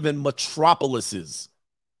we live in metropolises,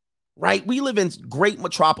 right? We live in great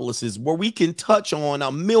metropolises where we can touch on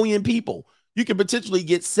 1 million people. You can potentially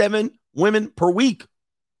get 7 women per week.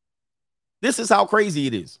 This is how crazy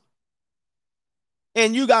it is.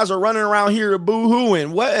 And you guys are running around here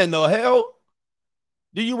boo-hooing. What in the hell?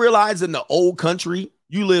 Do you realize in the old country,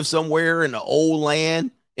 you live somewhere in the old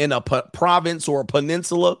land, in a province or a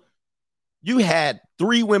peninsula, you had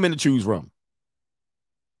 3 women to choose from.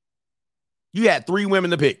 You had 3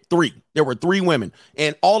 women to pick. 3. There were 3 women.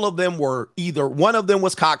 And all of them were either, one of them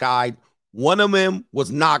was cockeyed, one of them was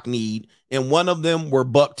knock-kneed, and one of them were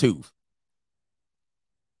buck-toothed.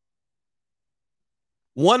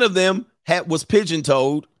 One of them was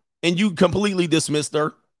pigeon-toed, and you completely dismissed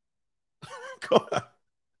her.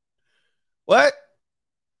 What?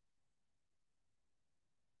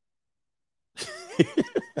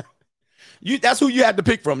 That's who you had to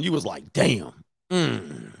pick from. You was like, damn.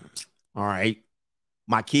 All right.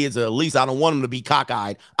 My kids, at least I don't want them to be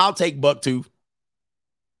cockeyed. I'll take buck-tooth.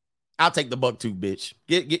 I'll take the buck-tooth, bitch.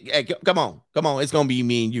 Hey, come on. Come on. It's going to be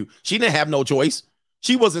me and you. She didn't have no choice.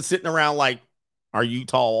 She wasn't sitting around like, are you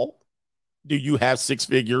tall? Do you have 6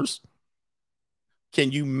 figures?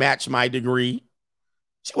 Can you match my degree?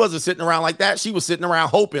 She wasn't sitting around like that. She was sitting around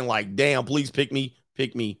hoping like, damn, please pick me,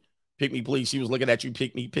 please. She was looking at you,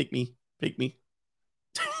 pick me.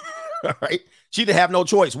 All right. She didn't have no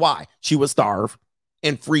choice. Why? She would starve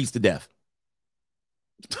and freeze to death.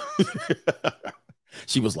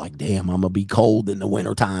 She was like, damn, I'm going to be cold in the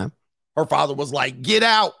wintertime. Her father was like, get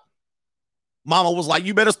out. Mama was like,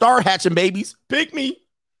 you better start hatching babies. Pick me.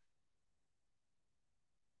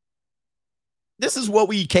 This is what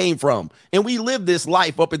we came from. And we lived this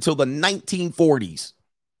life up until the 1940s.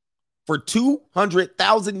 For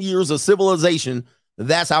 200,000 years of civilization,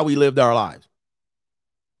 that's how we lived our lives.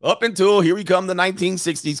 Up until here we come, the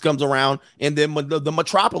 1960s comes around, and then when the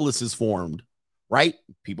metropolis is formed, right?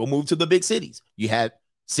 People moved to the big cities. You had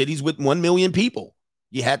cities with 1 million people.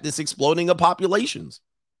 You had this exploding of populations.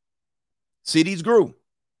 Cities grew.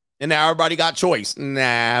 And now everybody got choice.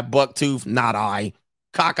 Nah, buck-tooth, not I.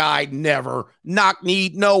 Cockeyed, never.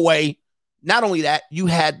 Knock-kneed, no way. Not only that, you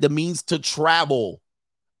had the means to travel.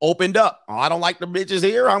 Opened up. Oh, I don't like the bitches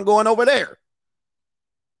here. I'm going over there.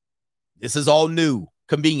 This is all new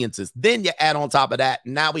conveniences. Then you add on top of that,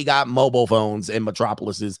 now we got mobile phones and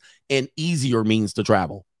metropolises and easier means to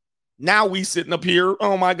travel. Now we sitting up here.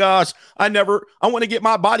 Oh my gosh. I want to get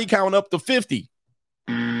my body count up to 50.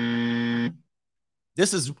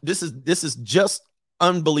 This is just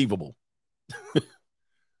unbelievable.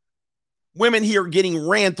 Women here getting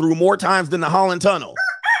ran through more times than the Holland Tunnel.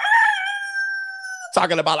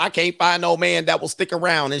 Talking about, I can't find no man that will stick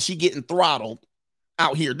around, and she getting throttled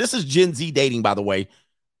out here. This is Gen Z dating, by the way.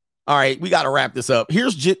 All right, we got to wrap this up.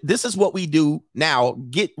 This is what we do now.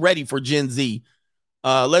 Get ready for Gen Z.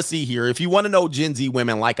 Let's see here. If you want to know Gen Z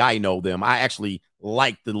women like I know them, I actually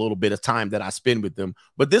like the little bit of time that I spend with them.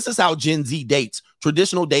 But this is how Gen Z dates.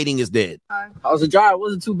 Traditional dating is dead. How's the drive?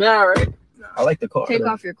 Wasn't too bad, right? I like the car. Take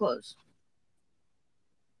off your clothes.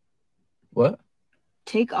 What?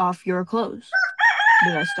 Take off your clothes.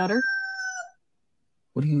 Did I stutter?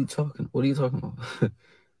 What are you talking about?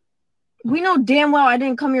 We know damn well I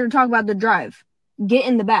didn't come here to talk about the drive. Get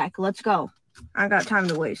in the back. Let's go. I got time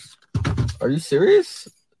to waste. Are you serious?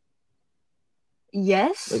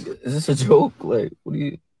 Yes. Like, is this a joke? Like, what do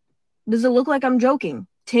you? Does it look like I'm joking?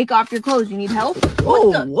 Take off your clothes. You need help?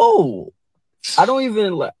 Whoa. I don't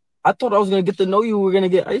even like. I thought I was gonna get to know you. We're gonna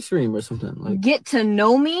get ice cream or something. Like, get to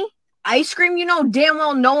know me? Ice cream? You know damn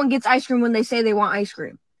well no one gets ice cream when they say they want ice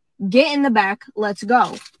cream. Get in the back. Let's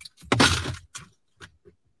go.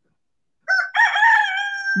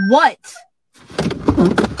 What?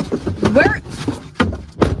 Where?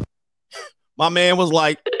 My man was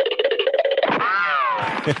like,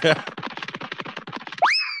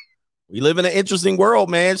 we live in an interesting world,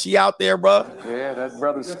 man. She out there, bro. Yeah, that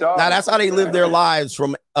brother Star. Now, that's how they live their lives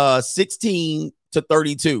from 16 to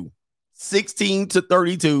 32. 16 to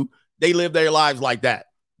 32, they live their lives like that.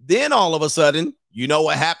 Then all of a sudden, you know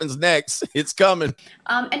what happens next. It's coming.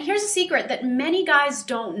 And here's a secret that many guys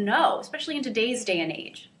don't know, especially in today's day and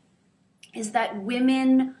age, is that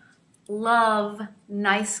women love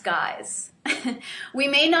nice guys. We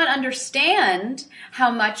may not understand how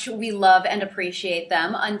much we love and appreciate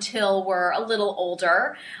them until we're a little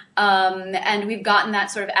older, and we've gotten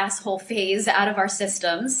that sort of asshole phase out of our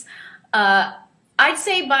systems. I'd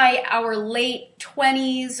say by our late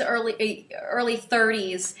 20s, early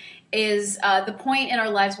 30s is the point in our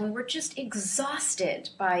lives when we're just exhausted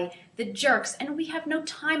by the jerks and we have no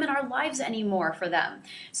time in our lives anymore for them.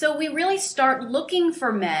 So we really start looking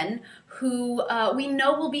for men who we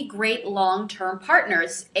know will be great long-term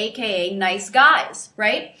partners, aka nice guys,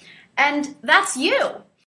 right? And that's you.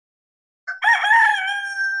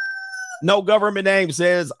 No government name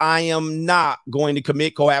says I am not going to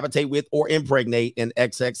commit, cohabitate with, or impregnate an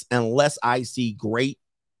XX unless I see great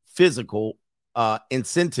physical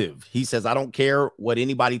incentive. He says, I don't care what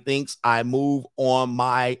anybody thinks. I move on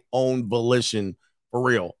my own volition for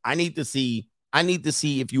real. I need to see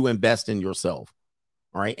if you invest in yourself.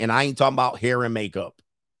 All right. And I ain't talking about hair and makeup.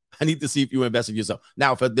 I need to see if you invest in yourself.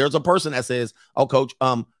 Now, if there's a person that says, oh, coach,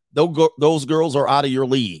 those girls are out of your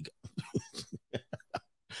league.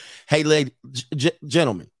 Hey,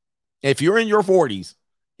 gentlemen, if you're in your 40s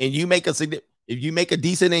and you make a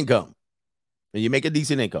decent income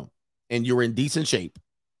and you're in decent shape,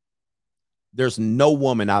 there's no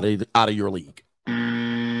woman out of your league.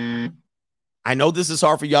 I know this is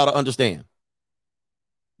hard for y'all to understand.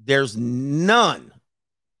 There's none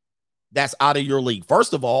that's out of your league.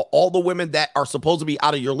 First of all the women that are supposed to be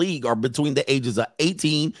out of your league are between the ages of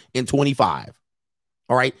 18 and 25.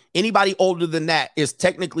 All right. Anybody older than that is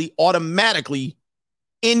technically automatically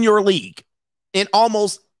in your league and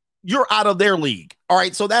almost you're out of their league. All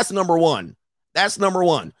right. So that's number one.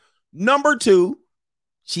 Number two,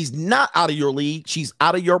 she's not out of your league. She's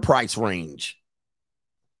out of your price range.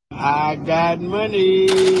 I got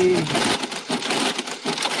money.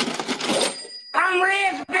 I'm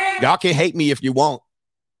rich, bitch. Y'all can hate me if you want.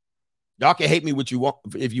 Y'all can hate me what you want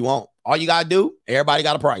if you want. All you got to do, everybody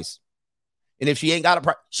got a price. And if she ain't got a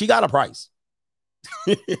price, she got a price.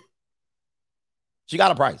 She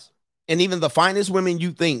got a price. And even the finest women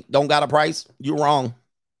you think don't got a price, you're wrong.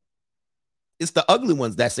 It's the ugly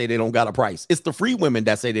ones that say they don't got a price. It's the free women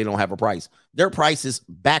that say they don't have a price. Their price is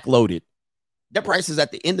backloaded. Their price is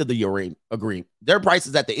at the end of the agreement. Their price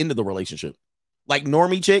is at the end of the relationship. Like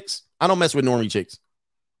normie chicks, I don't mess with normie chicks.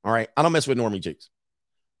 All right? I don't mess with normie chicks.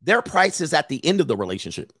 Their price is at the end of the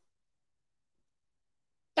relationship.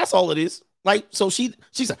 That's all it is. Like, so she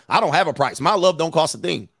said, I don't have a price. My love don't cost a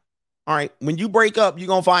thing. All right. When you break up, you're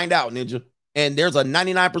going to find out, Ninja. And there's a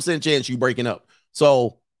 99% chance you breaking up.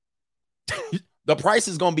 So the price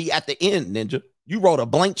is going to be at the end, Ninja. You wrote a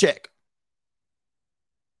blank check.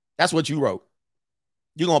 That's what you wrote.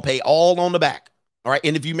 You're going to pay all on the back. All right.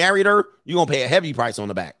 And if you married her, you're going to pay a heavy price on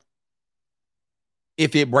the back.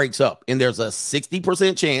 If it breaks up. And there's a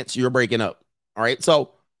 60% chance you're breaking up. All right.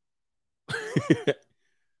 So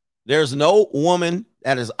there's no woman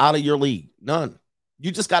that is out of your league. None.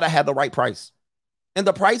 You just got to have the right price. And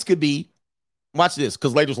the price could be, watch this,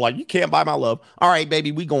 because ladies are like, you can't buy my love. All right,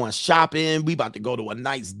 baby, we going shopping. We about to go to a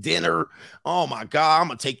nice dinner. Oh, my God, I'm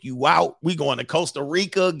going to take you out. We going to Costa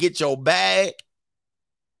Rica. Get your bag.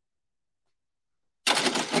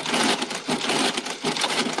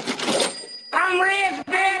 I'm rich,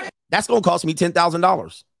 bitch. That's going to cost me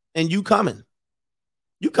 $10,000. And you coming.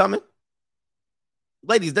 You coming.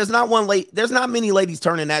 Ladies, there's not many ladies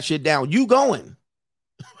turning that shit down. You going,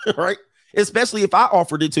 right? Especially if I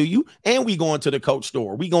offered it to you and we going to the Coach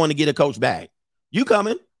store. We going to get a Coach bag. You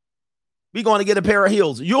coming. We going to get a pair of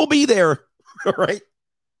heels. You'll be there, right?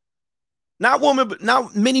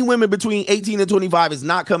 Not many women between 18 and 25 is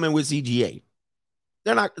not coming with CGA.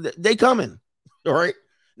 They coming. All right.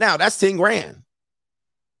 Now that's 10 grand.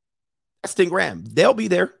 That's 10 grand. They'll be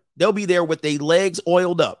there. They'll be there with their legs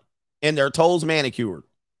oiled up and their toes manicured.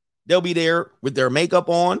 They'll be there with their makeup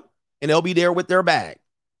on and they'll be there with their bag.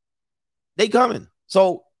 They coming.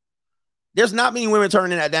 So there's not many women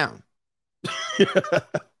turning that down.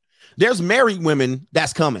 There's married women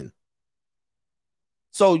that's coming.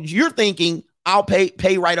 So you're thinking I'll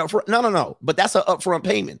pay right up front. No. But that's an upfront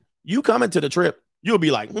payment. You coming to the trip, you'll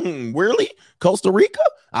be like, really? Costa Rica?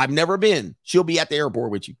 I've never been. She'll be at the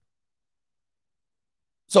airport with you.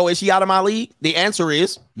 So is she out of my league? The answer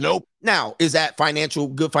is nope. Now, is that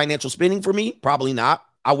good financial spending for me? Probably not.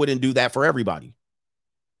 I wouldn't do that for everybody.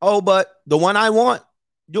 Oh, but the one I want,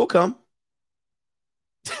 you'll come.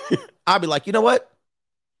 I'll be like, you know what?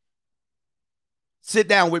 Sit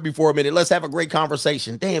down with me for a minute. Let's have a great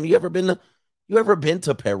conversation. Damn, you ever been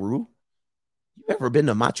to Peru? You ever been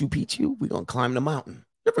to Machu Picchu? We're going to climb the mountain.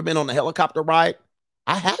 You ever been on a helicopter ride?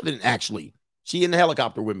 I haven't, actually. She in the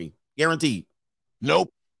helicopter with me. Guaranteed.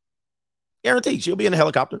 Nope. Guaranteed. She'll be in the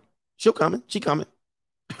helicopter. She coming.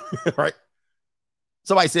 Right?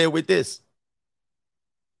 Somebody said with this.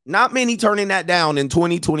 Not many turning that down in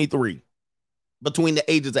 2023 between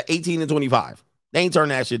the ages of 18 and 25. They ain't turning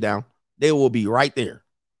that shit down. They will be right there.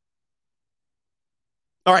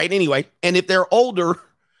 All right, anyway. And if they're older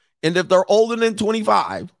than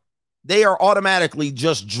 25, they are automatically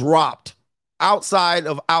just dropped outside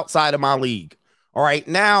of my league. All right,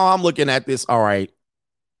 now I'm looking at this. All right,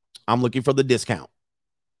 I'm looking for the discount.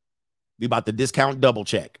 We about the discount double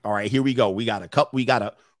check. All right, here we go. We got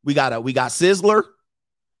Sizzler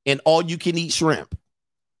and all you can eat shrimp.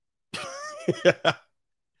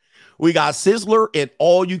 We got Sizzler and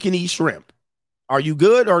all you can eat shrimp. Are you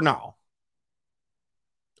good or no?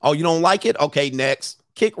 Oh, you don't like it? Okay, next.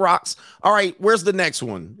 Kick rocks. All right, where's the next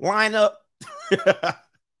one? Line up.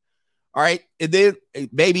 All right, and then,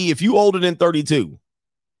 baby, if you older than 32,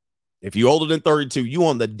 you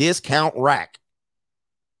on the discount rack.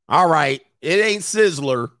 All right, it ain't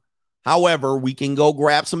Sizzler. However, we can go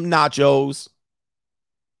grab some nachos.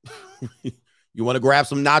 You want to grab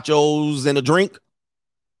some nachos and a drink?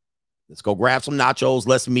 Let's go grab some nachos.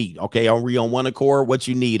 Let's meet. Okay, are we on one accord? What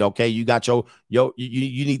you need? Okay, you got you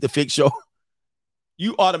need to fix your.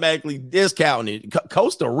 You automatically discounted.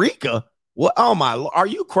 Costa Rica? What? Oh my! Are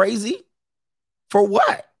you crazy? For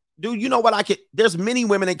what, dude? You know what? There's many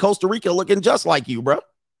women in Costa Rica looking just like you, bro.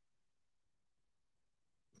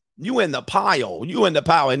 You in the pile,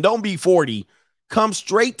 and don't be 40. Come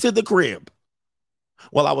straight to the crib.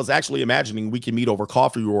 Well, I was actually imagining we can meet over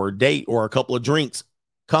coffee or a date or a couple of drinks.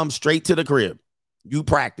 Come straight to the crib. You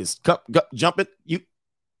practice. Jump it. You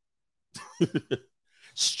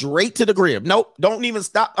straight to the crib. Nope. Don't even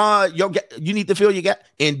stop. You need to fill your gap.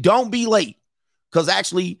 And don't be late. Because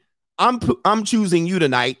actually, I'm choosing you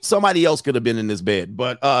tonight. Somebody else could have been in this bed.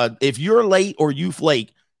 But if you're late or you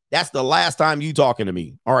flake, that's the last time you talking to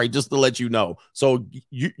me. All right, just to let you know. So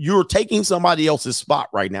you're taking somebody else's spot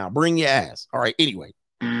right now. Bring your ass. All right, anyway.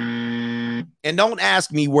 And don't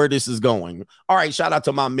ask me where this is going. All right, shout out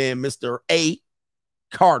to my man, Mr. A.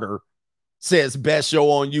 Carter. Says best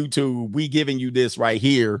show on YouTube. We giving you this right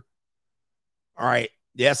here. All right.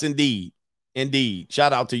 Yes, indeed. Indeed.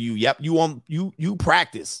 Shout out to you. Yep. You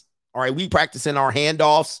practice. All right. We practicing our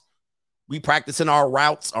handoffs. We practicing our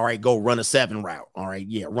routes. All right. Go run a 7 route. All right.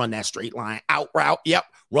 Yeah. Run that straight line out route. Yep.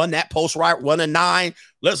 Run that post route. Run a 9.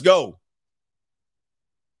 Let's go.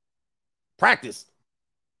 Practice.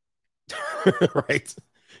 Right.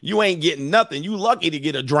 You ain't getting nothing. You lucky to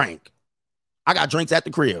get a drink. I got drinks at the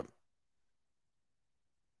crib.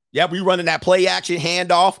 Yeah, we running that play action,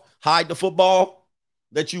 handoff, hide the football,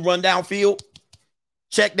 let you run downfield,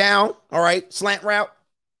 check down. All right, slant route,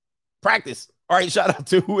 practice. All right, shout out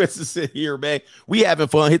to who is this here, man. We having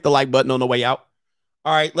fun. Hit the like button on the way out.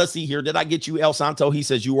 All right, let's see here. Did I get you, El Santo? He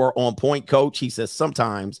says you are on point, coach. He says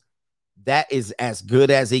sometimes that is as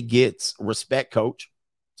good as it gets. Respect, coach.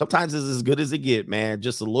 Sometimes it's as good as it gets, man.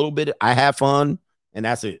 Just a little bit. I have fun, and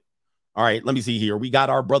that's it. All right, let me see here. We got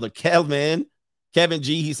our brother Kevin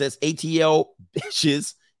G. He says ATL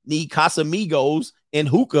bitches need Casamigos and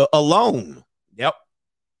hookah alone. Yep.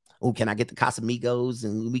 Oh, can I get the Casamigos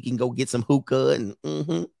and we can go get some hookah?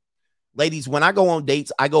 And ladies, when I go on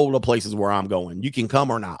dates, I go to places where I'm going. You can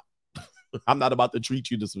come or not. I'm not about to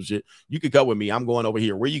treat you to some shit. You can come with me. I'm going over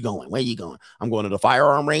here. Where you going? Where you going? I'm going to the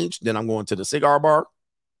firearm range. Then I'm going to the cigar bar.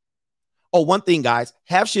 Oh, one thing, guys,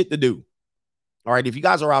 have shit to do. All right. If you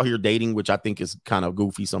guys are out here dating, which I think is kind of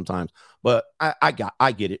goofy sometimes, but I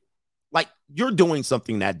get it. Like you're doing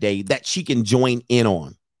something that day that she can join in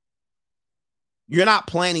on. You're not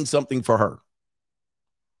planning something for her.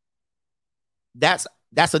 that's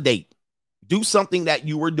a date. Do something that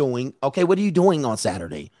you were doing. Okay, what are you doing on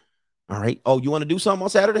Saturday? All right. Oh, you want to do something on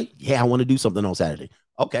Saturday? Yeah, I want to do something on Saturday.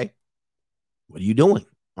 Okay. What are you doing?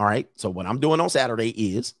 All right. So what I'm doing on Saturday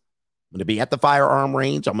is I'm going to be at the firearm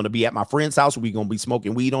range. I'm going to be at my friend's house. We're going to be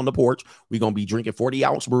smoking weed on the porch. We're going to be drinking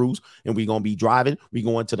 40-ounce brews, and we're going to be driving. We're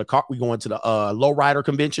going to the car. We're going to the lowrider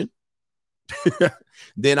convention.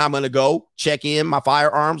 Then I'm going to go check in my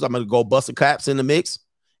firearms. I'm going to go bust the caps in the mix,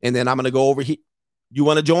 and then I'm going to go over here. You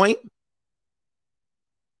want to join?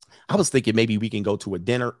 I was thinking maybe we can go to a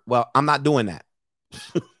dinner. Well, I'm not doing that.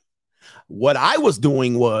 What I was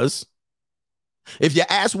doing was, if your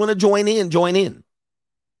ass want to join in, join in.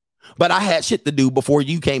 But I had shit to do before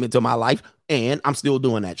you came into my life, and I'm still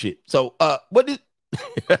doing that shit. So, what did?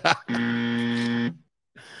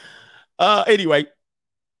 Anyway.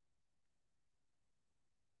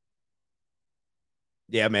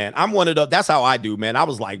 Yeah, man. I'm one of the. That's how I do, man. I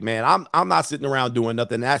was like, man, I'm not sitting around doing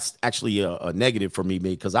nothing. That's actually a negative for me,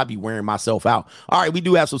 man, because I be wearing myself out. All right, we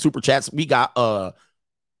do have some super chats. We got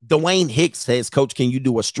Dwayne Hicks says, Coach, can you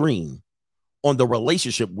do a stream on the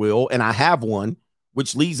relationship wheel? And I have one,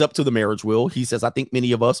 which leads up to the marriage wheel. He says, I think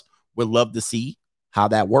many of us would love to see how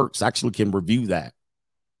that works. Actually can review that.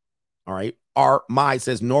 All right. R. Mai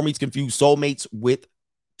says, normies confuse soulmates with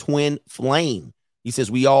twin flame. He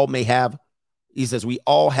says, we all have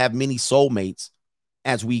many soulmates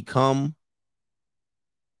as we come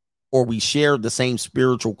or we share the same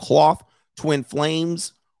spiritual cloth. Twin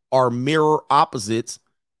flames are mirror opposites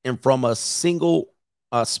and from a single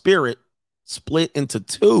spirit split into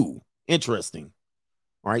two. Interesting.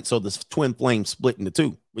 All right. So this twin flame split into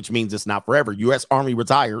two, which means it's not forever. U.S. Army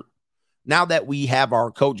retired. Now that we have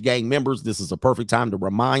our Coach Gang members, this is a perfect time to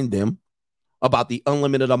remind them about the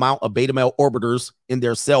unlimited amount of beta male orbiters in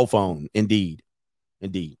their cell phone. Indeed.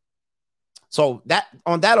 So that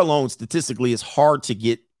on that alone, statistically, is hard to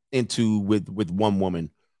get into with one woman,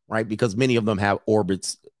 right? Because many of them have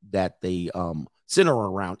orbits that they center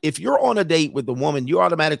around. If you're on a date with a woman, you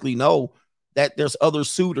automatically know that there's other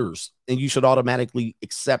suitors, and you should automatically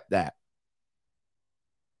accept that.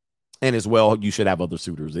 And as well, you should have other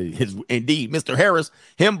suitors. Indeed, Mr. Harris,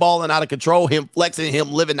 him balling out of control, him flexing,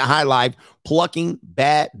 him living the high life, plucking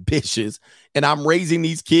bad bitches. And I'm raising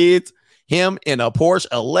these kids, him in a Porsche,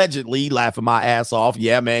 allegedly laughing my ass off.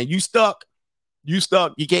 Yeah, man, you stuck. You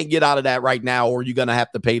can't get out of that right now, or you're going to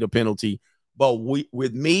have to pay the penalty. But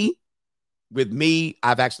with me,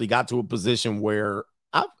 I've actually got to a position where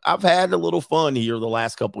I've had a little fun here the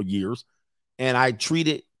last couple of years, and I treat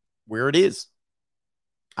it where it is.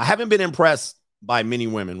 I haven't been impressed by many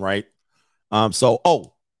women, right?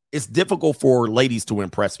 It's difficult for ladies to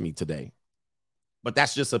impress me today, but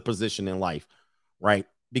that's just a position in life, right?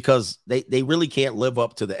 Because they really can't live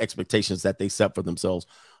up to the expectations that they set for themselves.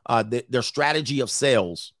 Their strategy of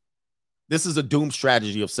sales, this is a doomed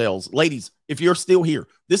strategy of sales. Ladies, if you're still here,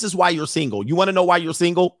 this is why you're single. You want to know why you're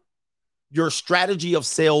single? Your strategy of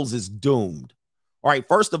sales is doomed. All right,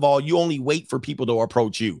 first of all, you only wait for people to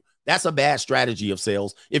approach you. That's a bad strategy of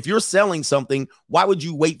sales. If you're selling something, why would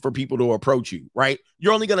you wait for people to approach you, right?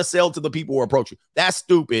 You're only going to sell to the people who approach you. That's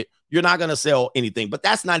stupid. You're not going to sell anything, but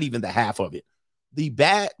that's not even the half of it.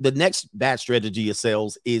 The next bad strategy of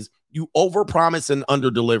sales is you overpromise and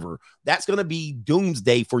underdeliver. That's going to be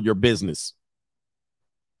doomsday for your business.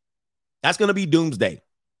 That's going to be doomsday.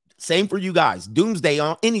 Same for you guys. Doomsday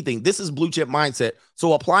on anything. This is blue chip mindset.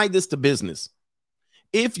 So apply this to business.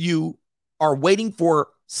 If you are waiting for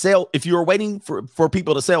if you're waiting for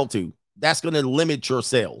people to sell to, that's going to limit your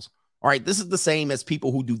sales. All right. This is the same as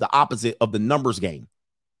people who do the opposite of the numbers game.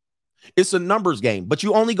 It's a numbers game, but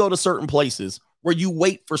you only go to certain places where you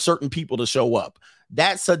wait for certain people to show up.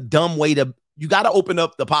 That's a dumb way you got to open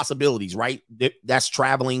up the possibilities, right? That's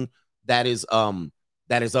traveling. That is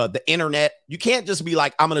the internet. You can't just be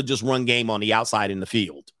like, I'm going to just run game on the outside in the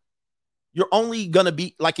field. You're only going to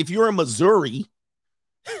be like, if you're in Missouri,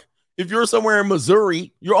 if you're somewhere in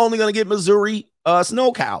Missouri, you're only going to get Missouri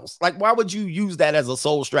snow cows. Like, why would you use that as a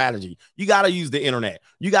sole strategy? You got to use the internet.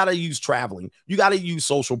 You got to use traveling. You got to use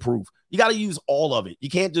social proof. You got to use all of it. You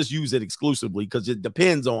can't just use it exclusively because it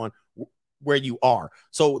depends on where you are.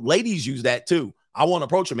 So ladies use that too. I want to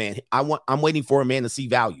approach a man. I'm waiting for a man to see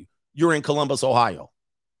value. You're in Columbus, Ohio,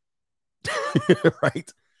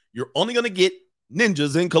 right? You're only going to get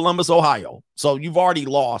ninjas in Columbus, Ohio. So you've already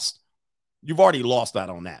lost. You've already lost out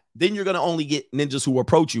on that. Then you're going to only get ninjas who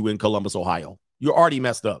approach you in Columbus, Ohio. You're already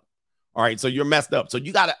messed up. All right. So you're messed up. So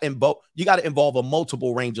you got to involve a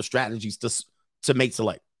multiple range of strategies to make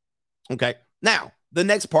select. Okay. Now, the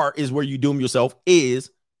next part is where you doom yourself is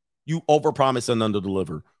you overpromise and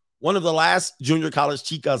underdeliver. One of the last junior college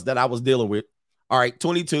chicas that I was dealing with, All right,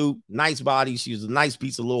 22, nice body. She was a nice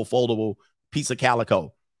piece of little foldable piece of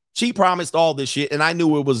calico. She promised all this shit, and I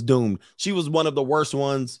knew it was doomed. She was one of the worst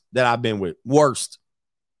ones that I've been with. Worst.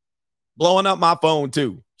 Blowing up my phone,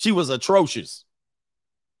 too. She was atrocious.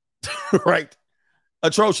 Right?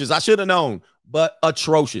 Atrocious. I should have known, but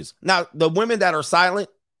atrocious. Now, the women that are silent,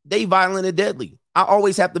 they violent and deadly. I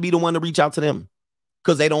always have to be the one to reach out to them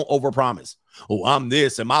because they don't overpromise. Oh, I'm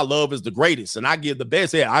this, and my love is the greatest, and I give the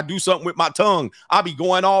best. Yeah, I do something with my tongue. I'll be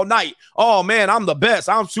going all night. Oh, man, I'm the best.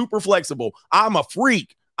 I'm super flexible. I'm a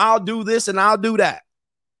freak. I'll do this, and I'll do that.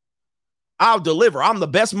 I'll deliver. I'm the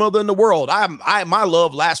best mother in the world. My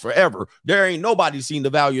love lasts forever. There ain't nobody seen the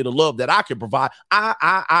value of the love that I can provide.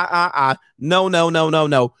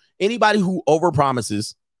 No. Anybody who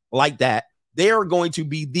overpromises like that, they are going to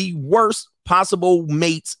be the worst possible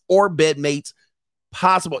mates or bed mates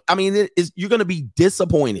possible. I mean, you're going to be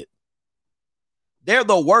disappointed. They're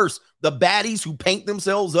the worst. The baddies who paint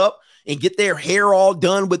themselves up and get their hair all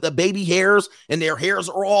done with the baby hairs, and their hairs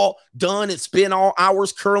are all done and spend all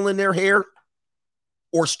hours curling their hair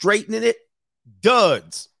or straightening it.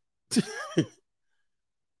 Duds.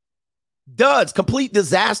 Duds. Complete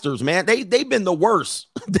disasters, man. They've been the worst.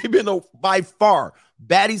 They've been by far.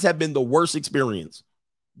 Baddies have been the worst experience.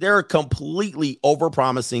 They're completely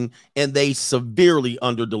overpromising, and they severely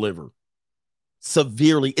underdeliver.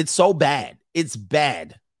 Severely. It's so bad. It's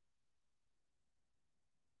bad.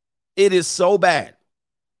 It is so bad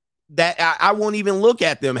that I won't even look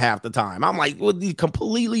at them half the time. I'm like, well, the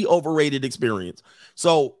completely overrated experience.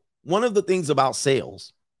 So one of the things about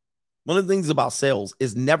sales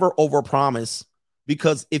is never overpromise,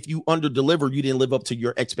 because if you underdeliver, you didn't live up to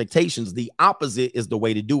your expectations. The opposite is the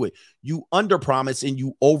way to do it. You underpromise and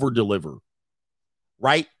you overdeliver,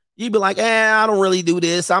 right? You'd be like, I don't really do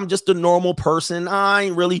this. I'm just a normal person.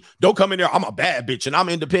 Don't come in there. I'm a bad bitch and I'm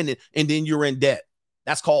independent. And then you're in debt.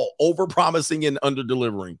 That's called overpromising and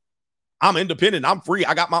underdelivering. I'm independent. I'm free.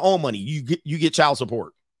 I got my own money. You get child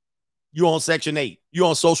support. You on Section 8. You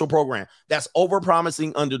on social program. That's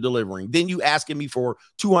overpromising, underdelivering. Then you asking me for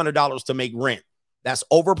 $200 to make rent. That's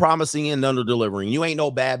overpromising and underdelivering. You ain't no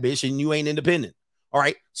bad bitch and you ain't independent. All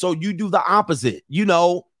right. So you do the opposite.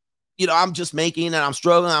 I'm just making and I'm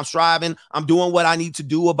struggling. I'm striving. I'm doing what I need to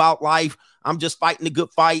do about life. I'm just fighting the good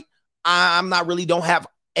fight. Don't have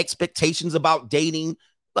expectations about dating.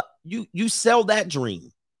 But you sell that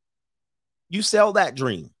dream. You sell that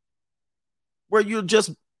dream where you're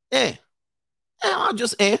just, I'm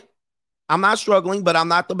not struggling, but I'm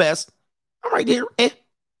not the best. I'm right here.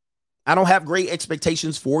 I don't have great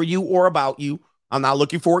expectations for you or about you. I'm not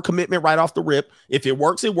looking for a commitment right off the rip. If it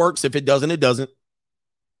works, it works. If it doesn't, it doesn't.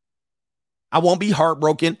 I won't be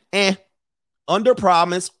heartbroken. Under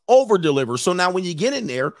promise, over deliver. So now when you get in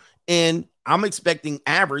there and I'm expecting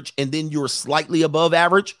average and then you're slightly above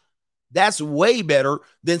average, that's way better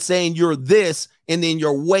than saying you're this and then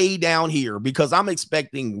you're way down here, because I'm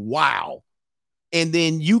expecting wow. And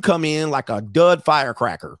then you come in like a dud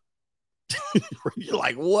firecracker. You're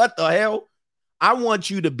like, what the hell? I want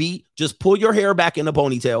you to just pull your hair back in a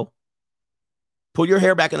ponytail. Pull your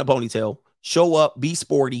hair back in a ponytail. Show up, be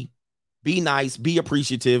sporty, be nice, be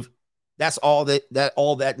appreciative. That's all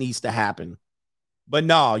that needs to happen. But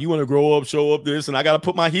no, you want to grow up, show up this, and I got to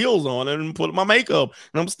put my heels on and put my makeup,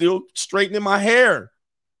 and I'm still straightening my hair.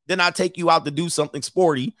 Then I take you out to do something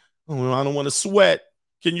sporty. Oh, I don't want to sweat.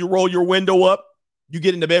 Can you roll your window up? You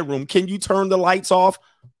get in the bedroom. Can you turn the lights off?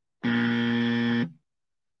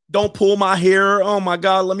 Don't pull my hair. Oh my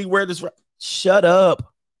God, let me wear this. Shut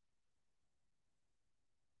up.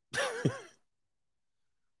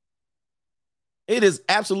 It is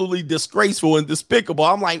absolutely disgraceful and despicable.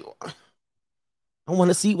 I'm like, I want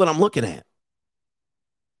to see what I'm looking at.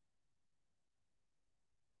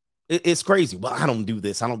 It's crazy. Well, I don't do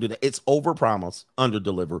this. I don't do that. It's overpromise,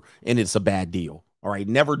 underdeliver, and it's a bad deal. All right.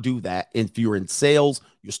 Never do that. If you're in sales,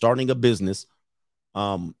 you're starting a business.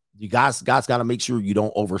 You guys got to make sure you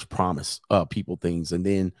don't overpromise people things. And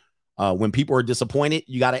then when people are disappointed,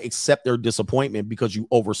 you got to accept their disappointment because you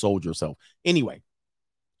oversold yourself. Anyway,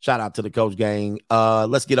 shout out to the Coach Gang.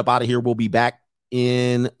 Let's get up out of here. We'll be back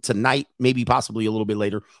in tonight, maybe possibly a little bit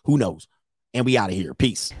later. Who knows? And we out of here.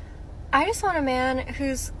 Peace. I just want a man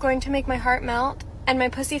who's going to make my heart melt and my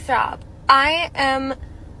pussy throb. I am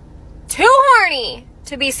too horny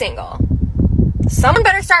to be single. Someone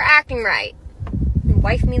better start acting right and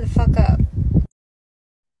wife me the fuck up.